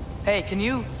 Hey, can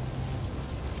you...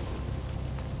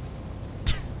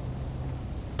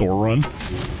 Thor run?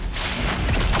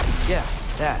 Yeah,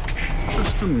 that.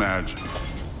 Just imagine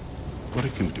what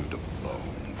it can do to bone.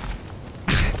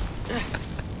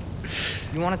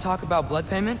 You want to talk about blood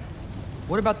payment?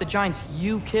 What about the giants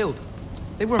you killed?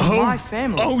 They were my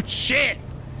family. Oh, shit!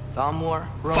 Thamor,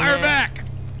 Ronan, Fire back!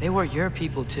 They were your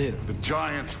people, too. The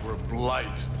giants were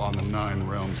blight on the 9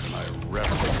 realms, and I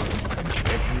reveled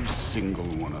every single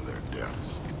one of their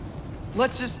deaths.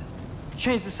 Let's just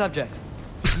change the subject.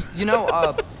 You know,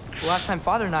 last time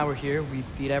Father and I were here, we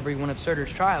beat every one of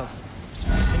Surtur's trials.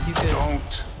 I think you could...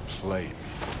 Don't play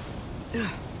me.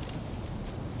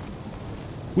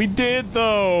 We did,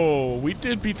 though. We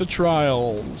did beat the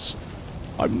trials.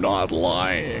 I'm not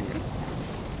lying.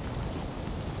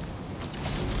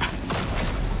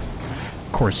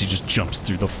 Of course, he just jumps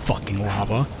through the fucking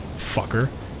lava. Fucker.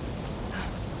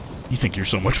 You think you're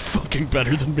so much fucking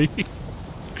better than me?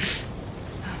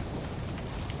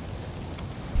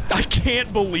 I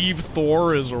can't believe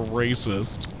Thor is a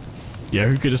racist. Yeah,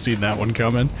 who could have seen that one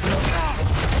coming?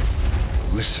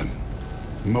 Listen,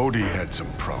 Modi had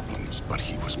some problems, but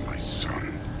he was my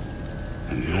son.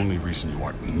 And the only reason you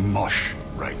aren't mush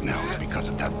right now is because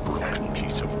of that broken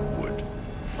piece of wood.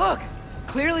 Look!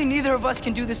 Clearly neither of us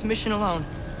can do this mission alone.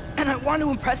 And I want to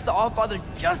impress the All-Father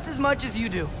just as much as you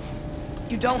do.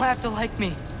 You don't have to like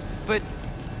me, but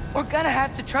we're gonna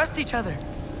have to trust each other.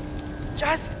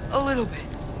 Just a little bit.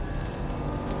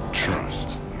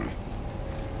 Trust.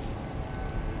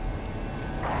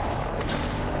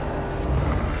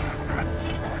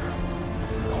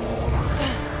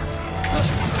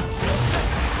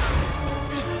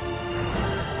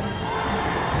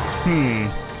 Hmm.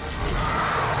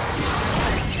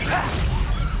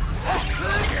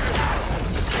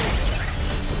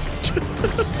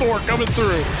 Thor coming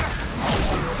through.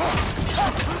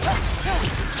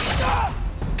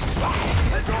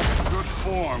 Good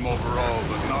form overall,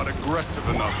 but not aggressive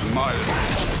enough in my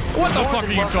opinion. What the fuck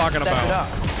are you talking about?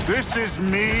 This is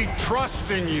me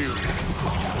trusting you.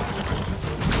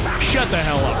 Shut the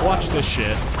hell up. Watch this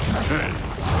shit. Hey,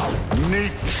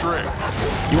 neat trick.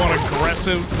 You want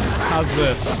aggressive? How's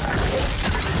this?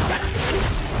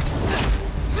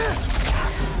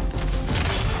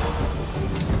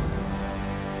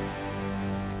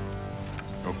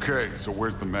 Okay, so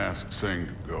where's the mask saying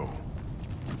to go?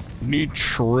 Neat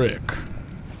trick.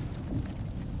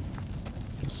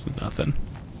 This is nothing.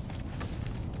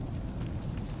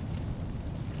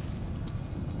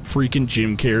 Freaking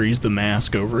Jim Carrey's The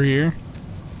Mask over here.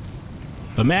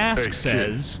 The mask Hey,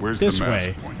 says kid, where's this the mask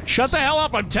way. pointing? Shut the hell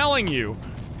up, I'm telling you.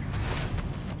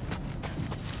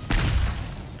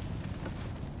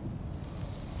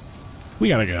 We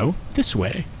gotta go this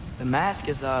way. The mask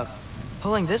is,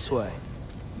 pulling this way.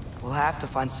 We'll have to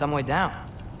find some way down.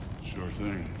 Sure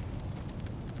thing.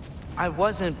 I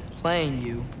wasn't playing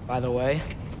you, by the way.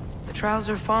 The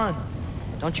trials are fun.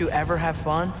 Don't you ever have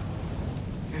fun?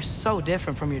 You're so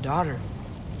different from your daughter.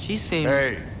 She seemed...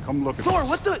 Hey, come look at Thor, this.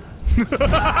 what the...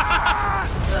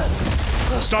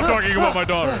 Stop talking about my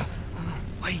daughter.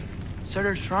 Wait,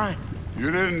 Surtur's shrine.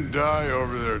 You didn't die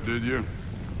over there, did you?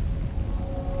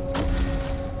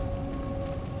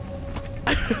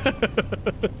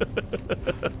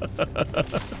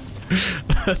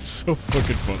 That's so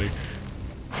fucking funny.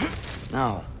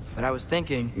 No, but I was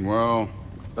thinking... Well,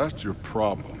 that's your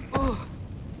problem.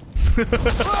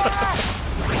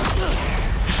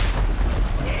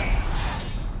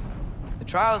 The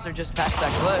trials are just past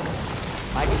that cliff.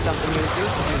 Might be something you would do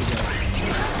together.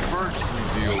 First we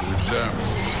deal with them.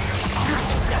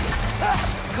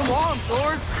 Come on,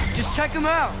 Thor. Just check them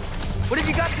out. What have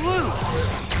you got to lose?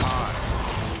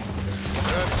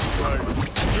 That's right.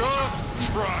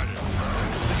 Just try it.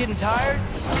 You getting tired?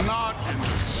 Not in the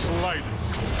slightest.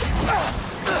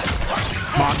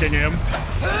 Mocking him.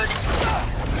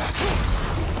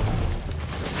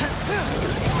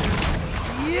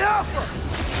 Yeah.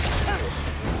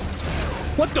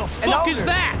 What the fuck is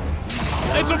that?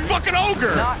 It's a fucking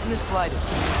ogre. Not in the slightest.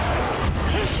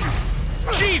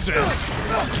 Jesus.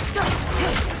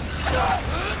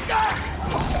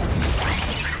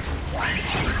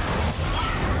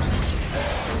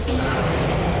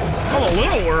 I'm a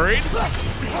little worried.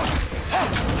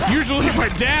 Usually my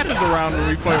dad is around when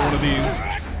we fight one of these.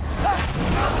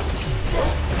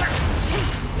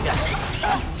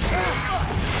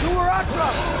 Who are our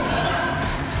trouble?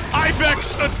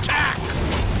 Ibex attack!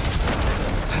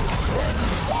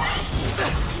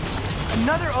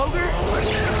 Another ogre?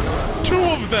 2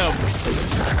 of them!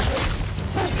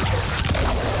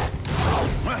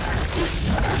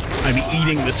 I'm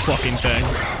eating this fucking thing.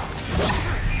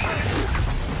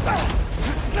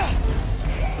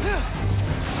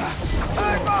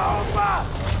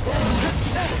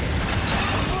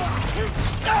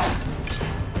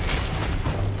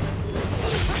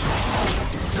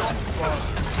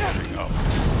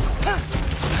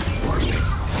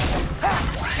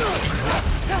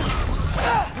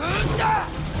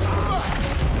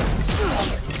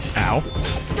 Ow.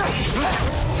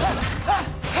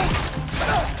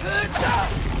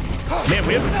 Man,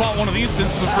 we haven't fought one of these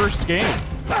since the first game.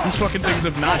 These fucking things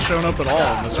have not shown up at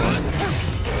all in this one.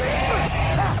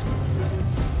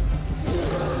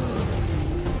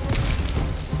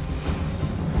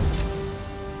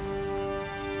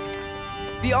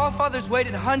 The Allfather's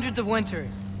waited hundreds of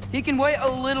winters. He can wait a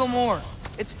little more.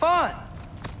 It's fun.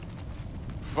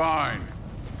 Fine.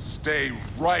 Stay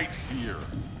right here.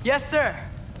 Yes, sir.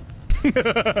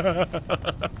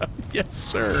 Yes,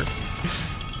 sir.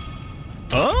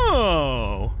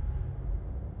 Oh.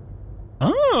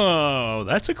 Oh,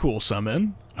 that's a cool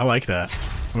summon. I like that.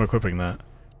 I'm equipping that.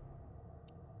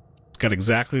 It's got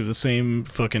exactly the same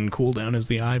fucking cooldown as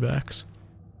the Ibex.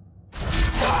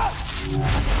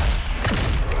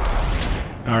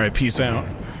 Alright, peace out.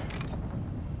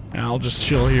 I'll just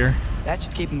chill here. That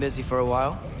should keep him busy for a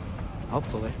while.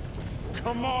 Hopefully.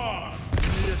 Come on!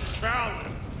 Be a challenge!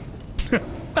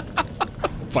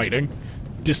 Fighting.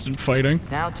 Distant fighting.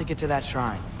 Now to get to that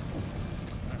shrine.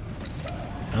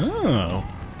 Oh.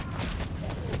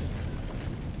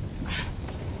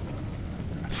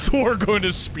 Thor going to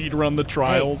speedrun the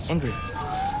trials. Hey, Ingrid.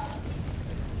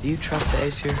 Do you trust the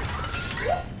Ace here?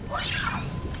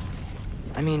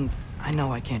 I mean, I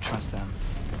know I can't trust them.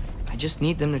 I just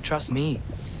need them to trust me.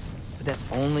 But that's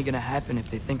only gonna happen if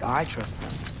they think I trust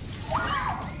them.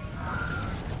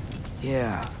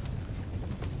 Yeah.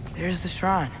 There's the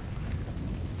shrine.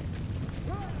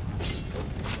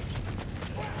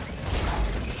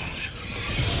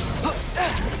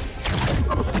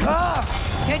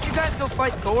 Ah! Can't you guys go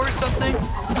fight Thor or something?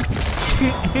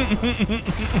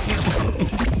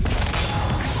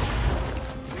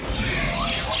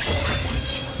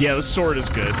 Yeah, the sword is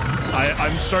good.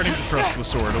 I'm starting to trust the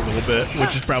sword a little bit,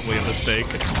 which is probably a mistake.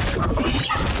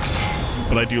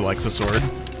 But I do like the sword.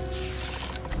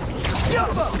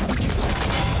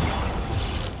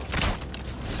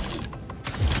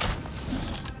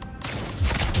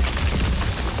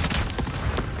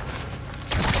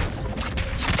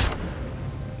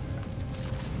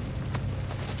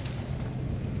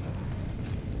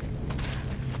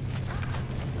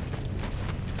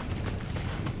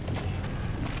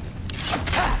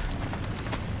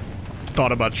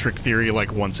 Thought about Trick Theory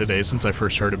like once a day since I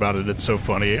first heard about it. It's so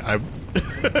funny.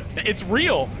 It's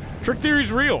real. Trick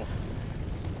Theory's real.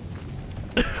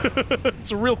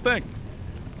 It's a real thing.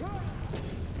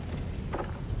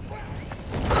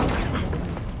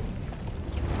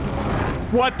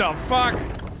 What the fuck?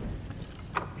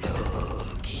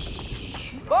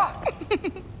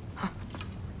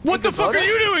 What the fuck are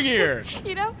you doing here?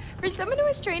 You know, for someone who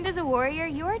is trained as a warrior,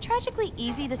 you are tragically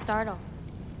easy to startle.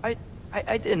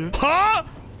 I didn't. Huh?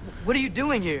 What are you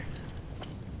doing here?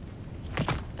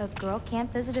 A girl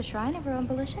can't visit a shrine of her own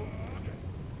volition?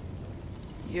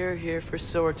 You're here for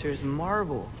Sorter's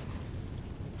marble.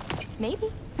 Maybe.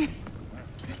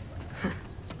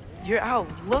 You're out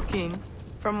looking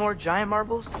for more giant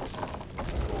marbles?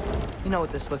 You know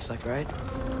what this looks like, right?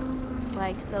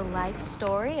 Like the life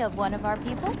story of one of our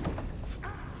people?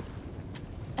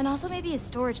 And also maybe a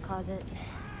storage closet.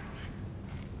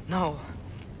 No.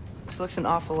 This looks an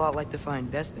awful lot like Defying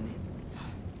Destiny.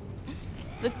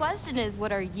 The question is,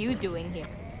 what are you doing here?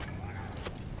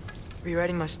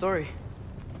 Rewriting my story.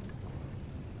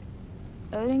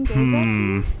 Odin gave that to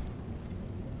you?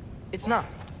 It's not.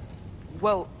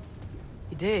 Well,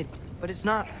 he did, but it's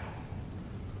not.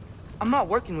 I'm not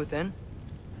working with him.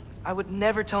 I would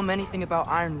never tell him anything about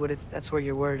Ironwood if that's what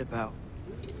you're worried about.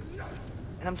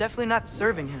 And I'm definitely not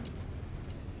serving him.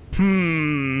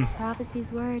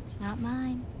 Prophecy's words, not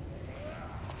mine.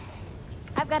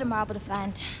 I've got a marble to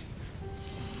find.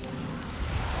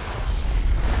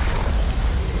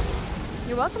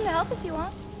 You're welcome to help if you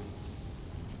want.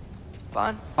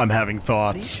 Fine. I'm having Are you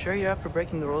thoughts. sure you're up for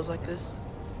breaking the rules like this?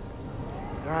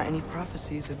 There aren't any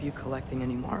prophecies of you collecting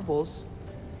any marbles.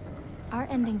 Our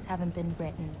endings haven't been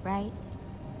written, right?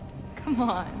 Come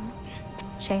on.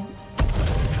 Shame.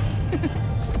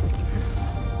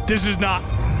 This is not...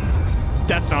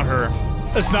 That's not her.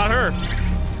 That's not her.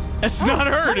 That's not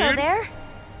her, hello dude. there.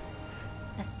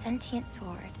 A sentient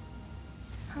sword.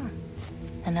 Huh.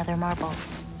 Another marble.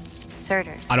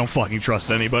 Surtur's. I don't fucking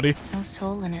trust anybody. No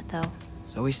soul in it, though.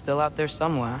 So he's still out there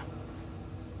somewhere.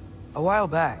 A while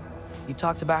back, you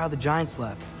talked about how the giants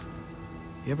left.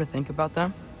 You ever think about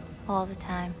them? All the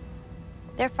time.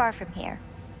 They're far from here.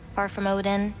 Far from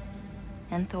Odin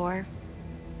and Thor.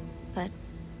 But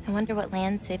I wonder what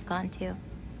lands they've gone to.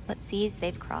 What seas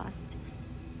they've crossed.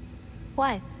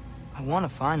 Why? I want to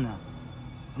find them.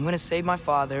 I'm gonna save my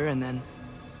father, and then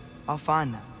I'll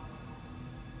find them.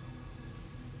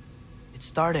 It's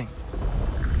starting.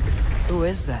 Who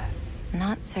is that?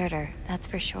 Not Surtur, that's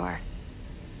for sure.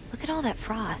 Look at all that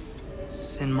frost.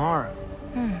 Sinmara.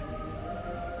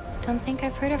 Don't think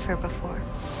I've heard of her before.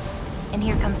 And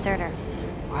here comes Surtur.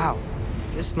 Wow.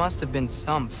 This must have been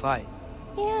some fight.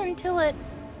 Yeah, until it...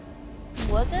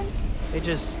 wasn't? They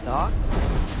just stalked?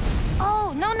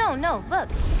 Oh, no. Look,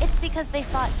 it's because they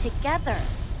fought together.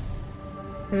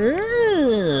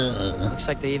 Looks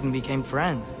like they even became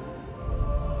friends.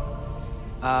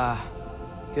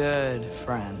 Good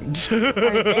friends. Are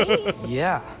they?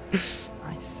 Yeah.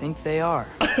 I think they are.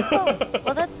 Oh,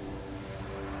 well, that's...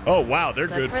 Oh, wow, they're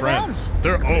good for friends. them.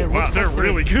 They're... Oh, wow, they're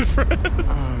really good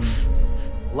friends.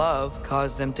 Love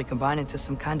caused them to combine into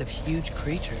some kind of huge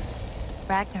creature.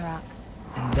 Ragnarok.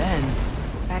 And then...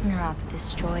 Ragnarok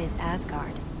destroys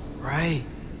Asgard. Right.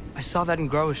 I saw that in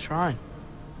Groa's shrine.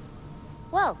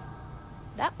 Well,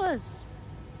 that was...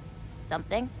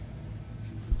 something.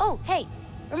 Oh, hey,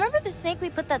 remember the snake we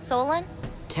put that soul in?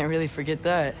 Can't really forget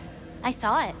that. I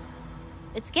saw it.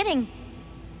 It's getting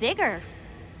bigger.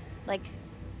 Like,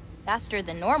 faster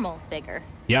than normal bigger.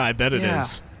 Yeah, I bet it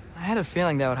is. I had a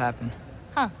feeling that would happen.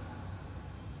 Huh.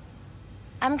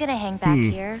 I'm gonna hang back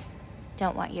here.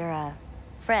 Don't want your,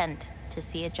 friend to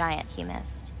see a giant he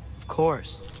missed. Of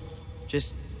course.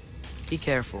 Just be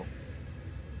careful.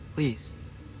 Please.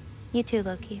 You too,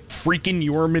 Loki. Freaking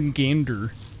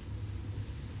Jormungandr.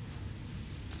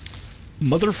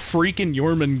 Mother freaking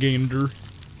Jormungandr.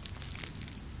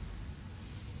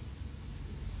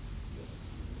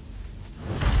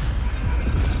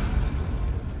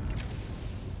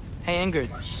 angered.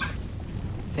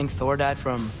 Think Thor died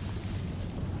from...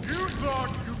 You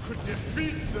thought you could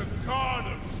defeat the god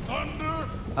of thunder?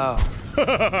 Oh.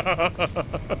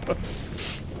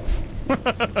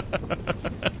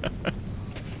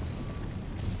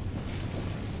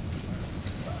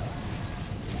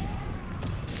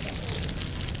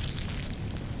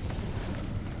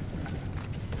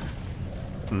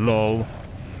 Lol.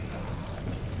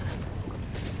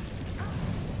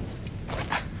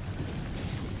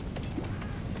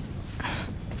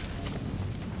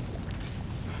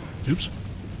 Oops.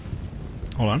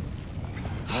 Hold on.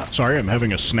 Sorry, I'm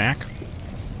having a snack.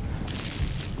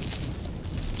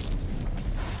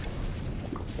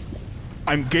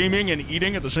 I'm gaming and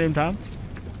eating at the same time.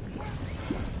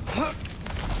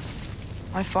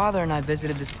 My father and I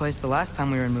visited this place the last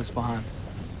time we were in Muspelheim.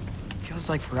 Feels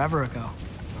like forever ago.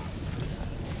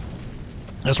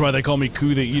 That's why they call me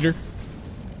Ku the Eater.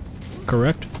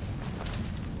 Correct?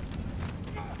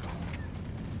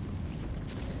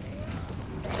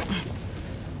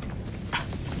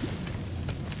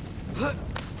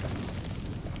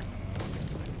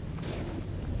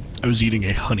 I was eating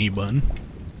a honey bun.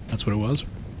 That's what it was.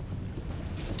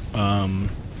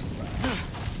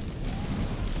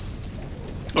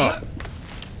 Oh.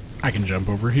 I can jump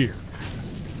over here.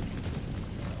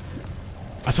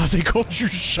 I thought they called you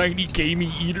Shiny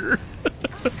Gamey Eater.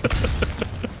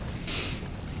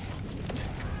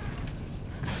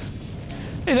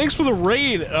 Hey, thanks for the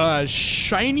raid,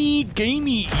 Shiny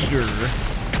Gamey Eater.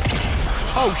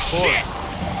 Oh, shit!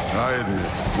 I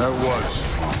admit, that was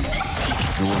fun.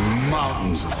 There were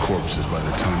mountains of corpses by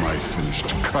the time I finished,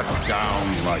 cut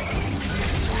down like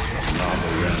lava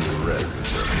ran the red.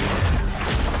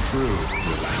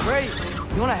 Great.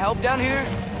 You want to help down here?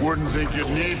 Wouldn't think you'd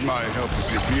need my help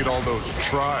if you beat all those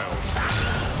trials.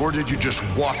 Or did you just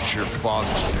watch your father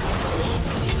do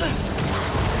it?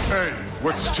 Hey,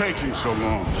 what's taking so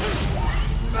long?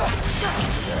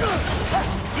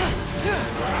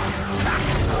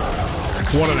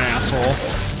 What an asshole.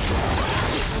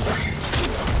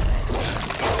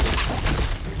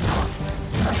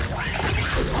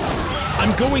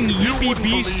 I'm going Yippee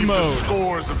Beast mode. The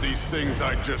scores of these things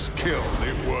I just killed.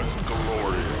 It was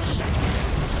glorious.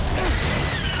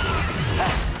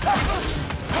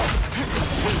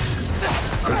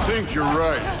 I think you're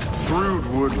right. Thrud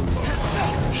wouldn't.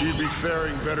 She'd be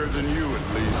faring better than you,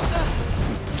 at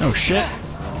least. Oh, shit.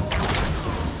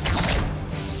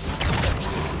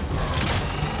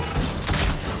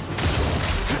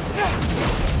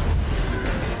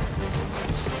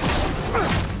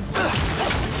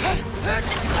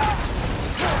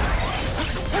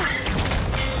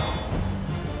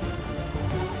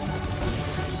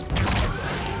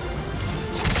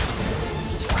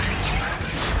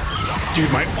 Dude,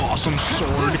 my awesome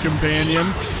sword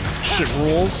companion. Shit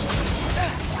rules.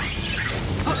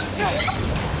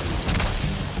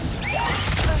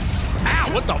 Ow,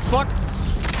 what the fuck?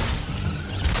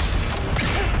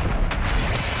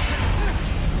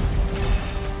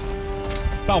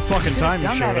 About fucking time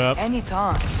you showed up. Any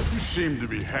time. You seem to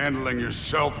be handling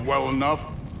yourself well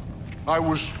enough. I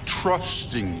was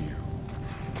trusting you.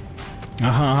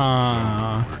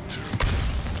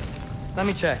 Let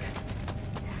me check.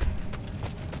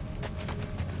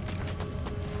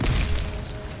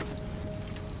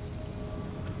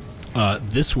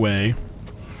 This way.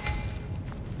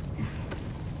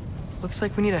 Looks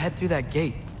like we need to head through that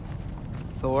gate.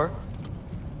 Thor?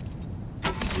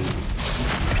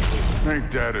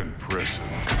 Ain't that impressive?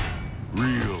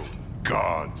 Real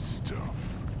god stuff.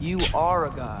 You are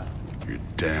a god. You're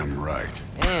damn right.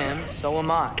 And so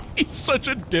am I. He's such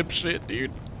a dipshit,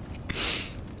 dude.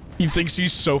 He thinks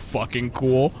he's so fucking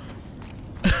cool.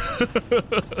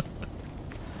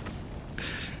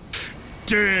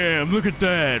 Damn, look at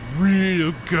that.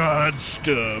 Real god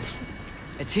stuff.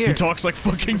 It's here. He talks like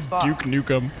fucking Duke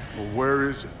Nukem. Well, where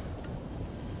is it?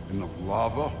 In the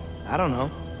lava? I don't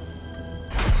know.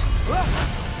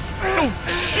 Oh,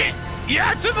 shit!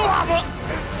 Yeah, it's in the lava!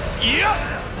 Yep!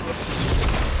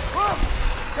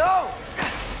 Go!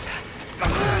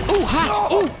 Ooh,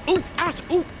 hot! Ooh, ooh, hot!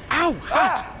 Ooh, ow,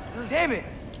 hot! Damn it!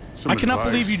 Some I cannot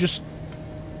advice. believe you just...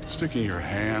 Sticking your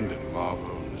hand in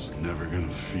lava is never gonna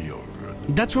feel good.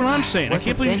 That's what I'm saying. I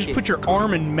can't believe you just put your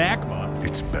arm in magma.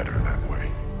 It's better that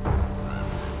way.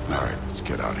 Alright, let's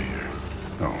get out of here.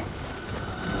 Oh.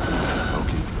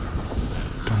 Loki,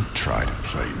 don't try to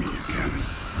play me again.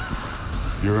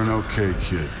 You're an okay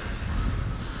kid.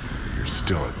 You're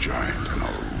still a giant, and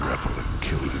I'll revel in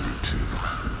killing you too.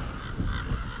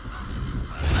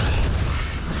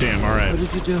 Damn, alright.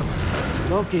 What did you do?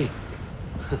 Loki.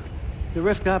 The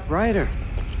rift got brighter.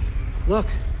 Look,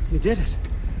 you did it.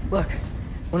 Look,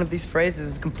 one of these phrases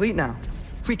is complete now.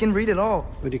 We can read it all.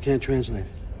 But you can't translate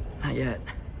it. Not yet.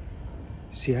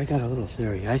 See, I got a little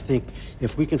theory. I think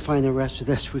if we can find the rest of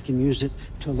this, we can use it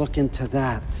to look into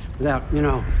that without, you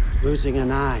know, losing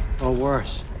an eye or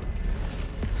worse.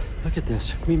 Look at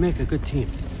this. We make a good team.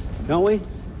 Don't we?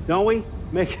 Don't we?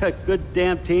 Make a good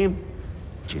damn team?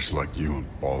 Just like you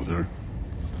and Baldur.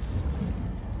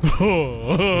 You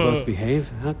both behave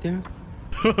out there?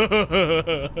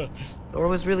 Thor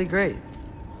was really great.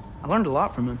 I learned a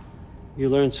lot from him. You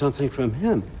learned something from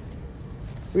him?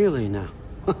 Really now?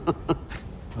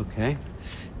 Okay.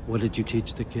 What did you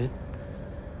teach the kid?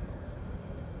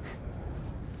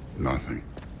 Nothing.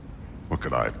 What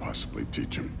could I possibly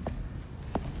teach him?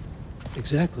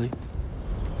 Exactly.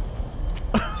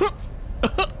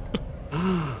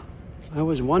 I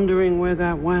was wondering where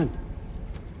that went.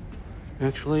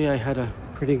 Actually, I had a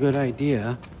pretty good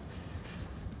idea.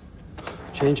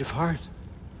 Change of heart.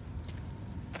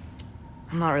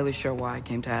 I'm not really sure why I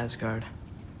came to Asgard.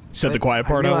 Said the quiet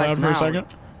part out loud for a second?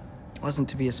 It wasn't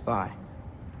to be a spy.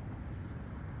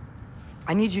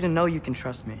 I need you to know you can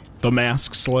trust me. The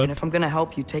mask slip. And if I'm gonna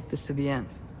help you take this to the end,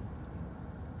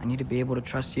 I need to be able to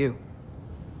trust you.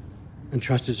 And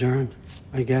trust is earned.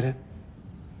 I get it.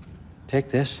 Take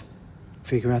this,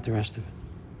 figure out the rest of it.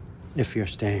 If you're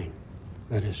staying,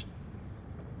 that is.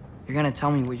 You're gonna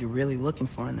tell me what you're really looking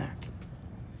for in there.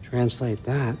 Translate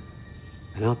that,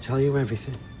 and I'll tell you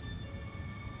everything.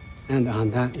 And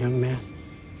on that, young man,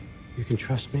 you can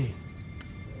trust me.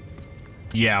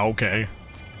 Yeah, okay.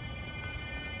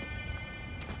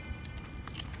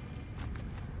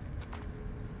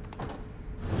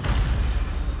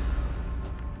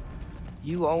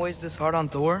 You always this hard on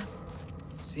Thor?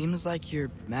 Seems like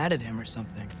you're mad at him or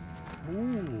something.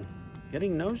 Ooh,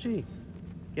 getting nosy.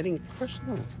 Getting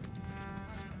personal.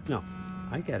 No,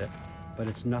 I get it. But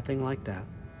it's nothing like that.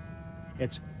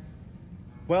 It's...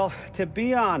 Well, to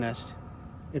be honest,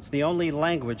 it's the only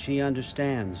language he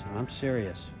understands, and I'm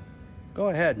serious. Go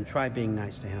ahead and try being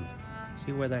nice to him.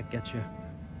 See where that gets you.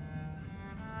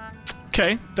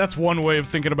 Okay, that's one way of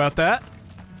thinking about that.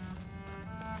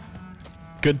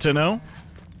 Good to know.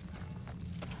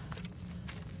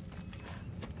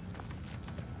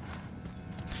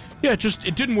 Yeah,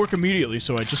 it didn't work immediately,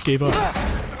 so I just gave up.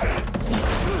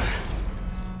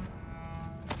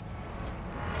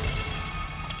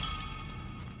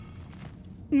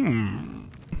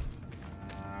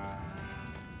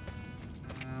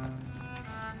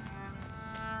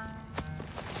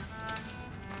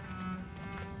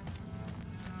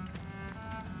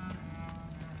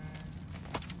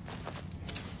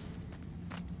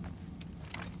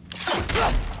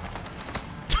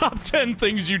 Top 10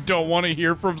 things you don't want to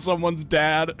hear from someone's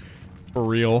dad. For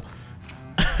real.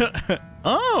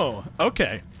 Oh,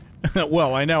 okay.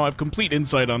 Well, I now have complete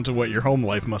insight onto what your home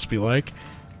life must be like.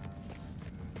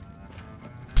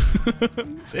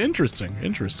 It's interesting,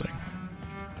 interesting.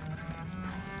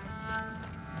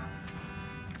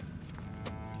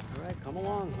 All right, come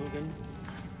along, Hugin.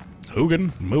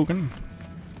 Hugin, Mugen.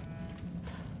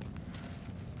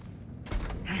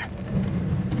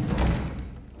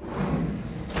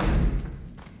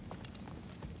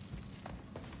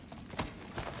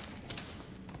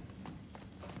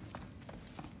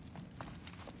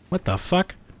 What the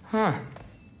fuck? Huh.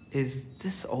 Is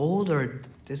this old, or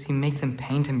does he make them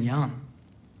paint him young?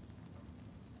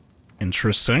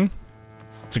 Interesting.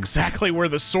 It's exactly where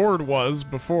the sword was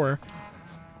before.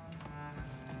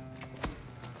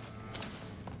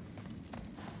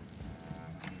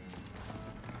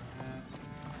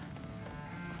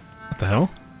 What the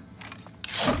hell?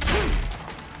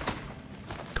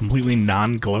 Completely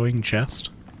non-glowing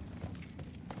chest?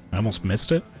 I almost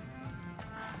missed it.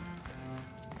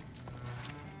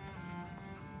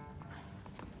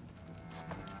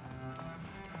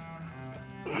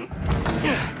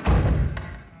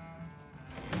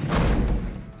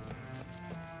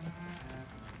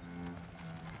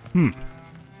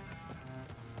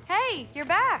 Hey, you're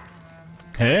back.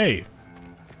 Hey.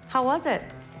 How was it?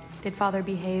 Did Father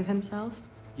behave himself?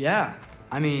 Yeah,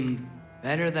 I mean,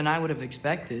 better than I would have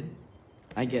expected,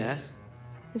 I guess.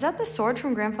 Is that the sword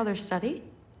from Grandfather's study?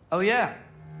 Oh yeah,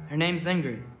 her name's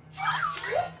Ingrid.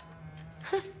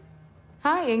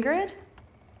 Hi, Ingrid.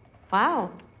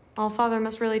 Wow, Allfather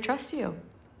must really trust you.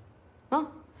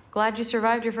 Well, glad you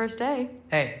survived your first day.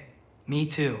 Hey, me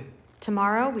too.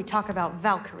 Tomorrow, we talk about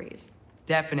Valkyries.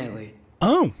 Definitely.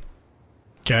 Oh.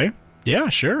 Okay. Yeah,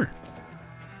 sure.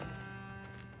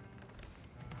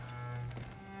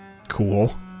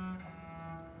 Cool.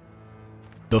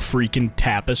 The freaking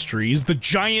tapestries. The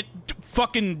giant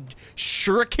fucking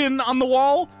shuriken on the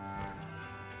wall.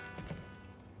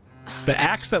 The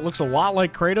axe that looks a lot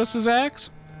like Kratos' axe?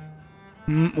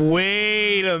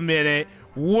 Wait a minute.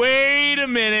 Wait a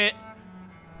minute.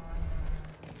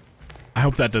 I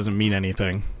hope that doesn't mean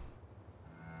anything.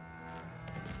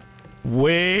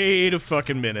 Wait a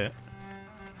fucking minute.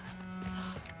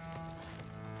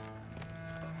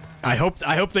 I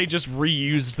hope they just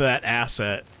reused that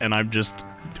asset and I'm just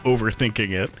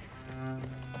overthinking it.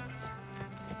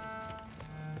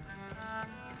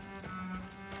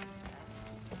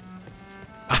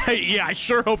 Yeah, I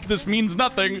sure hope this means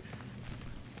nothing.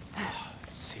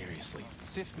 Seriously,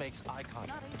 Sif makes eye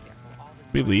contact.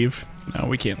 We leave? No,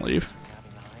 we can't leave.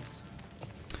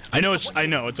 I know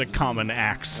it's a common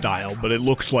axe style, but it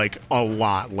looks like a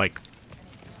lot like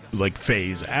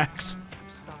Faye's axe.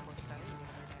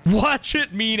 Watch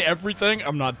it mean everything.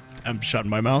 I'm shutting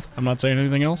my mouth. I'm not saying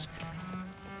anything else.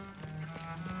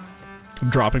 I'm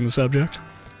dropping the subject.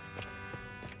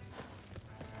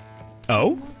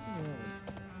 Oh?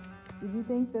 Did you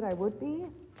think that I would be?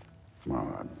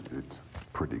 Well, it's a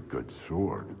pretty good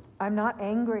sword. I'm not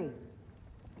angry.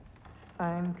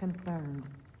 I'm concerned.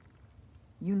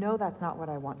 You know that's not what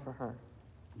I want for her.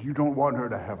 You don't want her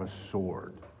to have a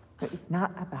sword. But it's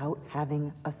not about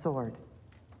having a sword.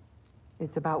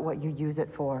 It's about what you use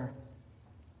it for.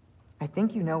 I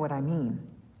think you know what I mean.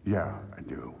 Yeah, I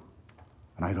do.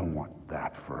 And I don't want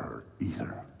that for her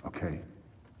either, okay?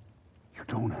 You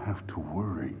don't have to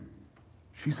worry.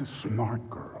 She's a smart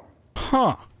girl.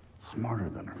 Huh. Smarter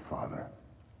than her father.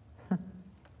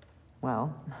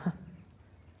 Well,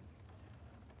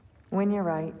 when you're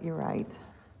right, you're right.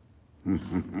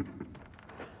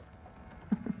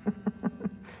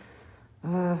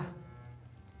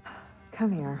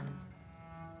 Come here.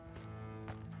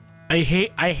 I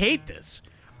hate this.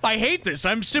 I hate this.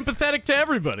 I'm sympathetic to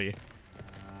everybody.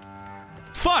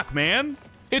 Fuck, man.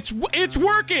 It's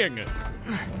working.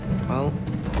 Well,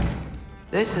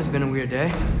 this has been a weird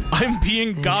day. I'm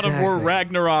being God of War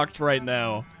Ragnarok right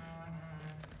now.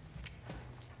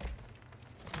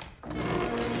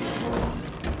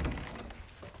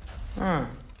 Huh.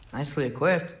 Nicely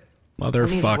equipped.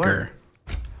 Motherfucker.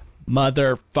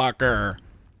 Motherfucker.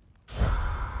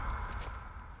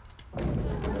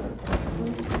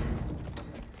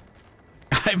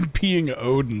 I'm being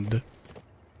Odin'd.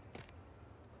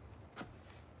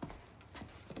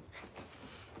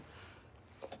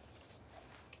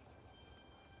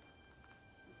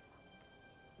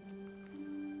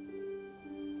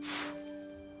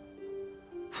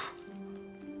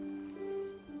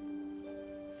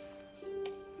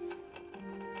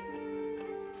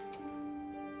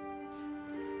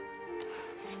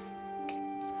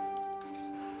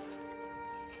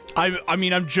 I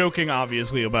mean, I'm joking,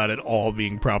 obviously, about it all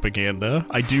being propaganda.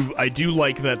 I do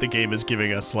like that the game is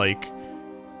giving us, like,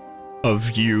 a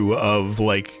view of,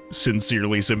 like,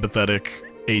 sincerely sympathetic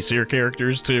Aesir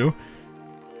characters, too.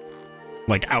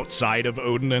 Like, outside of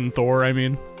Odin and Thor, I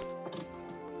mean.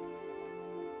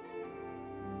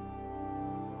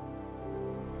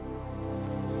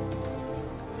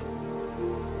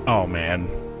 Oh,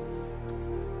 man.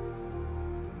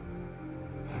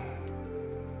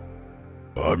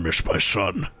 I miss my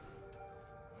son.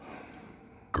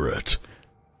 Grit.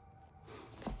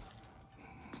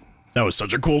 That was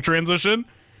such a cool transition.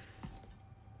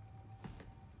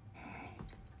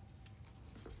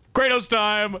 Kratos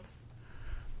time!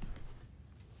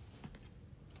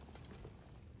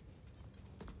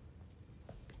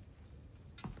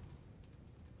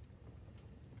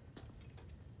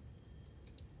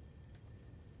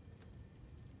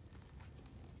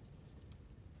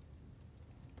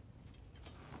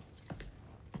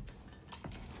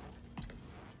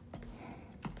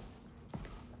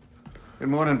 Good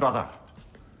morning, brother.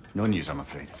 No news, I'm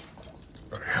afraid.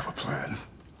 I have a plan.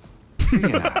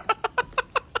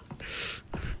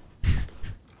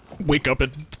 Wake up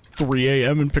at 3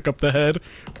 a.m. and pick up the head.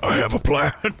 I have a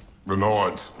plan.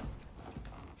 Renard.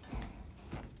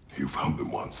 You found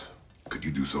them once. Could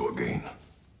you do so again?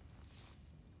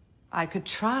 I could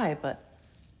try, but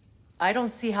I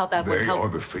don't see how that would help. They are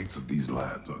the fates of these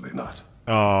lands, are they not?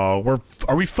 Oh,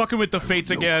 are we fucking with the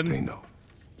fates again? They know.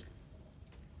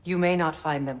 You may not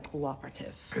find them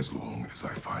cooperative. As long as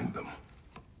I find them,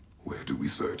 where do we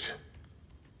search?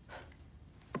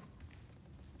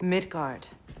 Midgard.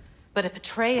 But if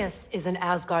Atreus is in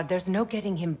Asgard, there's no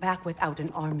getting him back without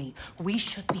an army. We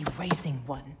should be raising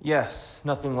one. Yes,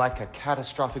 nothing like a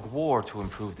catastrophic war to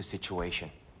improve the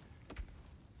situation.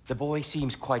 The boy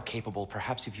seems quite capable.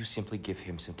 Perhaps if you simply give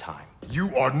him some time. You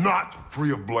are not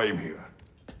free of blame here.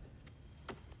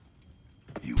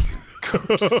 You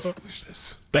encourage this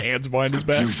foolishness. The hands behind his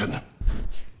back. Confusion.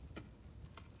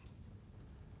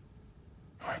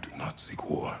 I do not seek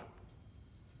war.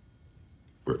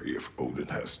 But if Odin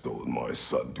has stolen my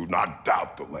son, do not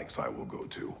doubt the lengths I will go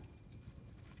to.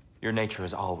 Your nature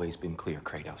has always been clear,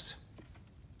 Kratos.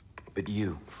 But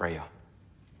you, Freya.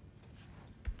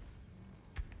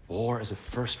 War is a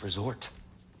first resort.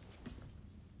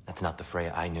 That's not the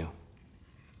Freya I knew.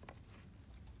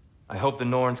 I hope the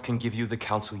Norns can give you the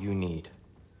counsel you need.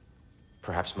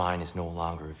 Perhaps mine is no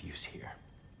longer of use here.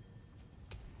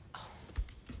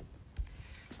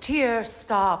 Tyr,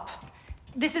 stop.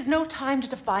 This is no time to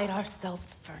divide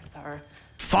ourselves further.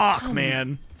 Fuck, Come,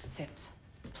 man. Sit,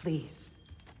 please.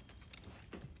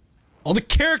 All the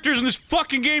characters in this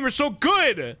fucking game are so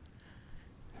good!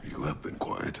 You have been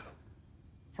quiet.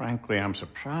 Frankly, I'm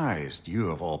surprised you,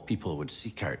 of all people, would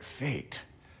seek out fate.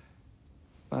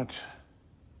 But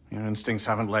your instincts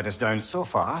haven't let us down so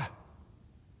far.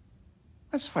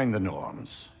 Let's find the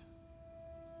Norns.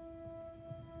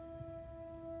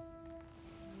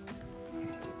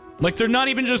 Like, they're not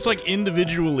even just, like,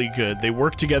 individually good. They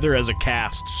work together as a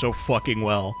cast so fucking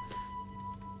well.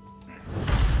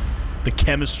 The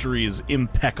chemistry is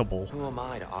impeccable. Who am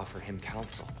I to offer him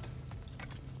counsel?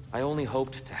 I only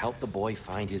hoped to help the boy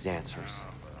find his answers.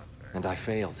 And I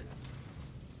failed.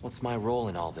 What's my role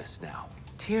in all this now?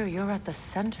 Tyr, you're at the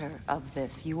center of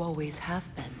this. You always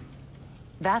have been.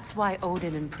 That's why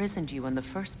Odin imprisoned you in the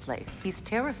first place. He's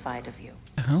terrified of you.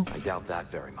 The hell? I doubt that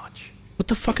very much. What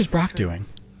the fuck is Brock doing?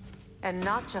 And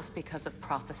not just because of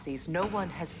prophecies. No one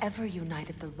has ever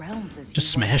united the realms as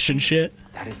Just you smashing shit?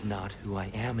 That is not who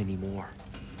I am anymore.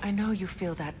 I know you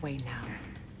feel that way now.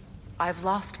 I've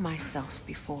lost myself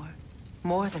before.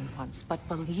 More than once, but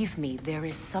believe me, there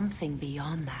is something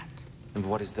beyond that. And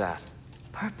what is that?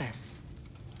 Purpose.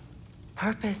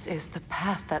 Purpose is the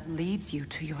path that leads you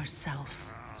to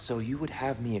yourself. So you would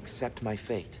have me accept my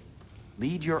fate?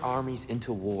 Lead your armies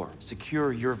into war,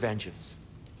 secure your vengeance.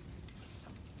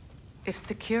 If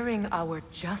securing our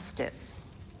justice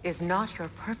is not your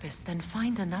purpose, then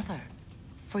find another.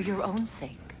 For your own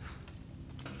sake.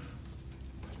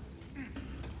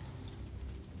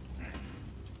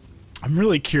 I'm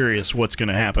really curious what's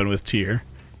gonna happen with Tyr.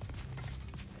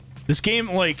 This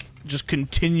game, like, just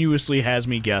continuously has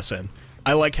me guessing.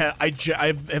 I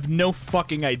have no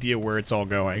fucking idea where it's all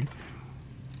going.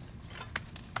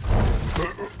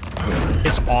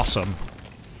 It's awesome.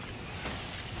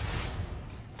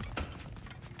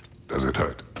 Does it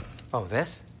hurt? Oh,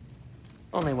 this?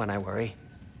 Only when I worry.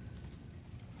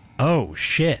 Oh,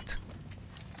 shit.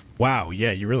 Wow,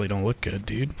 yeah, you really don't look good,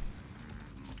 dude.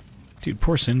 Dude,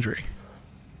 poor Sindri.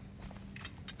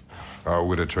 How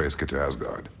would Atreus get to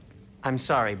Asgard? I'm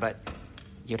sorry, but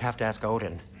you'd have to ask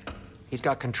Odin. He's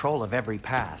got control of every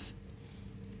path.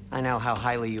 I know how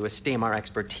highly you esteem our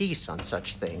expertise on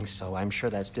such things, so I'm sure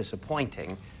that's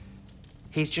disappointing.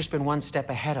 He's just been one step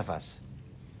ahead of us.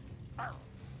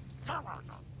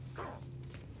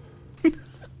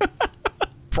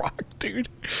 Brock, dude.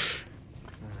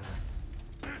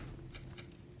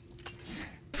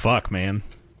 Fuck, man.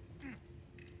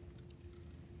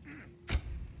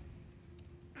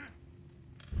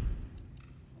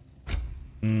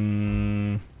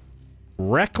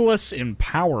 Reckless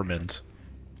empowerment.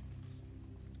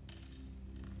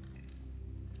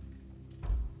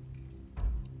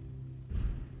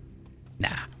 Nah,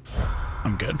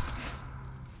 I'm good.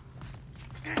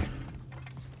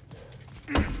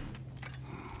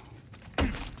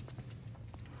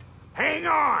 Hang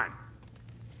on!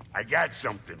 I got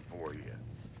something for you.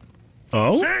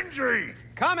 Oh? Sindri!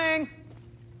 Coming!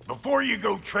 Before you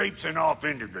go traipsing off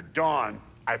into the dawn,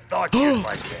 I thought you'd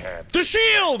like to have... The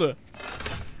shield!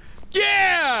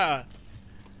 Yeah!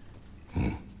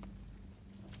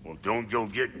 Well, don't go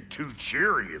getting too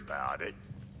cheery about it.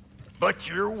 But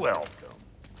you're welcome.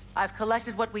 I've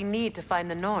collected what we need to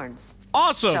find the Norns.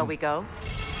 Awesome! Shall we go?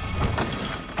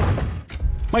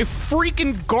 My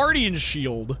freaking guardian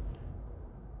shield.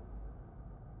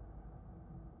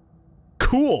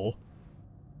 Cool.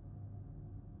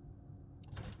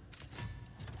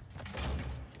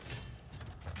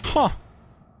 Huh.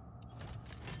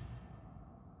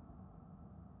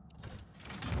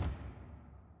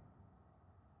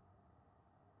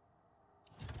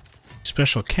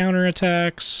 Special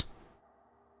counterattacks.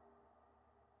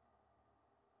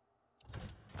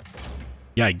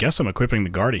 Yeah, I guess I'm equipping the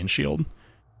Guardian Shield.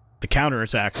 The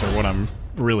counterattacks are what I'm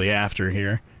really after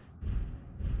here.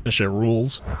 This shit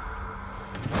rules.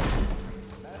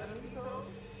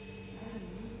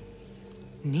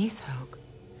 Neathog.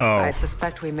 Oh. I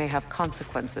suspect we may have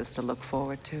consequences to look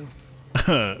forward to.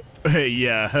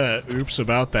 Yeah, oops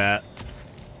about that.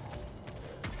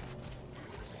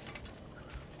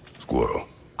 Squirrel.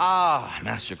 Ah,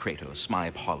 Master Kratos, my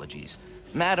apologies.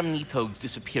 Madame Nithog's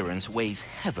disappearance weighs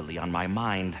heavily on my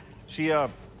mind. She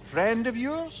a friend of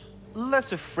yours?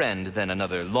 Less a friend than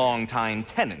another longtime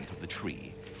tenant of the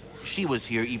tree. She was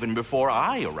here even before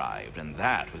I arrived, and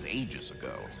that was ages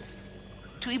ago.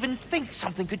 To even think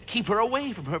something could keep her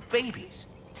away from her babies.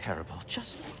 Terrible,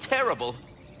 just terrible.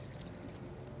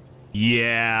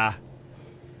 Yeah.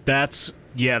 That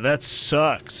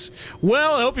sucks.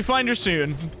 Well, I hope you find her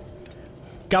soon.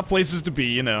 Got places to be,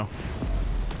 you know.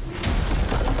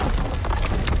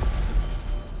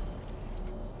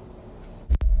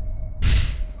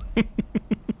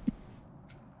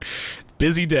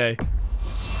 Busy day.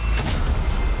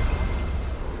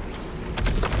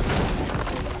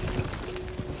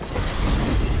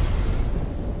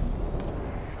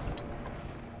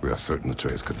 We are certain the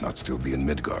trace could not still be in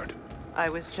Midgard. I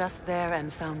was just there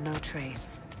and found no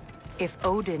trace. If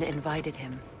Odin invited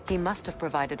him, he must have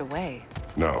provided a way.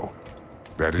 No,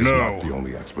 that is not the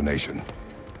only explanation.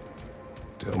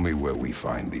 Tell me where we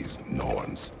find these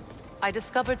Norns. I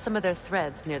discovered some of their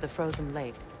threads near the frozen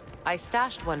lake. I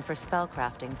stashed one for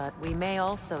spellcrafting, but we may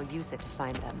also use it to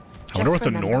find them. I wonder what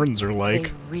the Norns are like.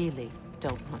 They really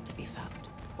don't want to be found.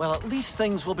 Well, at least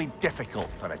things will be difficult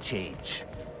for a change.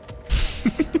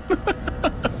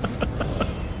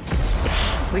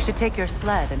 We should take your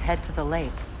sled and head to the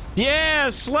lake.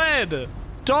 Yeah, sled!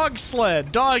 Dog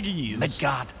sled, doggies!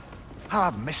 Midgard. How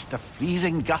I've missed the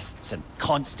freezing gusts and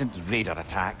constant raider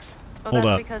attacks. Well, Hold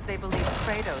that's up. because they believe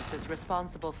Kratos is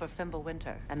responsible for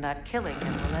Fimbulwinter, and that killing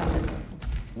him relented.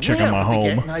 Checking my Where did they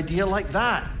home. get an idea like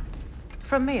that?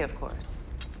 From me, of course.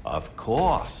 Of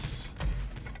course.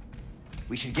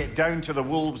 We should get down to the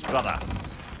wolves, brother.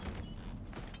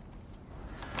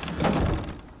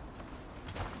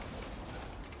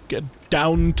 Get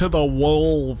down to the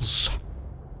wolves.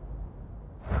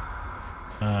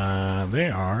 They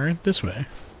are this way.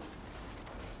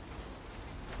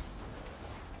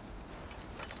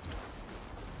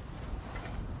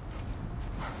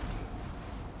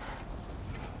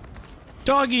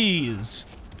 Doggies!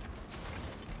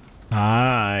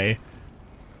 Hi.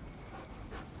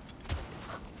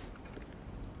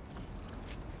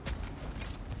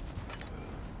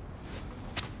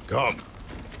 Come.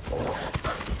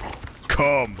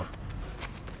 Come.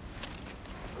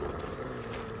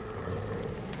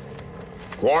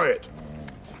 Quiet.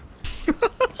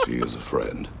 She is a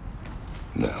friend.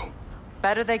 Now.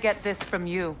 Better they get this from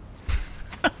you.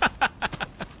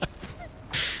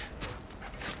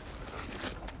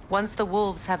 Once the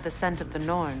wolves have the scent of the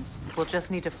Norns, we'll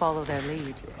just need to follow their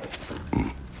lead.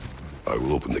 I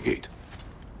will open the gate.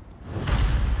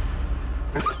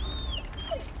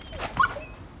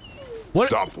 What?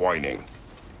 Stop whining.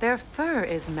 Their fur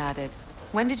is matted.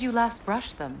 When did you last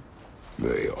brush them?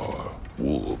 They are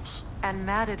wolves. And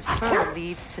matted fur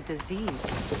leads to disease.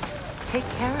 Take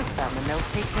care of them and they'll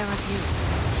take care of you.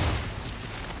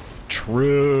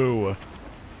 True.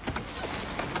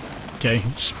 Okay,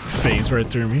 just phase right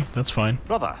through me. That's fine.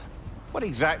 Brother, what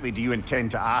exactly do you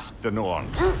intend to ask the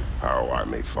Norns? How I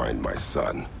may find my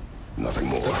son. Nothing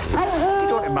more. You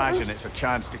don't imagine it's a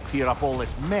chance to clear up all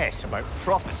this mess about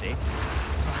prophecy?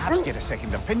 Perhaps get a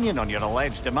second opinion on your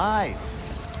alleged demise.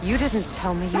 You didn't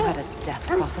tell me you had a death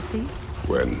prophecy?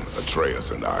 When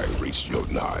Atreus and I reached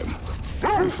Jotunheim,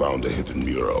 we found a hidden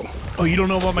mural. Oh, you don't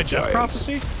know about my death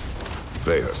prophecy?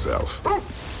 Faye herself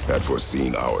had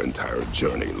foreseen our entire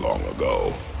journey long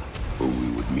ago. Who we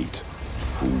would meet,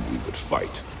 who we would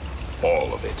fight.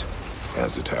 All of it,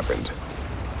 as it happened.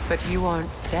 But you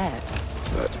aren't dead.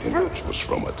 That image was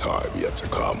from a time yet to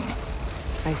come.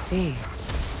 I see.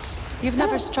 You've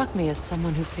never struck me as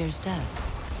someone who fears death.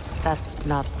 That's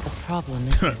not the problem,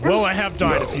 is it? Well, I have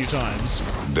died a few times.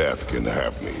 Death can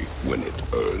have me when it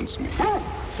earns me.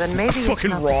 Then maybe it's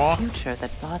fucking not raw. the future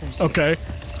that bothers you. Okay.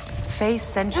 Faye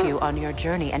sent you on your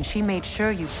journey, and she made sure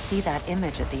you'd see that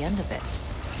image at the end of it.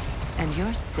 And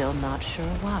you're still not sure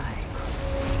why.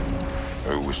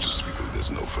 I wish to speak of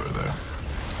this no further.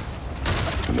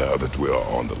 Now that we are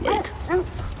on the lake,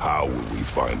 how will we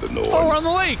find the Norns? Oh, we're on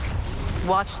the lake!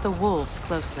 Watch the wolves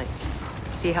closely.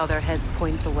 See how their heads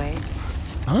point the way?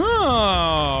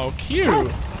 Oh, cute.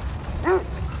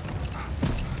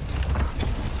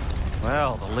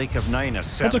 Well, the Lake of Nine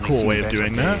has That's a certainly cool seen way of better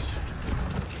doing days.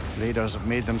 Raiders have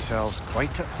made themselves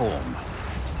quite at home.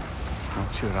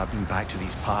 Not sure I've been back to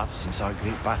these parts since our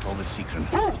great battle with Secret.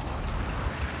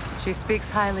 She speaks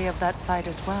highly of that fight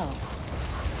as well.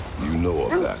 You know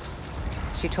of that?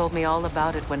 She told me all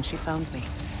about it when she found me.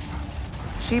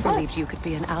 She believed you could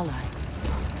be an ally.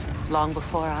 Long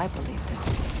before I believed it.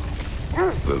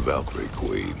 The Valkyrie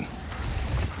Queen.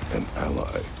 An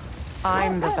ally.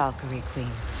 I'm the Valkyrie Queen,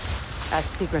 as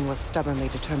Sigrun was stubbornly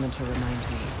determined to remind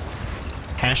me.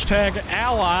 Hashtag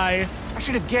ally. I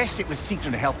should have guessed it was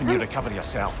Sigrun helping you recover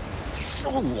yourself. She's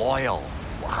so loyal.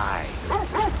 Why?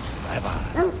 Never.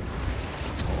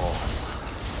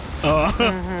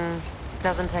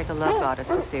 Doesn't take a love goddess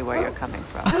to see where you're coming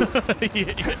from.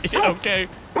 Yeah, okay.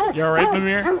 You all right,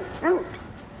 Mimir?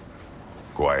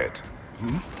 Quiet.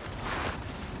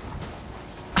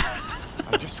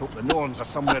 I just hope the Norns are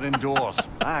somewhere indoors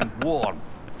and warm.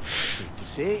 Safe to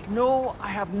say, no, I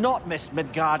have not missed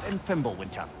Midgard in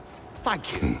Fimbulwinter.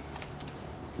 Thank you.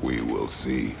 We will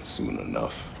see soon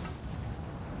enough.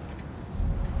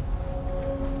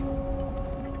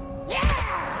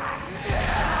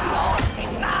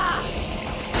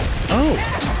 Oh.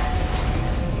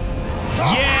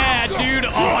 Yeah, dude.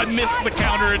 Oh, I missed the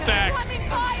counterattacks.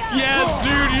 Yes,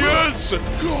 dude, yes.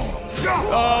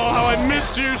 Oh, how I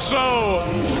missed you so.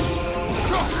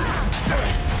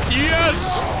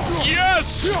 Yes.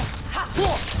 Yes.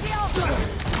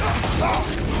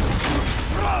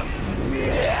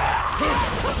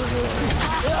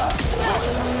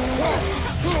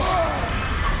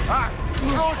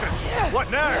 What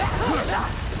now?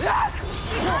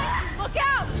 Look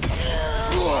out!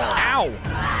 Ow.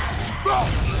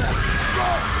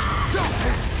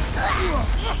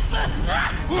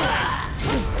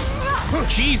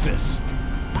 Jesus.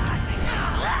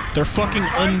 They're fucking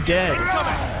undead.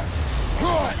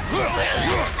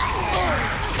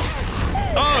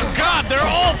 Oh god, they're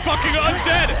all fucking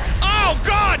undead! Oh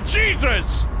god,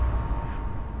 Jesus!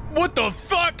 What the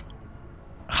fuck?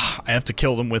 I have to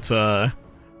kill them with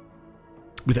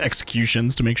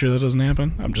executions to make sure that doesn't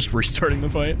happen. I'm just restarting the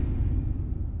fight.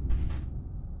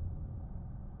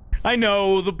 I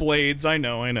know, the blades, I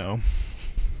know.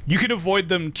 You can avoid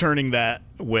them turning that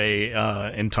way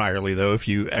entirely, though, if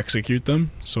you execute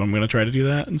them. So I'm gonna try to do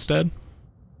that instead.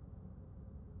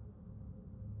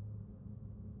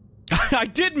 I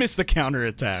did miss the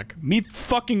counterattack. Me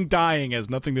fucking dying has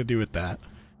nothing to do with that.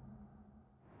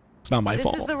 It's not my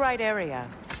fault. This is the right area,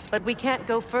 but we can't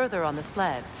go further on the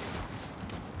sled.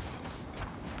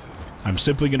 I'm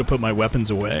simply gonna put my weapons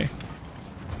away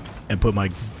and put my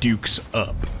dukes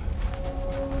up.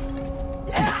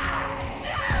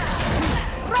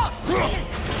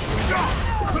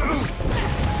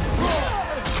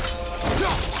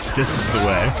 This is the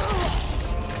way.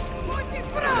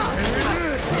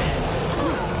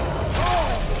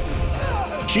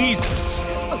 Jesus.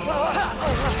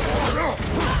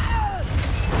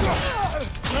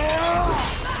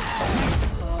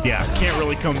 Yeah, can't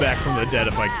really come back from the dead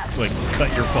if I, like,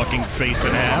 cut your fucking face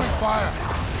in half.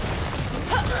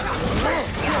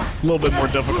 A little bit more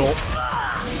difficult.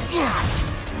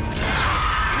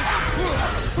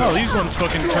 Oh, these ones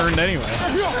fucking turned anyway.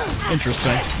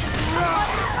 Interesting.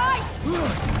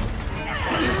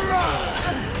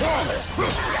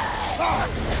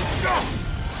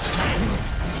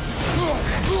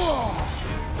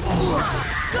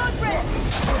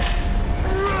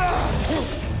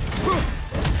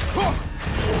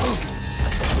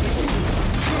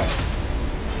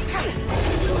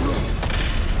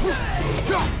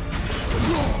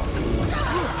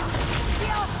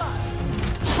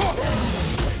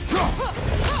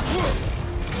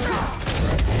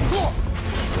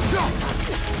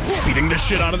 Beating the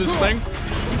shit out of this thing.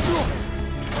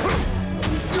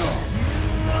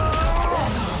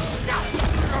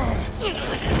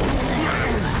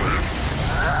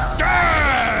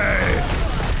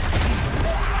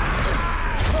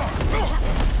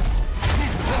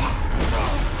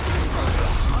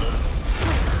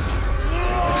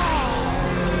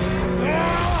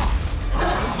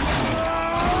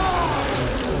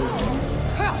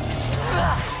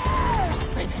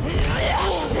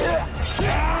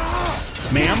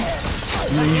 Ma'am,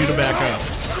 I need you to back up.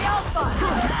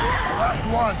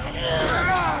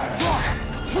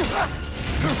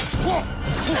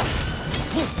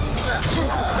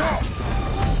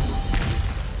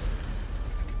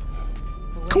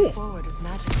 The way forward is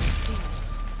magical.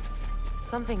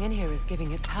 Something in here is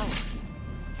giving it power.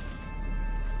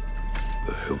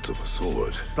 The hilt of a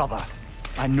sword. Brother,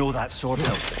 I know that sword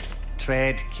hilt.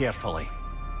 Tread carefully.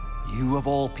 You of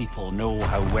all people know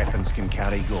how weapons can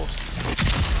carry ghosts.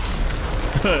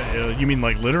 You mean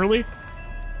like literally?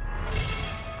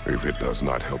 If it does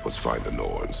not help us find the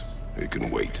Norns, it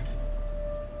can wait.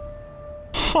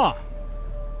 Huh.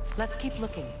 Let's keep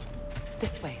looking.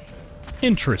 This way.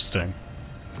 Interesting.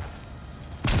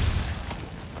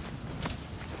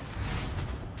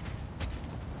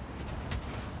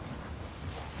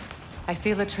 I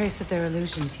feel a trace of their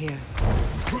illusions here.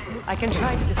 I can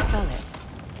try to dispel it.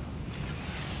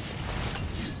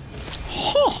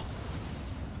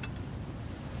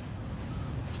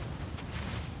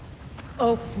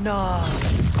 Oh, no.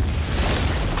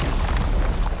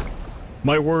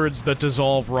 My words that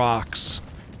dissolve rocks.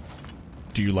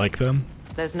 Do you like them?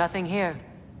 There's nothing here.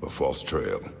 A false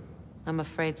trail. I'm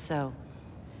afraid so.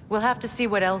 We'll have to see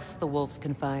what else the wolves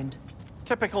can find.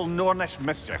 Typical Nornish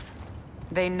mischief.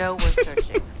 They know we're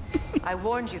searching. I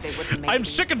warned you they wouldn't make I'm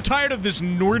sick and tired of this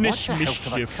Nornish What the hell could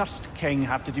a mischief. cursed king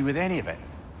have to do with any of it?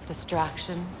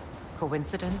 Distraction?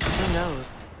 Coincidence? Who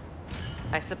knows?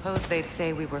 I suppose they'd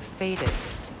say we were fated to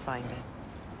find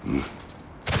it.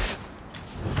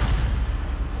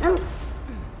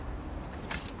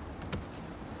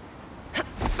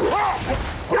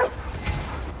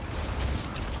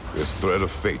 This thread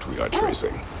of fate we are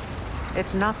tracing.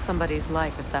 It's not somebody's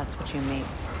life, if that's what you mean.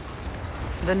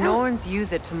 The Norns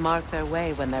use it to mark their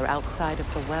way when they're outside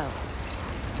of the well.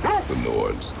 The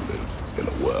Norns live in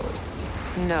a well.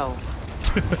 No.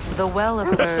 The Well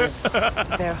of Earth,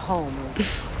 their home, is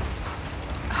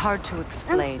hard to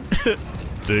explain.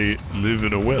 They live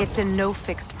in a well. It's in no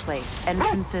fixed place.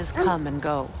 Entrances come and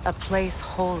go. A place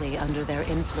wholly under their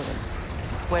influence,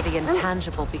 where the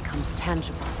intangible becomes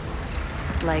tangible.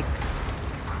 Like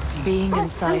being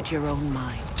inside your own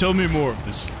mind. Tell me more of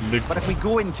this liquid. But if we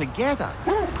go in together,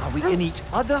 are we in each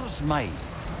other's mind?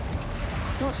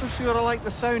 Not so sure I like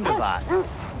the sound of that.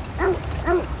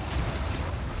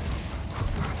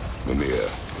 Mimir,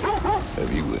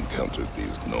 have you encountered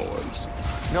these Norns?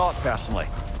 Not personally.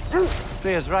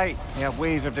 Freya's right. They have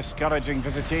ways of discouraging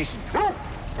visitation.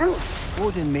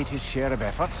 Odin made his share of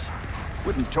efforts.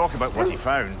 Wouldn't talk about what he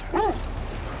found.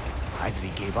 Either he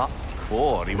gave up,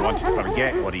 or he wanted to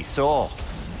forget what he saw.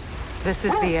 This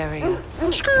is the area.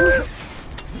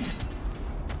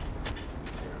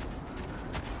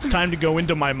 It's time to go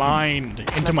into my mind,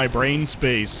 into my brain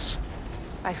space.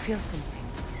 I feel something.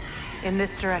 In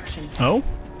this direction. Oh?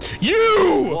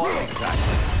 You! What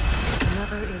exactly?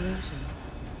 Another illusion.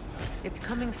 It's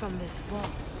coming from this wall.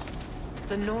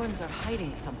 The Norns are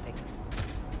hiding something.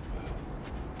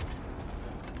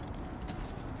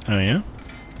 Oh, yeah?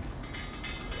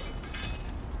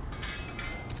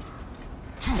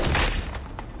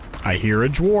 I hear a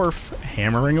dwarf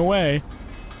hammering away.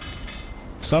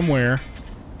 Somewhere.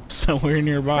 Somewhere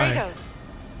nearby. Kratos,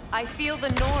 I feel the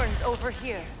Norns over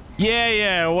here.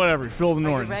 Yeah, whatever. Fill the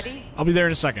Norns. ready? I'll be there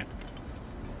in a second.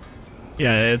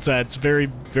 Yeah, it's very,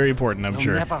 very important, I'm They'll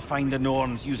sure. never find the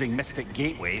Norns using mystic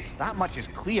gateways. That much is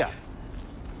clear.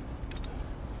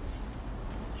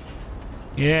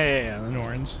 Yeah, the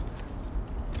Norns.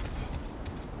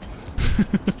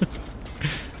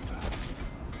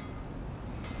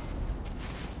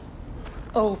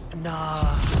 Oh, no.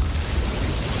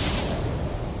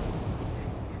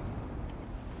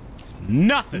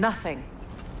 Nothing. Nothing.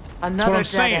 That's Another what I'm dead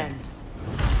saying. end.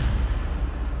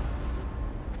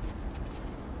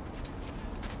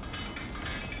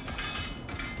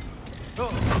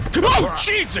 Oh,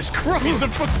 Jesus Christ! That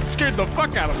fucking scared the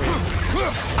fuck out of me.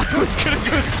 I was gonna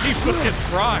go see fucking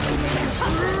Brock.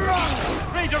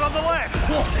 Ranger on the left!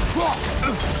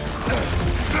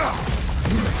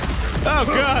 Oh,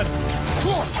 God.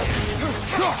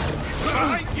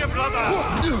 Behind you, brother!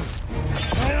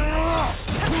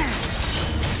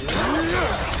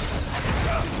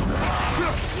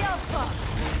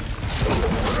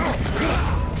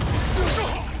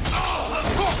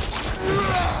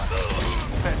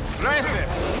 Impressive!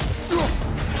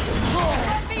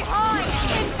 Behind!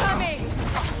 Incoming!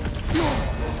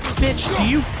 Bitch, do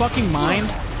you fucking mind?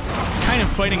 Kind of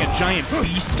fighting a giant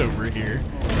beast over here.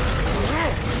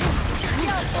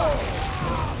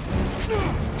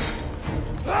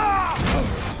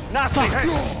 Nasty hit!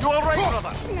 You alright,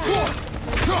 brother?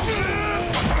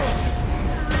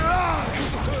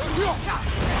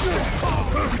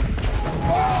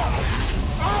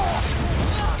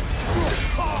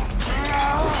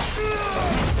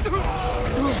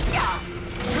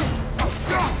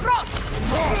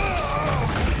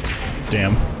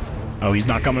 Damn. Oh, he's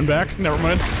not coming back? Never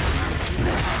mind.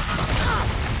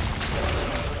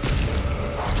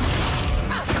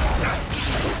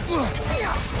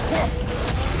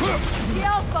 The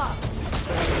Alpha!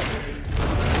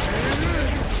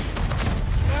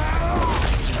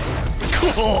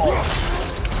 Cool!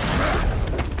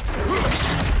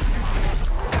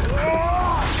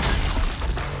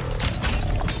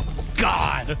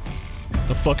 God!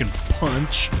 The fucking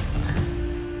punch.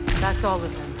 That's all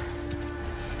of them.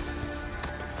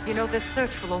 You know, this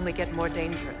search will only get more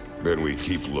dangerous. Then we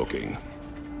keep looking.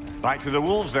 Back to the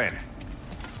wolves, then.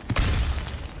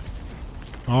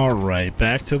 Alright,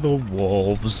 back to the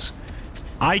wolves.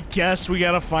 I guess we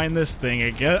gotta find this thing.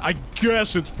 I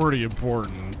guess it's pretty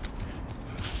important.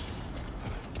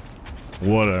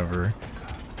 Whatever.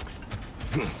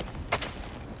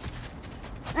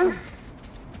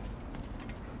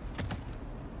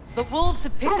 The wolves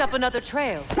have picked up another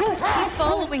trail. Keep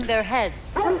following their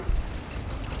heads.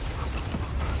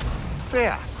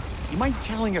 Freya, you mind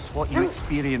telling us what you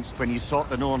experienced when you sought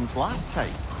the Norns last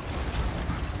time?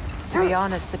 To be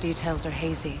honest, the details are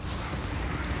hazy.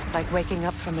 Like waking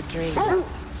up from a dream.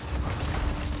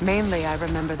 Mainly, I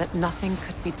remember that nothing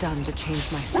could be done to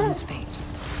change my son's fate,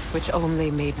 which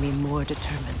only made me more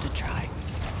determined to try.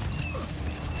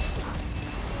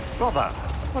 Brother,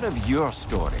 what of your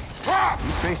story?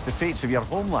 You traced the fates of your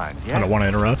homeland, yeah? I don't want to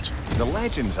interrupt. The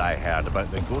legends I heard about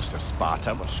the ghost of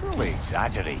Sparta were surely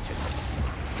exaggerated.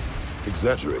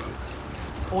 Exaggerated?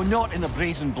 Oh, not in the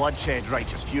brazen bloodshed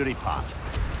righteous fury part.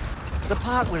 The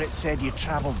part where it said you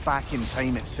traveled back in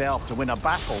time itself to win a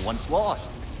battle once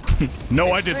lost. No,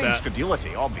 It's I did strange that.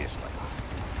 credulity, obviously.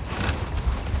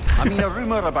 I mean, a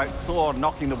rumor about Thor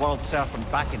knocking the world serpent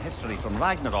back in history from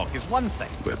Ragnarok is one thing.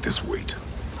 Let this wait.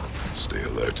 Stay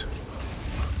alert.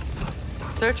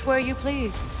 Search where you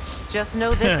please. Just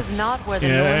know this is not where the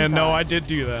Norns no, are. I did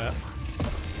do that.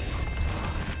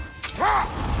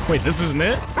 Wait, this isn't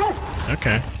it?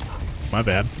 Okay. My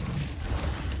bad.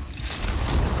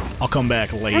 I'll come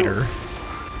back later.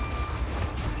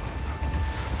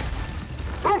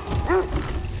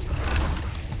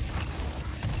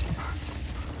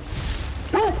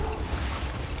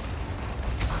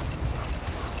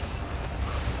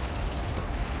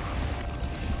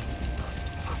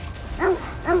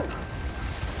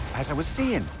 As I was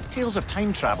saying, tales of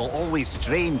time travel always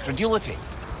strain credulity.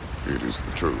 It is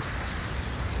the truth.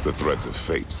 The threads of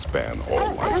fate span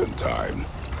all life and time.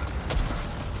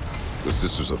 The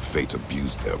Sisters of Fate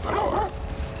abused their power.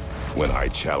 When I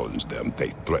challenged them, they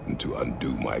threatened to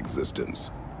undo my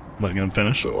existence. Letting them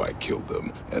finish? So I killed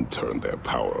them and turned their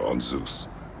power on Zeus.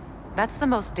 That's the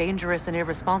most dangerous and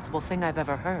irresponsible thing I've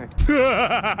ever heard.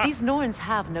 These Norns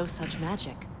have no such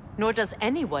magic, nor does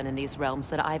anyone in these realms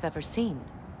that I've ever seen.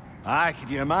 Aye, can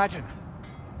you imagine?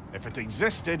 If it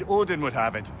existed, Odin would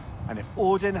have it. And if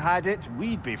Odin had it,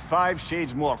 we'd be 5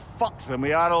 shades more fucked than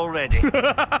we are already.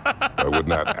 I would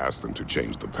not ask them to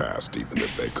change the past, even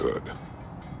if they could.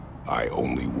 I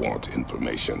only want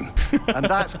information. And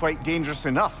that's quite dangerous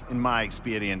enough, in my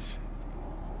experience.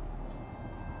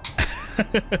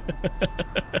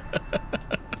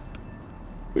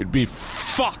 We'd be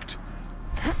fucked.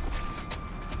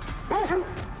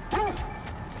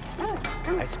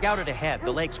 I scouted ahead.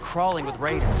 The lake's crawling with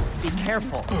raiders. Be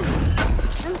careful.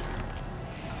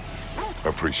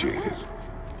 Appreciate it.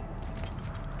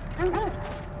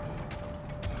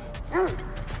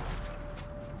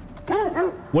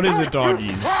 What is it,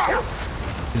 doggies?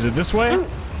 Is it this way?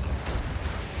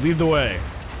 Lead the way.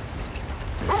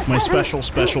 My special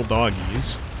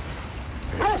doggies.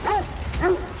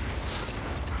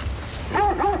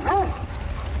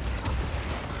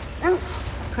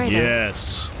 Kratos,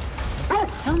 Yes.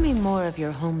 tell me more of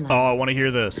your homeland. Oh, I want to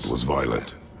hear this. It was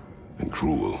violent and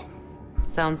cruel.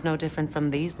 Sounds no different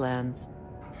from these lands.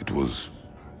 It was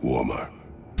warmer.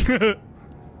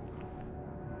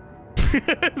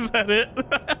 Is that it?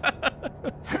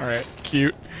 Alright,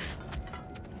 cute.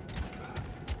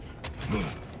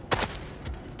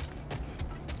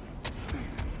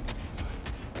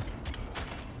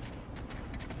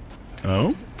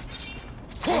 Oh?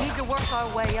 We need to work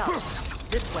our way up.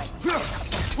 This way.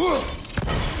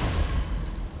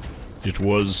 It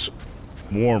was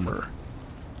warmer.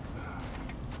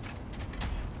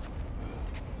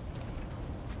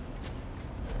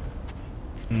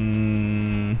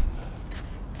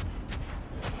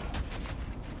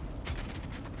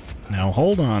 Now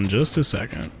hold on just a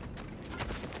second.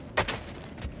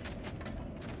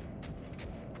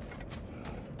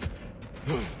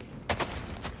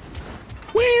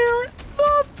 Where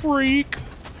the freak?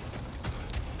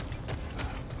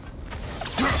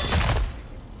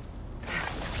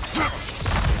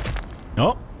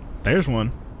 Oh, there's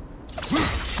one.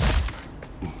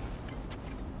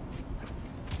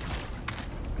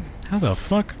 How the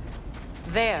fuck?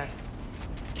 There.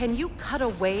 Can you cut a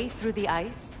way through the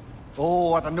ice?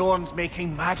 Oh, are the Norns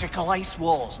making magical ice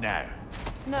walls now?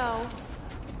 No.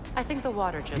 I think the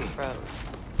water just froze.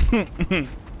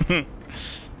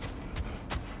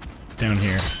 Down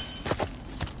here.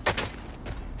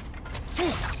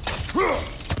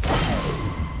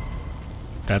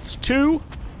 That's 2.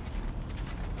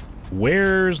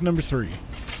 Where's number 3?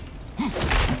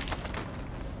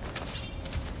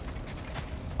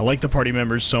 I like the party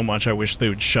members so much, I wish they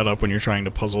would shut up when you're trying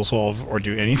to puzzle solve or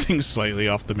do anything slightly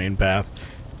off the main path.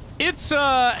 It's,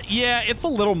 yeah, it's a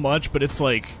little much, but it's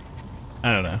like,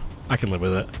 I don't know. I can live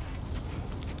with it.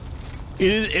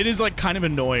 It is like kind of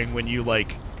annoying when you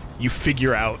like you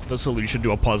figure out the solution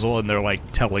to a puzzle and they're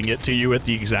like telling it to you at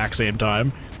the exact same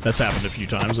time. That's happened a few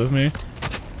times with me.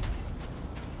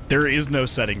 There is no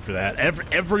setting for that.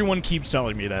 Everyone keeps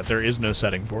telling me that there is no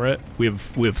setting for it. We've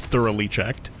thoroughly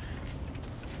checked.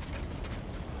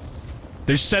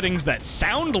 There's settings that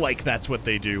sound like that's what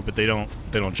they do, but they don't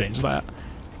change that.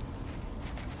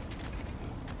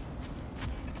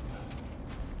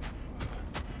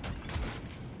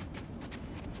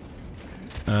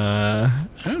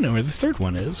 I don't know where the third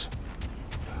one is.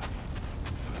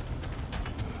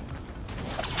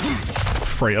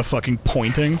 Freya fucking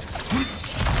pointing.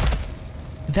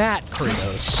 That,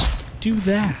 Kratos. Do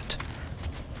that.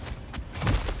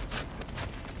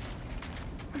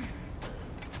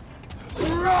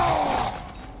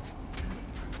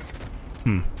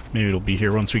 Maybe it'll be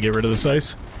here once we get rid of this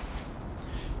ice.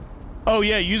 Oh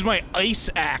yeah, use my ice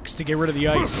axe to get rid of the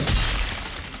ice.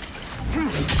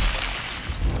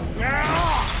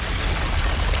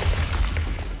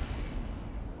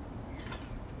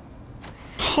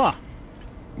 Huh.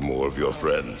 More of your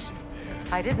friends.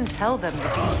 I didn't tell them to be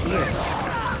here.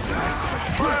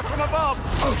 Fire from above!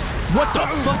 What the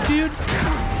fuck, dude?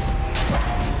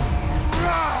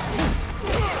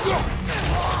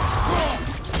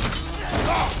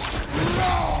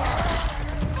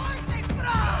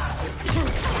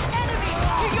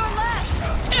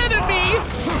 Enemy!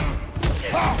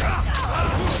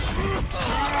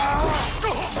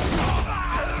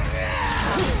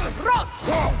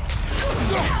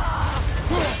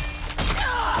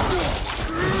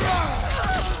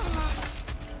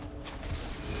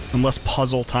 Unless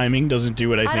puzzle timing doesn't do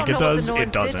what I think it does,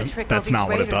 it doesn't. That's not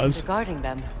what it does. Guarding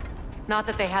them. Not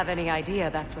that they have any idea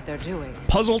that's what they're doing.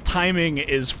 Puzzle timing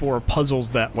is for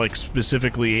puzzles that, like,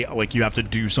 specifically, like, you have to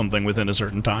do something within a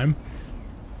certain time.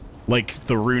 Like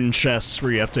the rune chests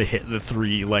where you have to hit the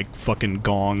 3, like, fucking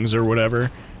gongs or whatever.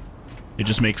 It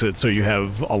just makes it so you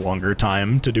have a longer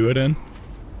time to do it in.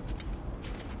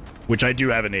 Which I do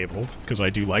have enabled, because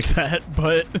I do like that,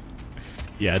 but...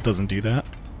 yeah, it doesn't do that.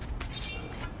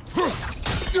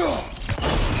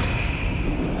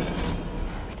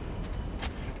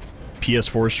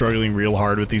 PS4 struggling real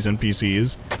hard with these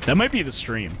NPCs. That might be the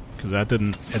stream, because it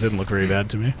didn't look very bad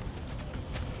to me.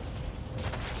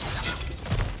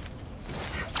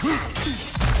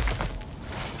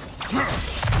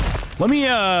 Let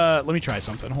me try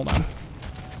something. Hold on.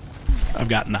 I've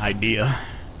got an idea.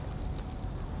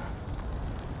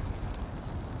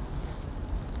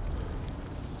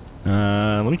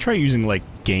 Let me try using, like,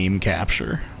 game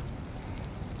capture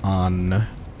on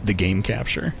the game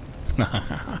capture.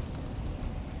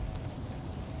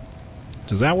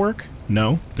 Does that work?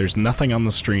 No, there's nothing on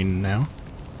the screen now.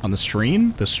 On the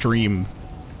screen? The stream.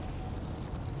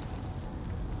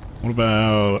 What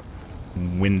about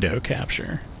window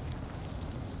capture?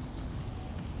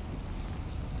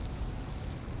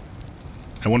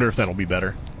 I wonder if that'll be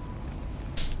better.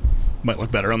 Might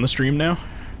look better on the stream now.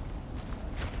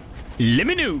 Let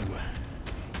me know.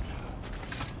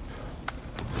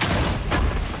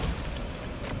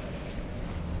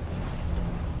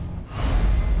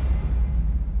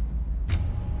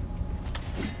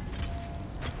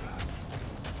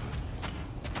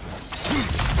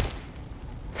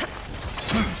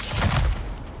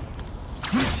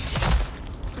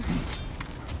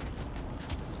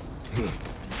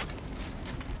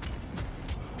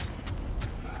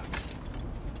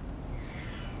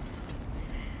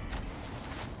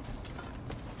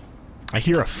 I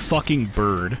hear a fucking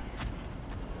bird.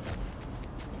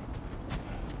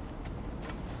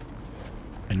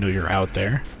 I know you're out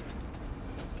there.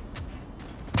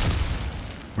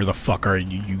 Where the fuck are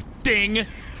you, you thing?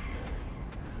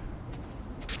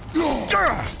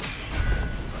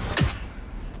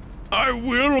 I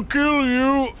will kill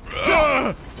you!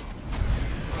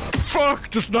 Fuck,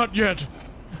 just not yet.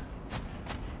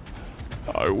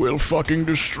 I will fucking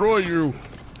destroy you.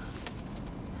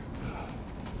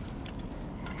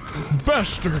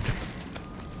 Bastard!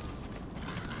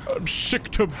 I'm sick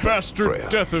to bastard Freya,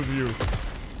 death of you.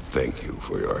 Thank you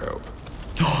for your help.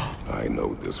 I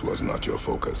know this was not your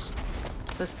focus.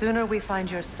 The sooner we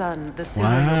find your son, the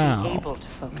sooner you'll be able to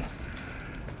focus.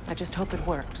 I just hope it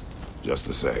works. Just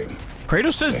the same.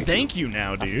 Kratos says thank you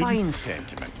now, dude. A fine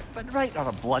sentiment, but write her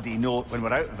a bloody note when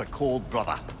we're out of the cold,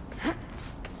 brother.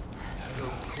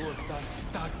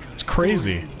 It's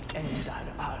crazy.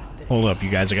 Hold up, you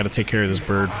guys. I gotta take care of this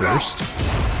bird first.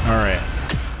 Alright.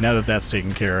 Now that that's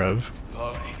taken care of.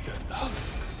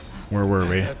 Where were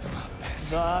we?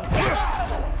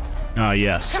 Ah,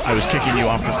 yes. I was kicking you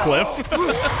off this cliff.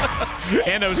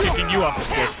 And I was kicking you off this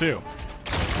cliff, too.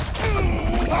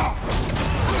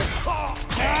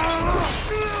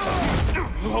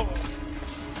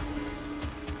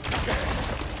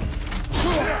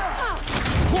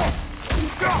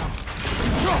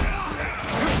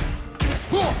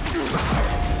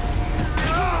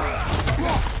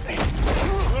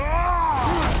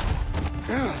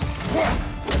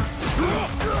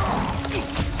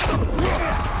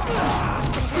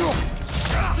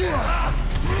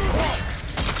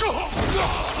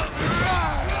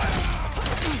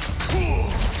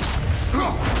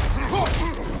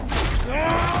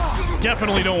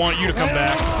 Definitely don't want you to come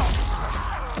back.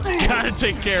 Gotta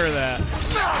take care of that.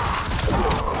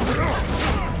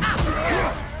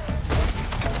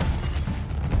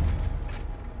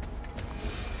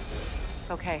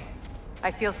 Okay,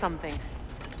 I feel something.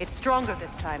 It's stronger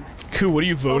this time. Cool, what are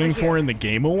you voting for in the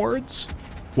Game Awards?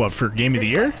 What, for Game of the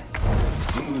Year?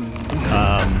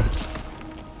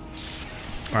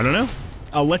 I don't know.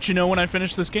 I'll let you know when I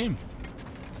finish this game.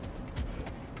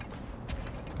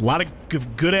 A lot of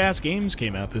good-ass games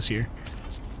came out this year.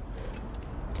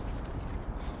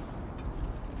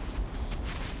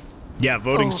 Yeah,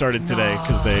 voting started today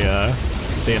because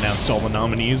they announced all the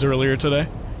nominees earlier today.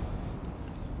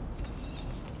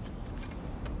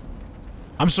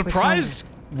 I'm surprised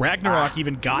Ragnarok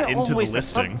even got into the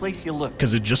listing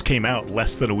because it just came out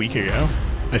less than a week ago.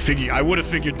 I would have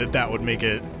figured that would make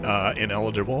it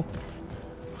ineligible,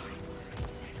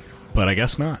 but I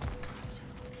guess not.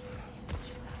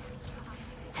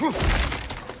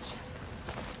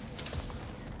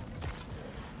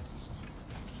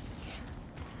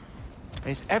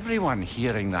 Is everyone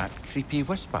hearing that creepy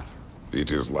whisper?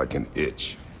 It is like an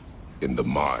itch in the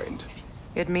mind.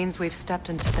 It means we've stepped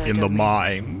into their In the domain.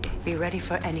 mind. Be ready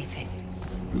for anything.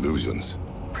 Illusions.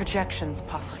 Projections,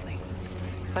 possibly.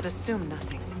 But assume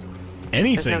nothing.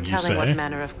 Anything, There's no you telling say? what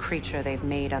manner of creature they've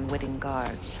made unwitting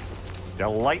guards.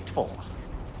 Delightful.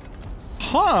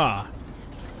 Huh.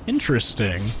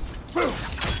 Interesting.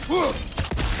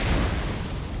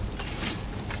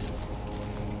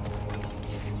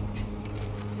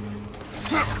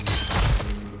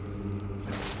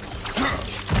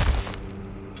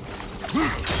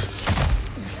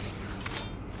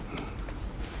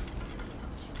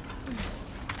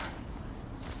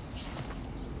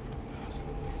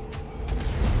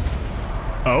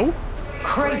 Oh?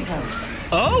 Kratos.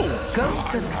 Oh!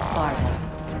 Ghost of Sparta.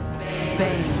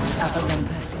 Bane of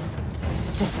Olympus.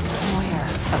 Destroyer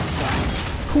of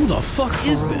fate. Who the fuck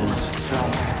is this?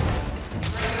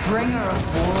 Bringer of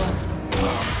war.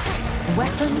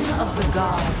 Weapon of the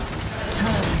gods.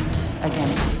 Turned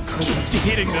against his creation.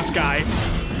 Hitting this guy.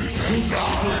 He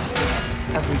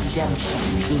chases a redemption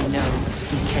he knows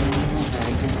he can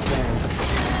never deserve.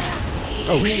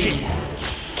 Oh, shit.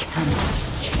 Cannot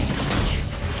change.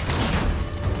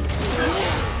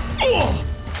 Oh!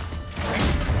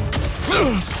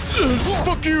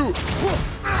 Fuck you!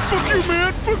 Fuck you,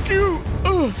 man! Fuck you!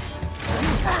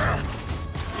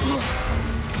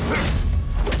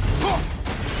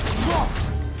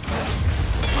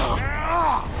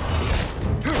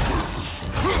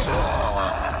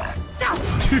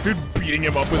 Dude, beating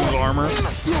him up with his armor.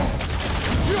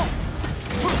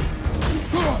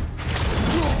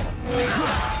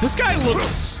 This guy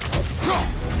looks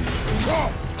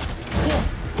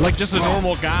like just a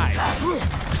normal guy.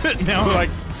 Now that I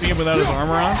see him without his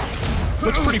armor on,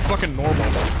 looks pretty fucking normal.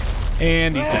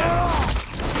 And he's dead.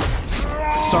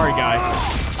 Sorry, guy.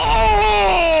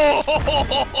 Oh!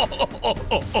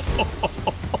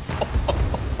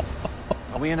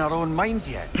 Are we in our own minds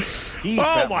yet?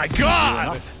 Oh my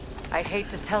god! I hate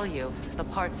to tell you, the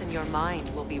parts in your mind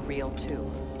will be real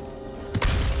too.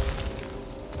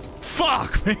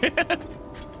 Fuck, man!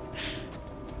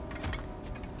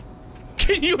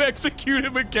 Can you execute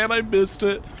him again? I missed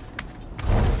it.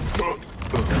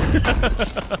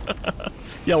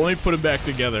 Yeah, let me put him back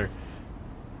together.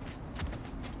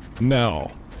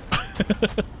 No.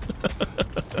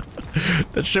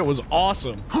 That shit was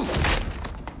awesome.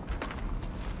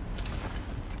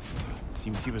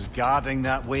 Seems he was guarding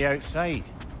that way outside.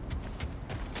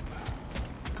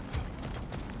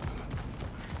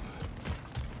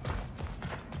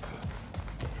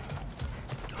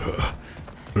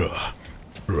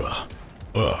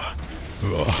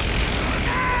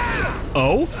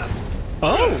 Oh?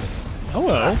 Oh!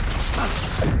 Hello.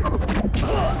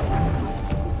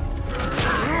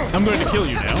 I'm going to kill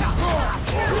you now.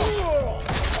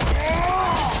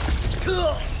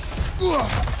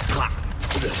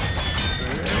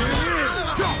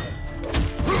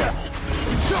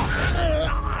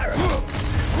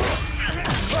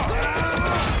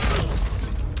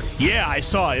 Yeah, I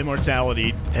saw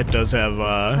Immortality. It does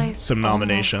have some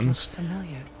nominations.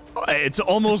 It's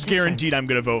almost guaranteed I'm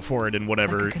gonna vote for it in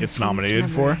whatever it's nominated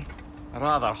for. A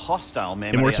rather hostile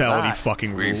memory. Immortality at that.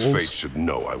 fucking These rules. fates should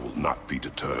know I will not be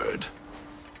deterred.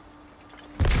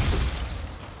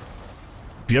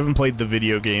 If you haven't played the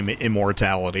video game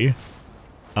Immortality,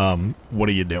 what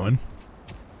are you doing?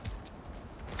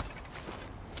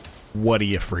 What are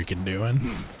you freaking doing?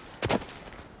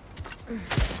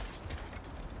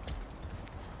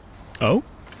 Oh?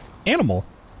 Animal.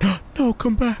 No,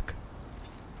 come back.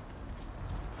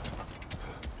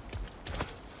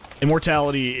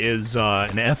 Immortality is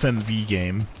an FMV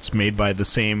game. It's made by the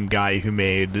same guy who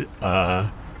made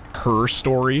Her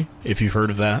Story, if you've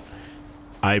heard of that.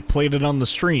 I played it on the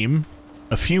stream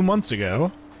a few months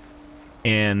ago,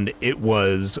 and it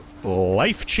was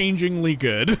life-changingly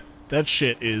good. That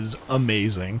shit is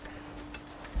amazing.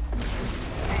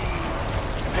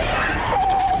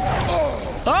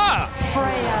 Ah!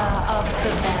 Freya of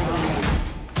the Valley,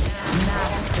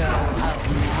 Master of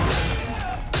Mars,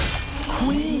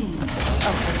 Queen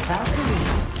of the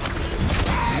Valkyries,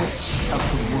 Witch of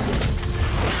the Woods,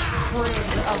 Frigg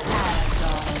of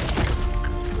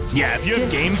Asgard. Yeah, if you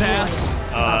have Game Pass,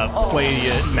 play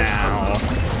it now.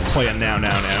 Play it now.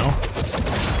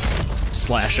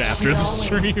 Slash after the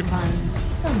stream. Find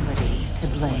somebody to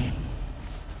blame.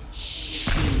 She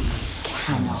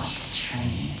cannot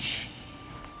change.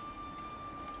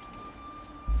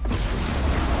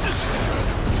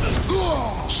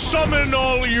 Summon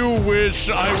all you wish,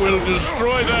 I will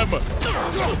destroy them.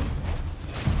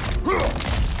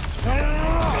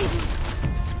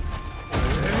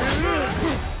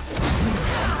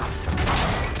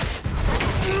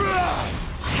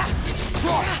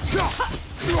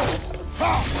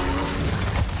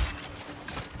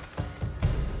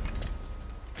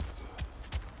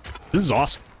 This is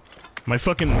awesome. My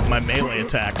melee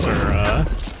attacks are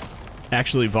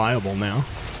actually viable now.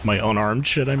 My unarmed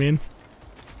shit, I mean.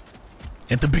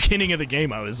 At the beginning of the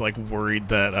game, I was like worried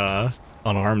that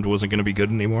unarmed wasn't gonna be good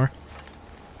anymore.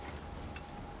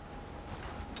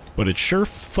 But it sure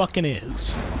fucking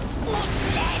is.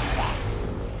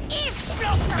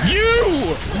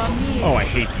 You! Oh, I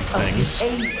hate these things.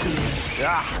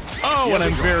 Oh, and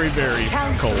I'm very, very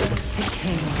cold.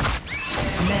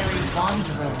 Merry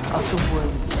wanderer of the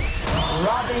woods,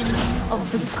 Robin of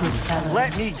the Goodfellas.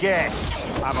 Let me guess.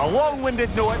 I'm a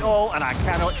long-winded know-it-all and I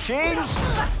cannot change?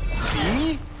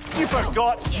 See? You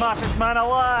forgot smartest man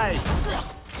alive.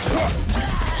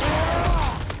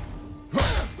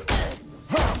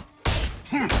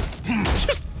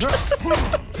 Just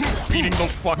beating the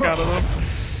fuck out of them.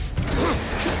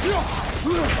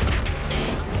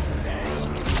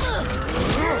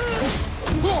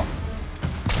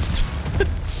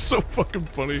 It's so fucking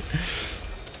funny.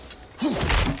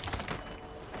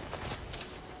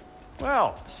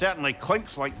 Well, certainly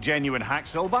clinks like genuine hack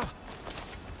silver.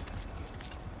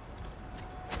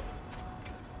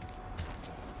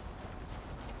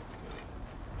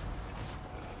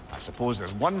 I suppose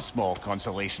there's one small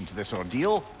consolation to this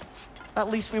ordeal. At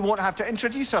least we won't have to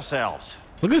introduce ourselves.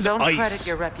 Look at this Don't ice. credit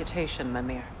your reputation,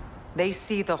 Mimir. They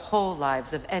see the whole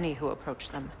lives of any who approach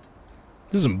them.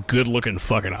 This is some good-looking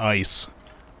fucking ice.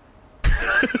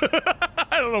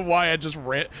 I don't know why I just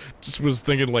was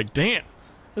thinking like, damn,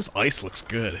 this ice looks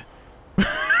good.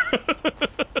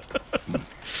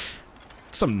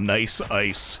 Some nice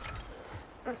ice.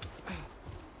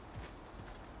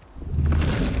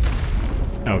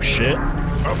 Oh shit.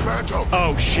 A phantom.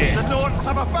 Oh shit. The Nords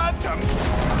have a phantom. Of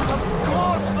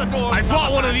course the Nords. I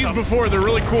fought one of these before. They're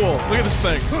really cool. Look at this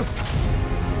thing.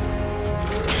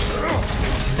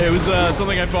 It was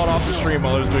something I fought off the stream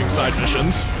while I was doing side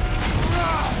missions.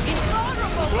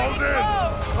 Close in.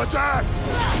 Attack.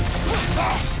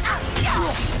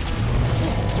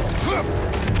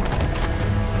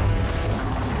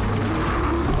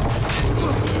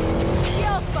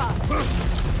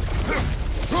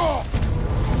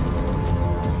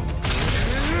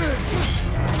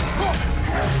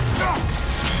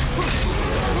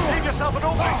 Give yourself an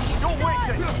opening. Don't waste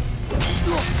it.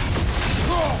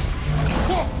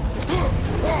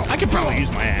 I could probably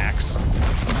use my axe.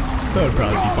 That would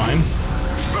probably be fine.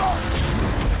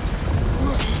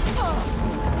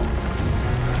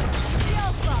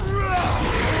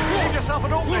 Give yourself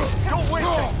an opening. Don't waste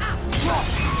it.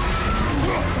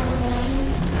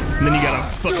 And then you gotta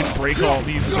fucking break all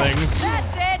these things.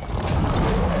 That's it!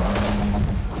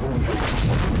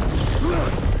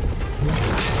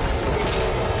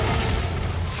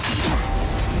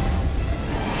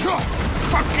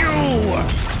 Fuck you!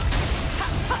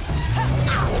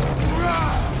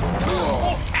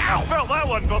 Ow, felt that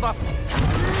one, brother.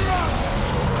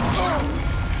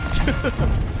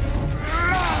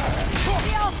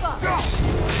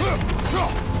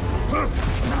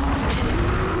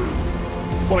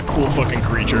 What a cool fucking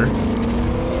creature.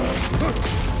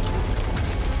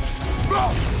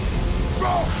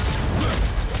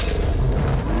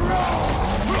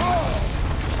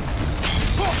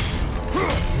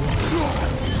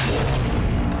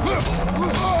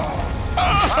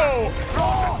 Oh!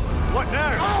 What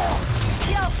now?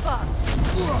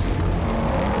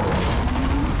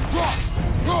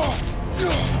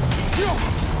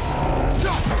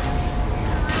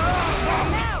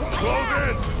 Close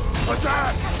in!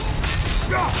 Attack!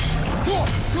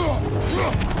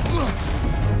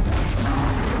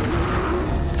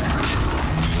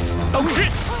 Oh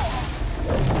shit!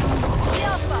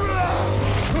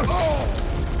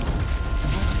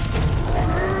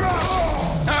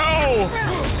 Ow!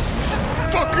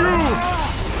 Fuck you!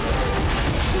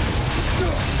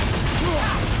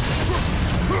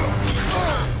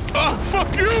 Oh,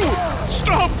 fuck you!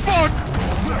 Stop, fuck!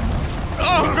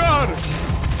 Oh, God!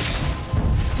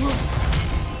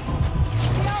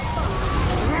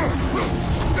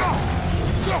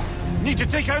 Need to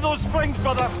take out those springs,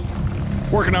 brother.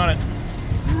 Working on it.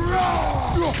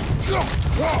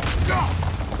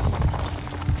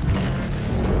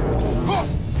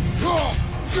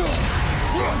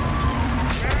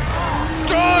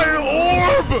 Die,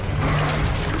 orb!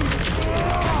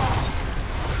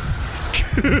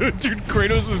 Dude,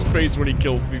 Kratos' face when he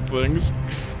kills these things.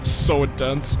 It's so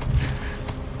intense.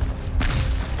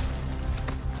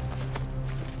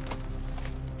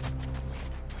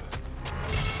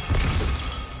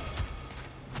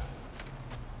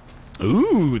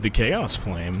 Ooh, the Chaos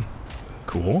Flame.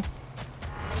 Cool.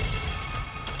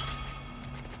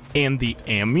 And the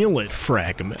Amulet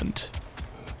Fragment.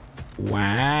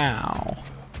 Wow.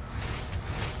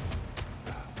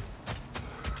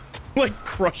 Like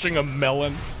crushing a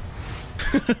melon.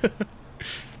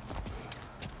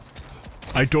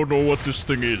 I don't know what this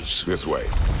thing is. This way.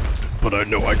 But I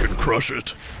know I can crush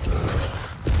it.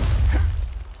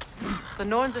 The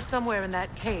Norns are somewhere in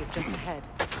that cave just ahead.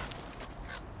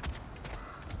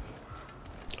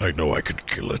 I know I could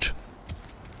kill it.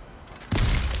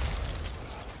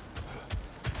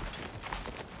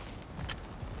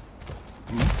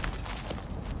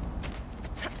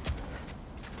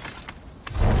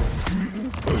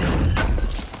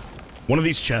 One of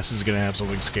these chests is gonna have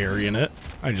something scary in it.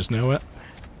 I just know it.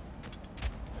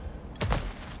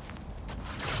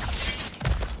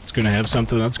 It's gonna have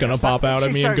something that's gonna pop out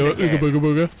at me and go ooga booga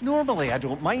booga. Normally, I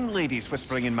don't mind ladies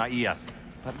whispering in my ear,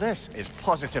 but this is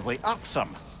positively irksome.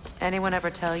 Anyone ever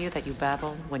tell you that you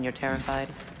babble when you're terrified?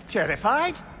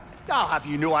 Terrified? I'll have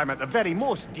you know I'm at the very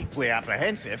most deeply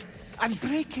apprehensive. And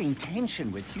breaking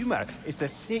tension with humor is the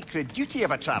sacred duty of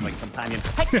a traveling companion.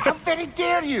 How very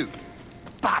dare you!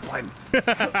 Babbling!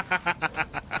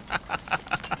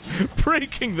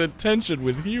 Breaking the tension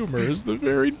with humor is the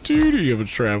very duty of a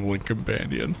traveling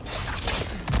companion.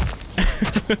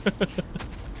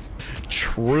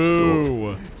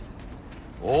 True.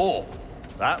 Oh,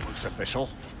 that looks official.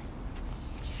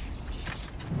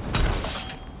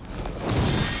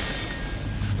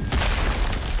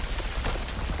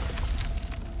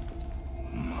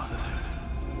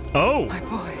 Oh! My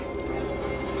boy.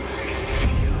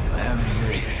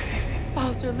 Everything.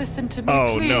 Baldur, listen to me,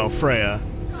 oh, please. no, Freya.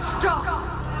 Stop!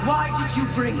 Why did you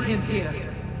bring him here?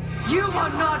 You are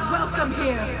not welcome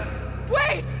here!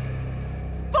 Wait!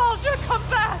 Baldur, come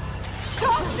back!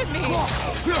 Talk to me!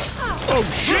 Oh,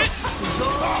 shit!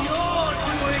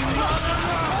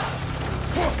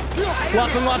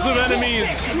 Lots and lots of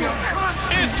enemies!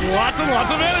 It's lots and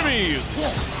lots of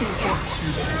enemies!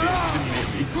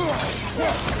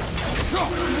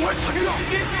 What you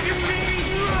did to me!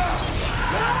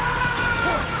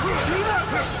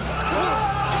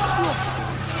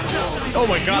 Oh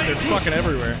my god, they're fucking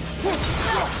everywhere.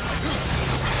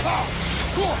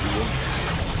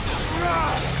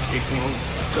 It won't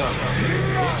stop.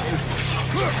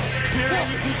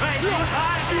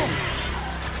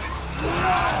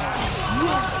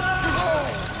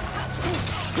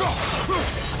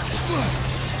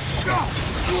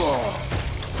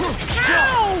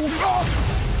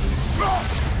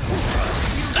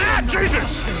 Ah,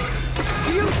 Jesus!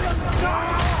 You will not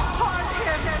harm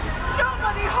him!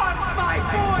 Nobody harms my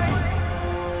boy!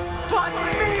 But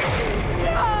me!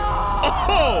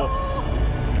 Oh!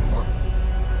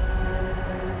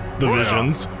 The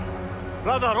visions.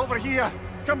 Brother, over here!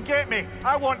 Come get me!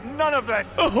 I want none of this!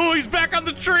 Oh, he's back on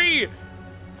the tree!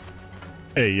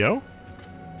 Hey, yo.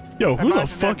 Yo, who the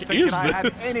fuck is I have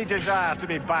this? any desire to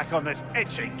be back on this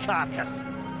itching carcass.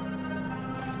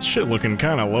 Shit looking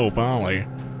kinda low poly.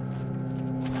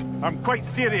 I'm quite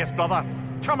serious, brother.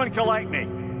 Come and collect me.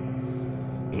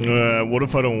 What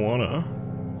if I don't wanna?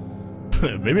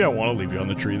 Maybe I want to leave you on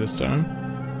the tree this time.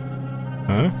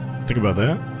 Huh? Think about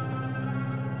that.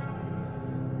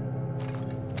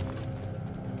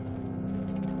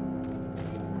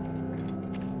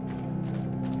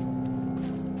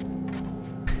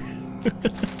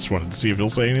 Just wanted to see if he'll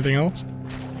say anything else.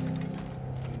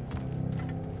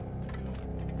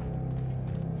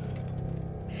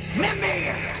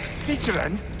 Mimir!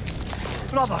 Seekerin?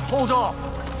 Brother, hold off.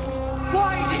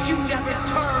 Why did you never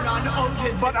turn on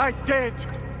Odin? But I did.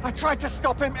 I tried to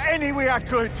stop him any way I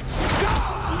could.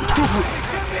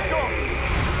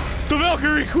 The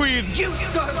Valkyrie Queen! You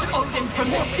served Odin from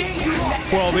the day you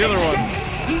met. Well, the other one.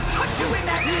 He put you in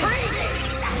that tree.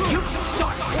 You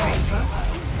sought favor.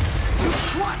 You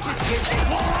plotted his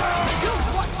war. You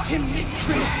watched him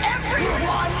mistreat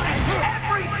everyone and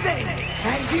everything.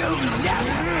 And you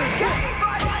never gave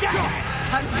a damn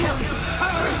until you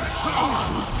turned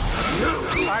on you.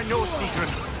 I know,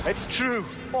 Secret. It's true.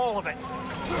 All of it.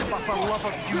 But for love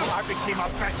of you, I became a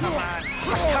better man.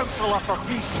 A counselor for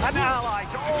peace. An ally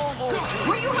to all those.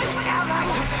 Were you an ally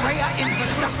to Freya in her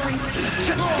suffering?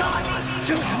 To Skadi?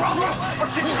 To Roma? Or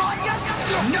to Tanya?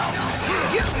 No.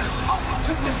 You always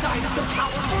took the side of the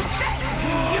powerful dead.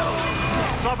 You.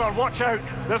 Brother, watch out.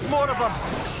 There's more of them.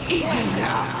 Even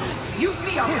now, you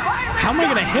see a fire. How am I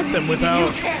gonna hit them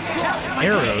without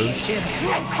arrows?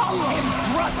 And call him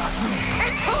brother.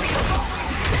 It's who you are.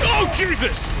 Oh,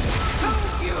 Jesus!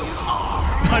 Who you are.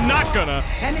 I'm not gonna.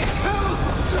 And it's who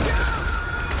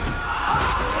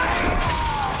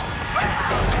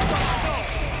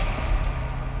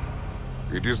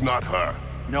you It is not her.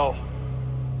 No.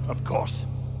 Of course.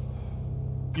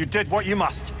 You did what you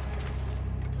must.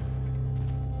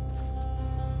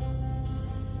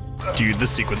 Dude,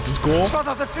 this sequence is cool.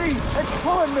 Brother, the tree! It's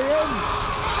pulling me in!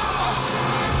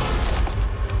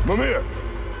 Mimir!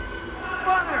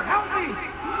 Brother, help me!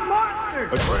 Monster!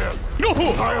 Atreus! No!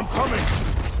 I am coming!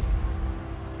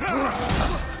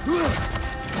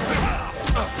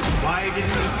 Why didn't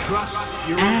you trust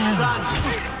your own son?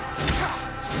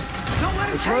 Don't let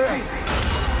him take me!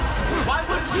 Why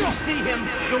wouldn't you see him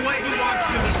the way he wants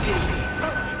to be seen?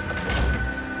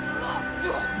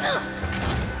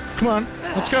 Come on,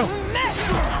 let's go.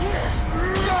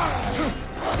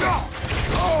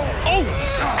 Oh!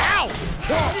 Ow!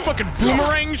 Fucking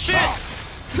boomerang shit!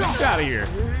 Get out of here.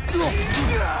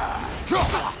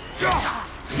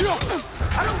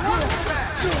 I don't want him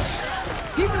back!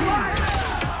 He's alive!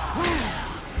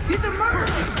 He's a murderer!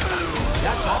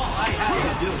 That's all I had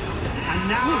to do. And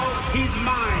now he's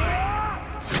mine.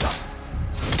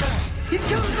 He's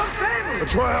killing some family!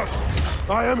 Atreus!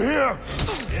 I am here!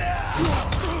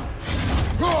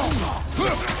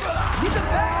 He's a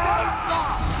bad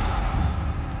guy!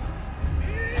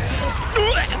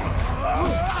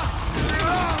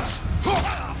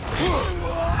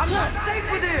 I'm not safe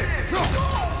with him!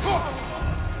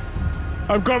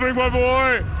 I'm coming, my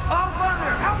boy! Oh,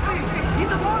 Father, help me!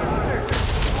 He's a monster!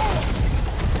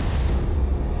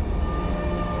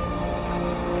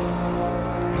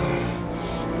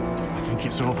 I think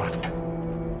it's over.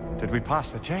 Did we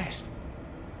pass the test?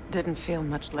 Didn't feel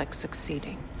much like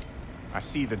succeeding. I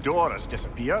see the door has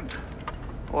disappeared.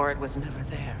 Or it was never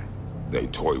there. They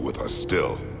toy with us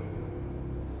still.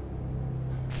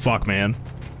 Fuck, man.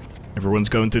 Everyone's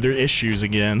going through their issues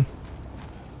again.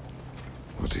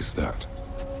 What is that?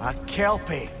 A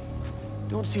Kelpie.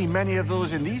 Don't see many of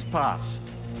those in these parts.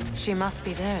 She must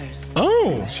be theirs.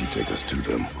 Oh! Will she take us to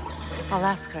them? I'll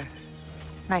ask her.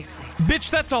 Nicely. Bitch,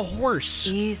 that's a horse!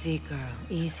 Easy, girl.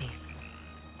 Easy.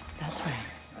 That's right.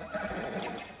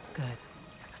 Good.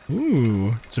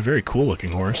 Ooh, it's a very cool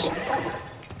looking horse.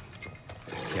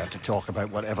 Care to talk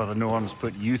about whatever the norms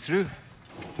put you through?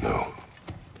 No.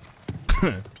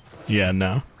 Yeah,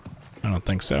 no. I don't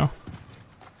think so.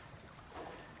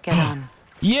 Get on.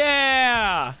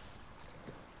 Yeah!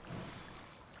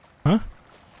 Huh?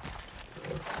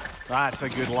 That's a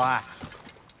good lass.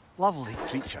 Lovely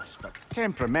creatures, but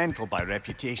temperamental by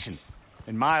reputation.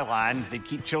 In my land, they'd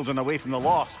keep children away from the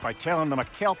lost by telling them a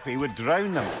Kelpie would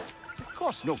drown them. Of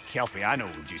course, no Kelpie I know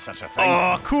would do such a thing.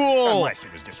 Oh, cool! Unless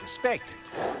it was disrespected.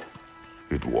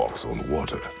 It walks on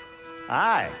water.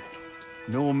 Aye.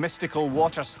 No mystical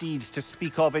water steeds to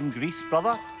speak of in Greece,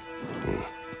 brother?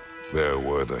 There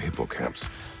were the hippocamps.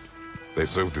 They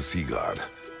served the sea god.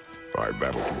 I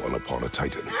battled one upon a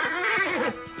titan.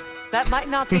 That might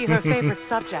not be her favorite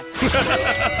subject.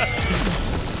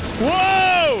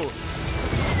 Whoa!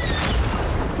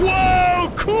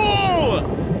 Whoa! Cool!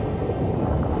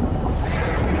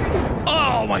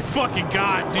 Oh my fucking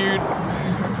god, dude.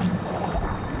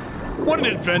 What an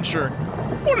adventure.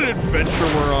 What an adventure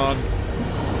we're on.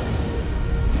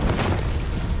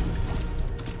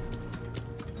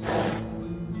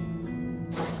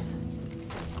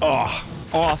 Oh,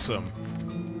 awesome.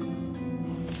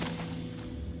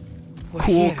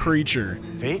 Cool creature.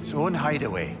 Fate's own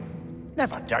hideaway.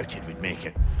 Never doubted we'd make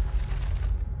it.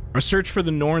 Our search for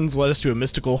the Norns led us to a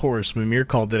mystical horse. Mimir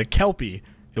called it a kelpie.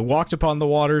 It walked upon the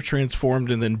water, transformed,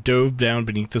 and then dove down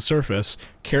beneath the surface,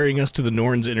 carrying us to the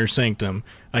Norns' inner sanctum.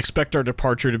 I expect our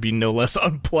departure to be no less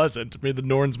unpleasant. May the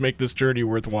Norns make this journey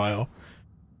worthwhile.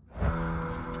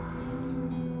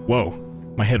 Whoa.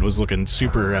 My head was looking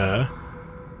super,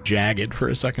 jagged for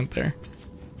a second there.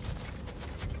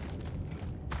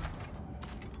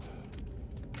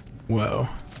 Whoa.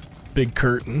 Big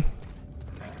curtain.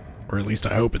 Or at least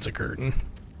I hope it's a curtain.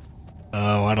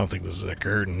 Oh, I don't think this is a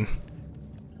curtain.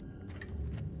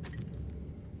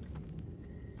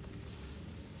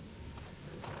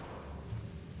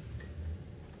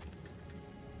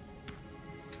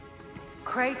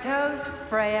 Kratos,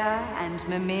 Freya, and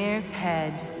Mimir's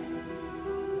head.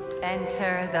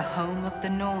 Enter the home of the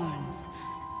Norns,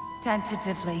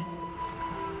 tentatively.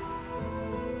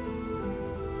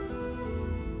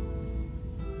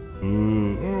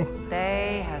 Ooh.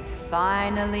 They have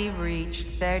finally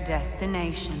reached their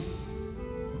destination.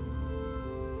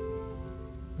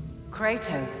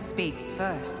 Kratos speaks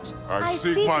first. I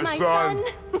seek my son.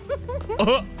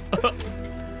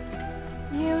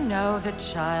 You know the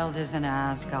child is in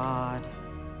Asgard.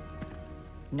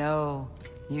 No,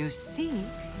 you seek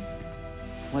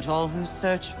what all who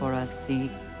search for us seek.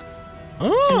 To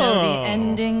know the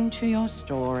ending to your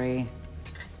story.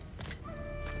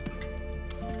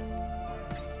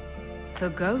 The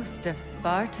ghost of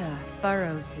Sparta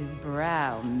furrows his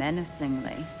brow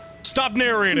menacingly. Stop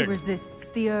narrating! He resists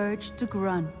the urge to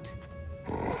grunt.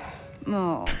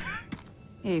 Oh,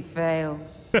 he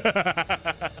fails.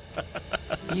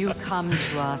 You come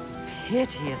to us,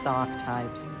 piteous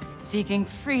archetypes, seeking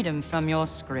freedom from your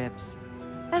scripts,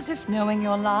 as if knowing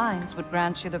your lines would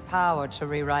grant you the power to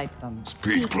rewrite them.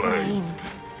 Speak plain.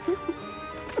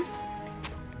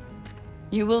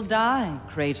 You will die,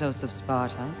 Kratos of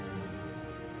Sparta.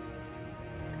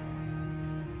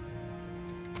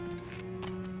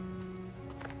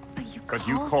 But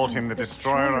you called him the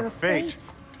destroyer of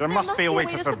fate. There must be a way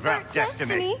to subvert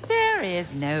destiny. There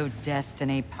is no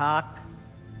destiny, Puck.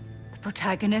 The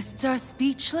protagonists are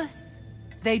speechless.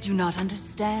 They do not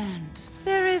understand.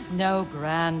 There is no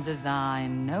grand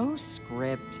design, no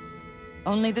script.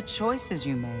 Only the choices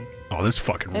you make. Oh, this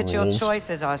fucking That rules. your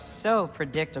choices are so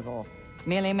predictable.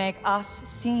 Merely make us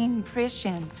seem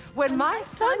prescient. When my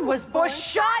son was born,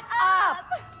 shut up!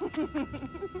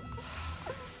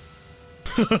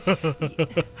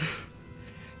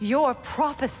 Your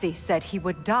prophecy said he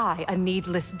would die a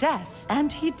needless death.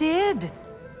 And he did.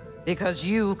 Because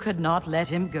you could not let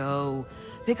him go.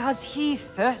 Because he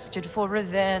thirsted for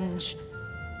revenge.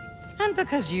 And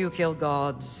because you kill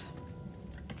gods.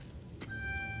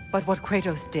 But what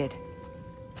Kratos did,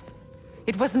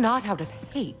 it was not out of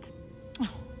hate.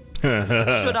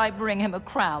 Should I bring him a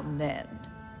crown then?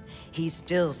 He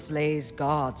still slays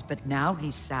gods, but now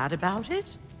he's sad about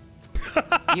it?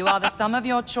 You are the sum of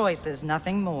your choices,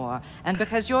 nothing more. And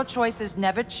because your choices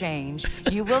never change,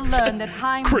 you will learn that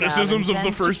Heimdall Criticisms of the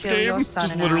intends to first kill your game, son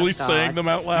just in literally Asgard, saying them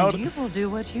out loud. And you will do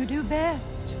what you do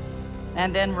best.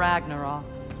 And then Ragnarok.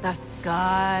 The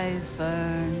skies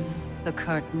burn, the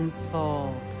curtains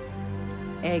fall.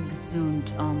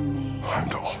 Exunt omnes.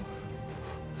 Heimdall.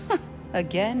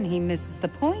 Again, he misses the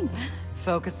point.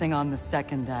 Focusing on the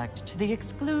second act to the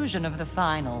exclusion of the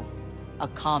final. A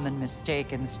common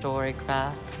mistake in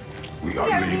storycraft. We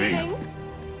are leaving.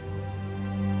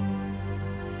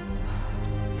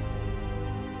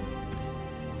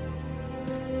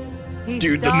 He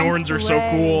Dude, the stomps Norns are so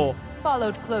away, cool.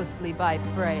 Followed closely by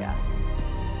Freya.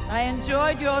 I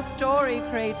enjoyed your story,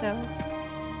 Kratos.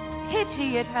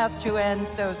 Pity it has to end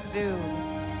so soon.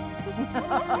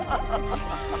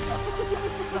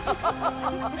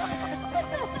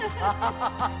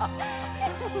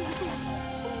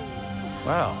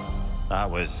 Well,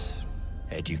 that was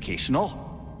educational.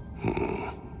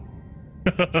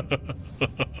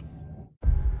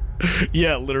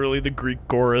 Yeah, literally the Greek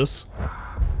chorus.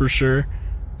 For sure.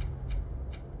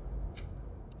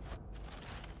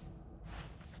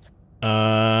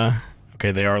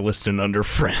 Okay, they are listed under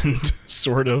friend,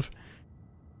 sort of.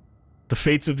 The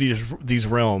fates of these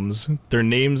realms, their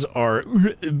names are...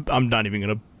 I'm not even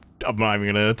gonna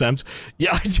attempt.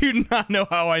 Yeah, I do not know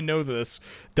how I know this.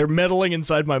 Their meddling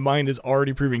inside my mind is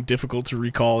already proving difficult to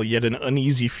recall, yet an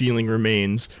uneasy feeling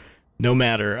remains. No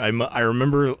matter. I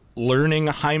remember learning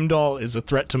Heimdall is a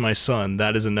threat to my son.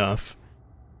 That is enough.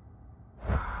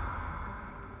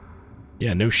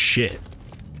 Yeah, no shit.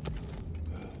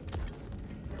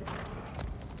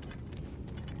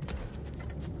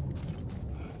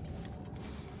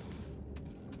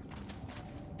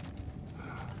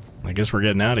 I guess we're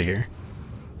getting out of here.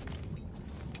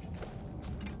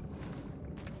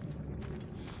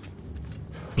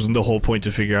 Wasn't the whole point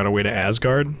to figure out a way to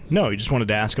Asgard? No, he just wanted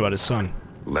to ask about his son.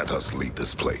 Let us leave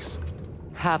this place.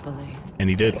 Happily. And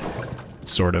he did.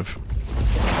 Sort of.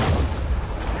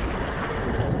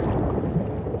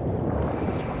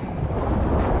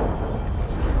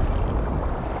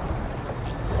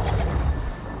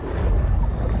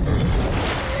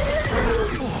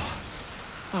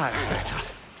 That's better.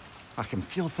 I can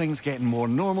feel things getting more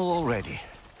normal already.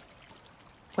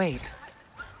 Wait.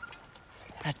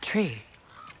 That tree.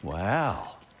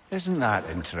 Well, isn't that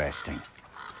interesting?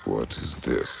 What is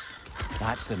this?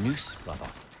 That's the noose, brother.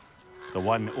 The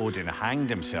one Odin hanged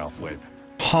himself with.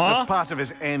 Huh? As part of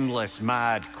his endless,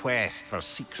 mad quest for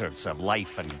secrets of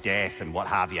life and death and what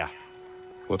have you.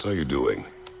 What are you doing?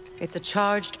 It's a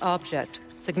charged object,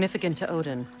 significant to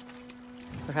Odin.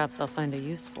 Perhaps I'll find a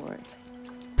use for it.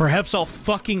 Perhaps I'll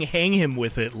fucking hang him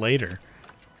with it later.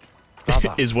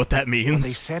 Is what that means. What they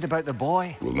said about the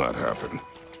boy? Will not happen.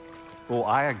 Oh,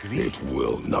 I agree. It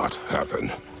will not happen.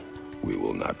 We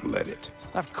will not let it.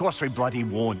 Of course we bloody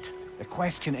won't. The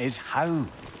question is how.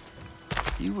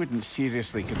 You wouldn't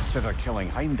seriously consider killing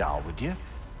Heimdall, would you?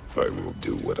 I will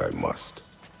do what I must.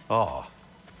 Oh,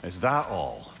 is that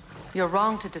all? You're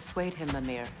wrong to dissuade him,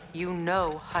 Mimir. You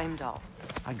know Heimdall.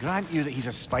 I grant you that he's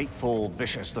a spiteful,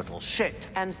 vicious little shit.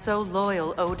 And so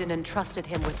loyal, Odin entrusted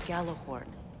him with Gjallarhorn.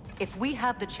 If we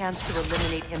have the chance to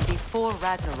eliminate him before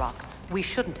Ragnarok, we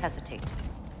shouldn't hesitate.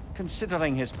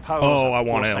 Considering his powers Oh, I of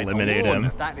want to foresight eliminate alone,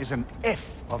 him. That is an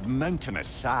if of mountainous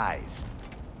size.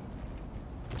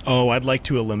 Oh, I'd like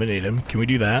to eliminate him. Can we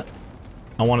do that?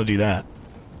 I want to do that.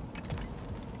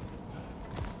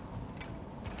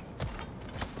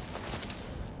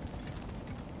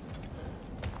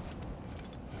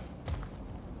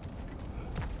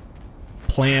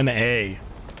 Plan A.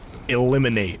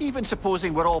 Eliminate. Even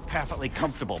supposing we're all perfectly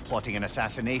comfortable plotting an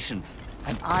assassination,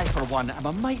 and I, for one, am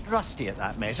a mite rusty at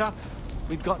that measure,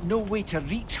 we've got no way to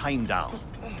reach Heimdall,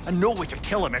 and no way to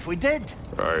kill him if we did.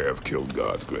 I have killed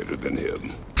gods greater than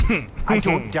him. I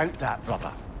don't doubt that,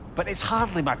 brother, but it's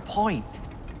hardly my point.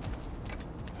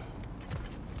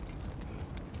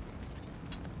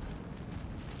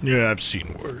 Yeah, I've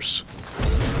seen worse.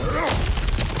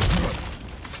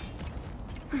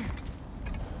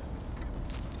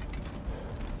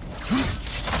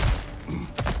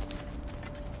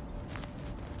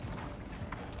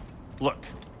 Look,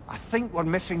 I think we're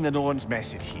missing the Norn's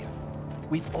message here.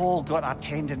 We've all got our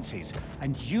tendencies,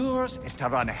 and yours is to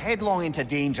run headlong into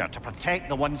danger to protect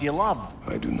the ones you love.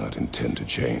 I do not intend to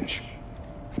change.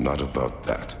 Not about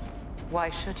that. Why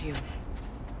should you?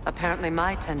 Apparently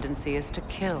my tendency is to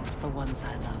kill the ones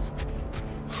I love.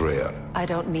 Freya. I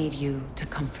don't need you to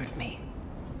comfort me.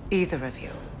 Either of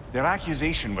you. Their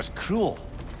accusation was cruel.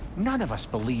 None of us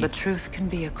believe. The truth can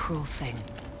be a cruel thing.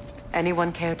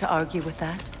 Anyone care to argue with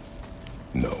that?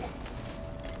 No.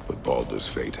 But Baldur's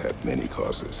fate had many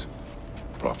causes.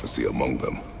 Prophecy among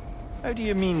them. How do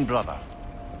you mean, brother?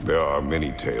 There are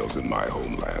many tales in my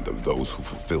homeland of those who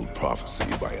fulfilled prophecy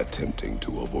by attempting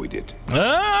to avoid it. So it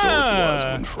was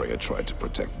when Freya tried to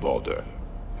protect Baldur.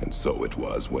 And so it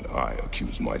was when I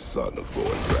accused my son of going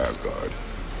to Asgard.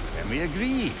 And we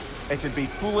agree. It'd be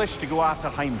foolish to go after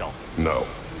Heimdall. No.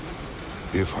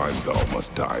 If Heimdall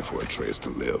must die for Atreus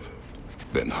to live,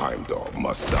 then Heimdall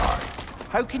must die.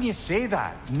 How can you say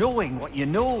that, knowing what you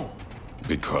know?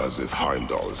 Because if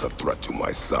Heimdall is a threat to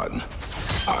my son,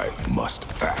 I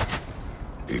must act.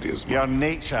 It is your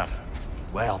nature.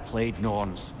 Well played,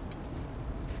 Norns.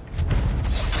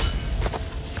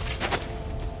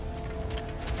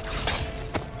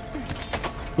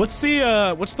 What's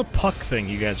the puck thing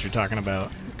you guys are talking about?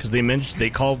 Because they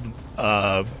called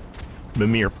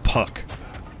Mimir Puck.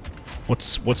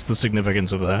 What's the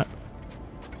significance of that?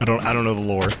 I don't know the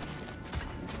lore.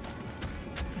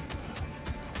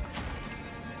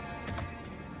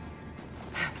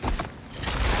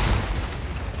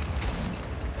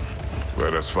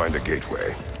 Let us find a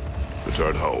gateway.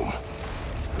 Return home.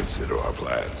 Consider our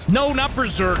plans. No, not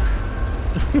Berserk.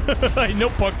 I know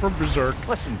Puck from Berserk.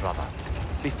 Listen, brother.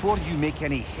 Before you make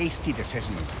any hasty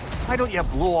decisions, why don't you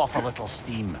blow off a little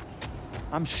steam?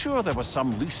 I'm sure there was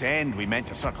some loose end we meant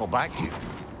to circle back to.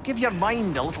 Give your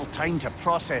mind a little time to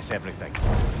process everything.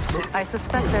 I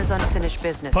suspect there's unfinished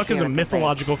business. Puck is here a at the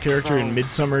mythological character in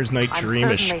Midsummer's Night I'm Dream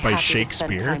certainly by happy to spend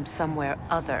Shakespeare. time somewhere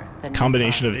other than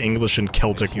Combination of English and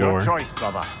Celtic Your lore. choice,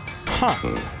 brother.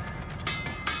 Huh.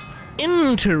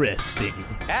 Interesting.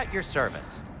 At your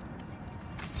service.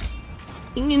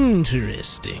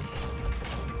 Interesting.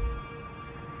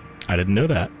 I didn't know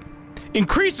that.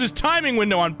 Increases timing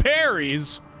window on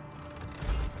parries.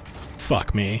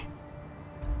 Fuck me.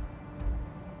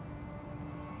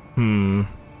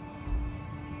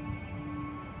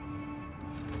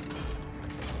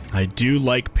 I do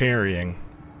like parrying.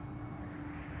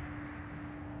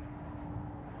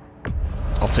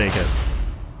 I'll take it.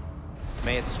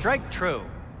 May it strike true.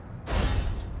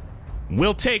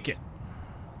 We'll take it.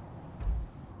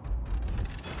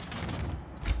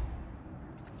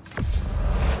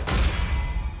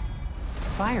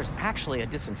 Fire's actually a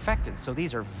disinfectant, so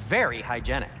these are very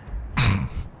hygienic.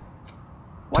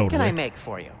 What can Totally. I make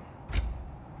for you?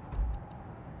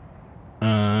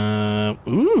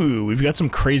 Ooh, we've got some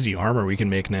crazy armor we can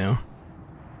make now.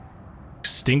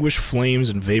 Extinguish flames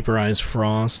and vaporize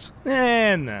frost.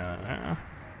 Nah.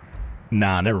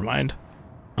 Nah, never mind.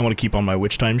 I want to keep on my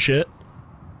witch time shit.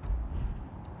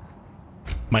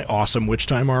 My awesome witch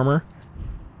time armor.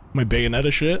 My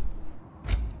Bayonetta shit.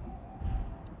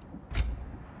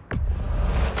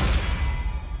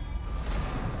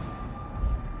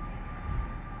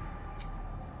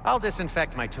 I'll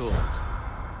disinfect my tools.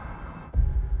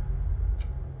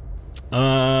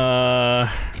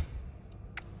 I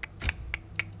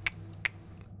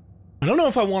don't know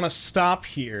if I want to stop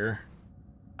here.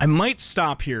 I might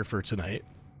stop here for tonight.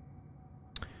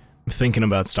 I'm thinking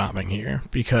about stopping here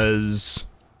because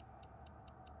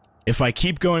if I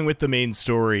keep going with the main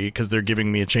story, because they're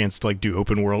giving me a chance to like do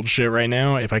open world shit right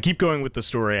now, if I keep going with the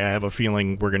story, I have a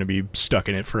feeling we're going to be stuck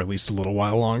in it for at least a little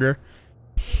while longer.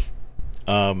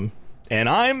 And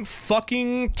I'm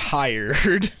fucking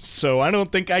tired, so I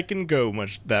don't think I can go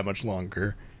that much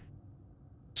longer.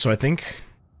 So I think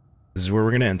this is where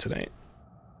we're gonna end tonight.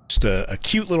 Just a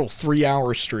cute little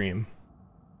 3-hour stream.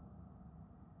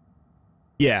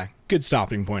 Yeah, good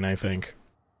stopping point, I think.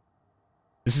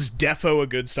 This is defo a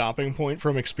good stopping point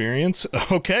from experience.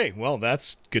 Okay, well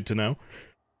that's good to know.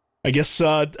 I guess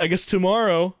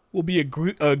tomorrow will be a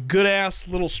good ass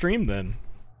little stream then,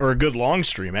 or a good long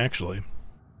stream actually.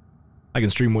 I can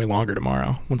stream way longer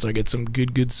tomorrow once I get some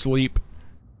good sleep.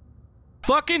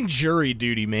 Fucking jury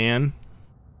duty, man.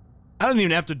 I don't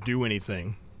even have to do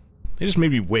anything. They just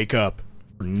made me wake up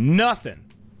for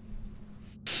nothing.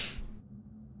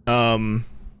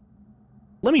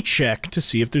 Let me check to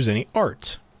see if there's any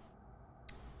art.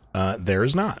 There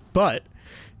is not. But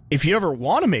if you ever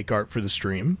want to make art for the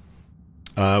stream,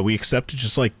 we accept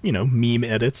just like, you know, meme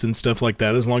edits and stuff like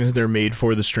that as long as they're made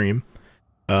for the stream.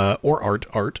 Or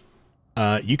art.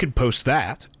 You can post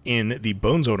that in the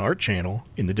Bone Zone Art channel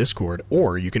in the Discord,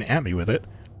 or you can at me with it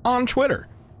on Twitter.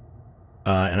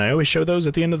 And I always show those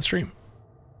at the end of the stream.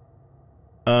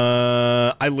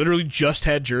 I literally just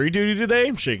had jury duty today.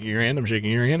 I'm shaking your hand, I'm shaking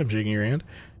your hand, I'm shaking your hand.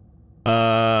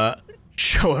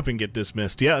 Show up and get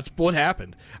dismissed. Yeah, that's what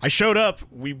happened. I showed up,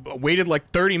 we waited like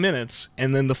 30 minutes,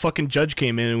 and then the fucking judge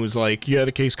came in and was like, yeah,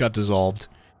 the case got dissolved.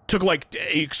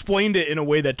 He explained it in a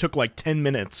way that took like 10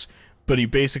 minutes. But he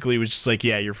basically was just like,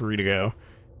 yeah, you're free to go.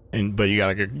 But you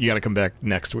gotta come back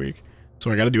next week. So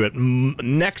I gotta do it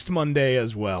next Monday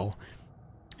as well.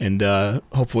 And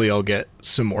hopefully I'll get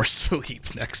some more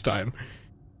sleep next time.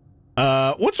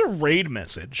 What's a raid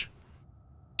message?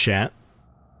 Chat?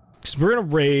 Because we're gonna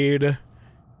raid...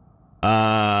 we're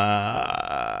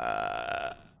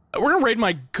gonna raid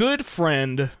my good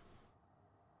friend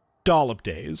Dollop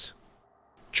Days.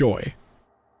 Joy.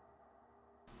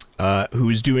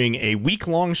 Who's doing a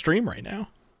week-long stream right now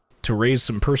to raise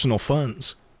some personal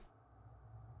funds.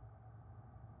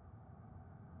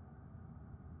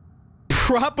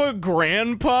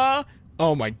 Propagrandpa?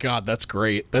 Oh my god, that's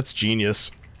great. That's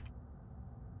genius.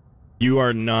 You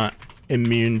are not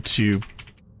immune to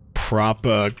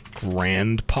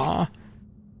Propagrandpa?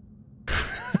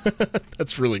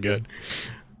 That's really good.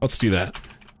 Let's do that.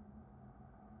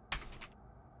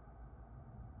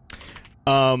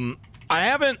 I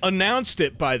haven't announced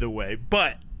it, by the way,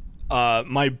 but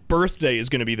my birthday is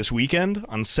going to be this weekend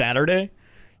on Saturday.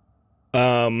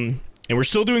 And we're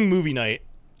still doing movie night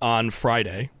on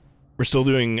Friday. We're still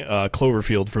doing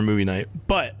Cloverfield for movie night,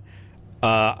 but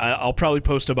I'll probably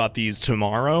post about these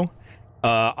tomorrow.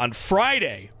 On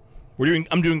Friday,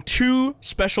 I'm doing 2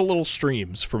 special little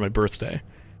streams for my birthday.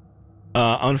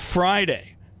 On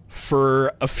Friday,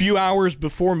 for a few hours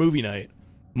before movie night,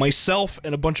 myself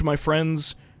and a bunch of my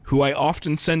friends who I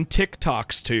often send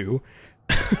TikToks to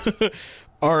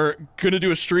are gonna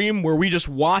do a stream where we just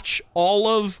watch all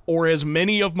of or as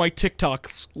many of my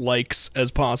TikToks likes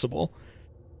as possible.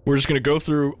 We're just gonna go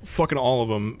through fucking all of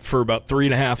them for about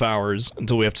 3.5 hours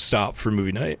until we have to stop for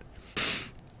movie night.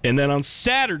 And then on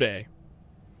Saturday,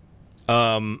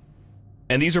 and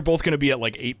these are both gonna be at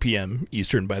like 8 p.m.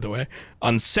 Eastern, by the way.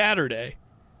 On Saturday,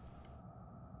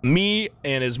 me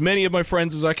and as many of my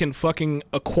friends as I can fucking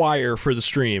acquire for the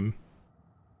stream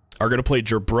are gonna play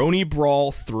Jabroni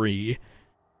Brawl 3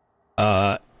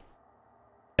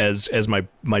 as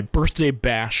my birthday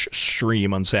bash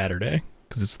stream on Saturday,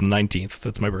 because it's the 19th.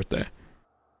 That's my birthday.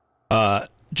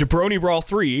 Jabroni Brawl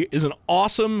 3 is an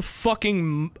awesome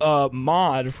fucking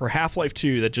mod for Half-Life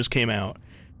 2 that just came out.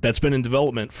 That's been in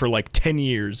development for like 10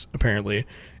 years, apparently.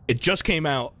 It just came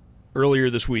out earlier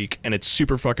this week, and it's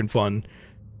super fucking fun.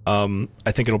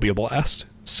 I think it'll be a blast.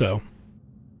 So,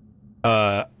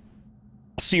 I'll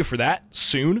see you for that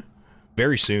soon.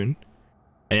 Very soon.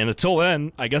 And until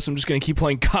then, I guess I'm just going to keep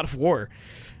playing God of War.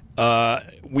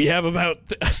 We have about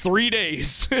 3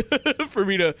 days for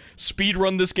me to speed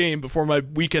run this game before my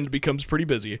weekend becomes pretty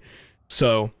busy.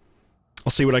 So,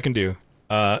 I'll see what I can do.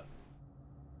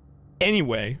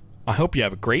 Anyway, I hope you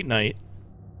have a great night.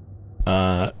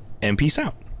 And peace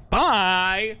out.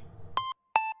 Bye!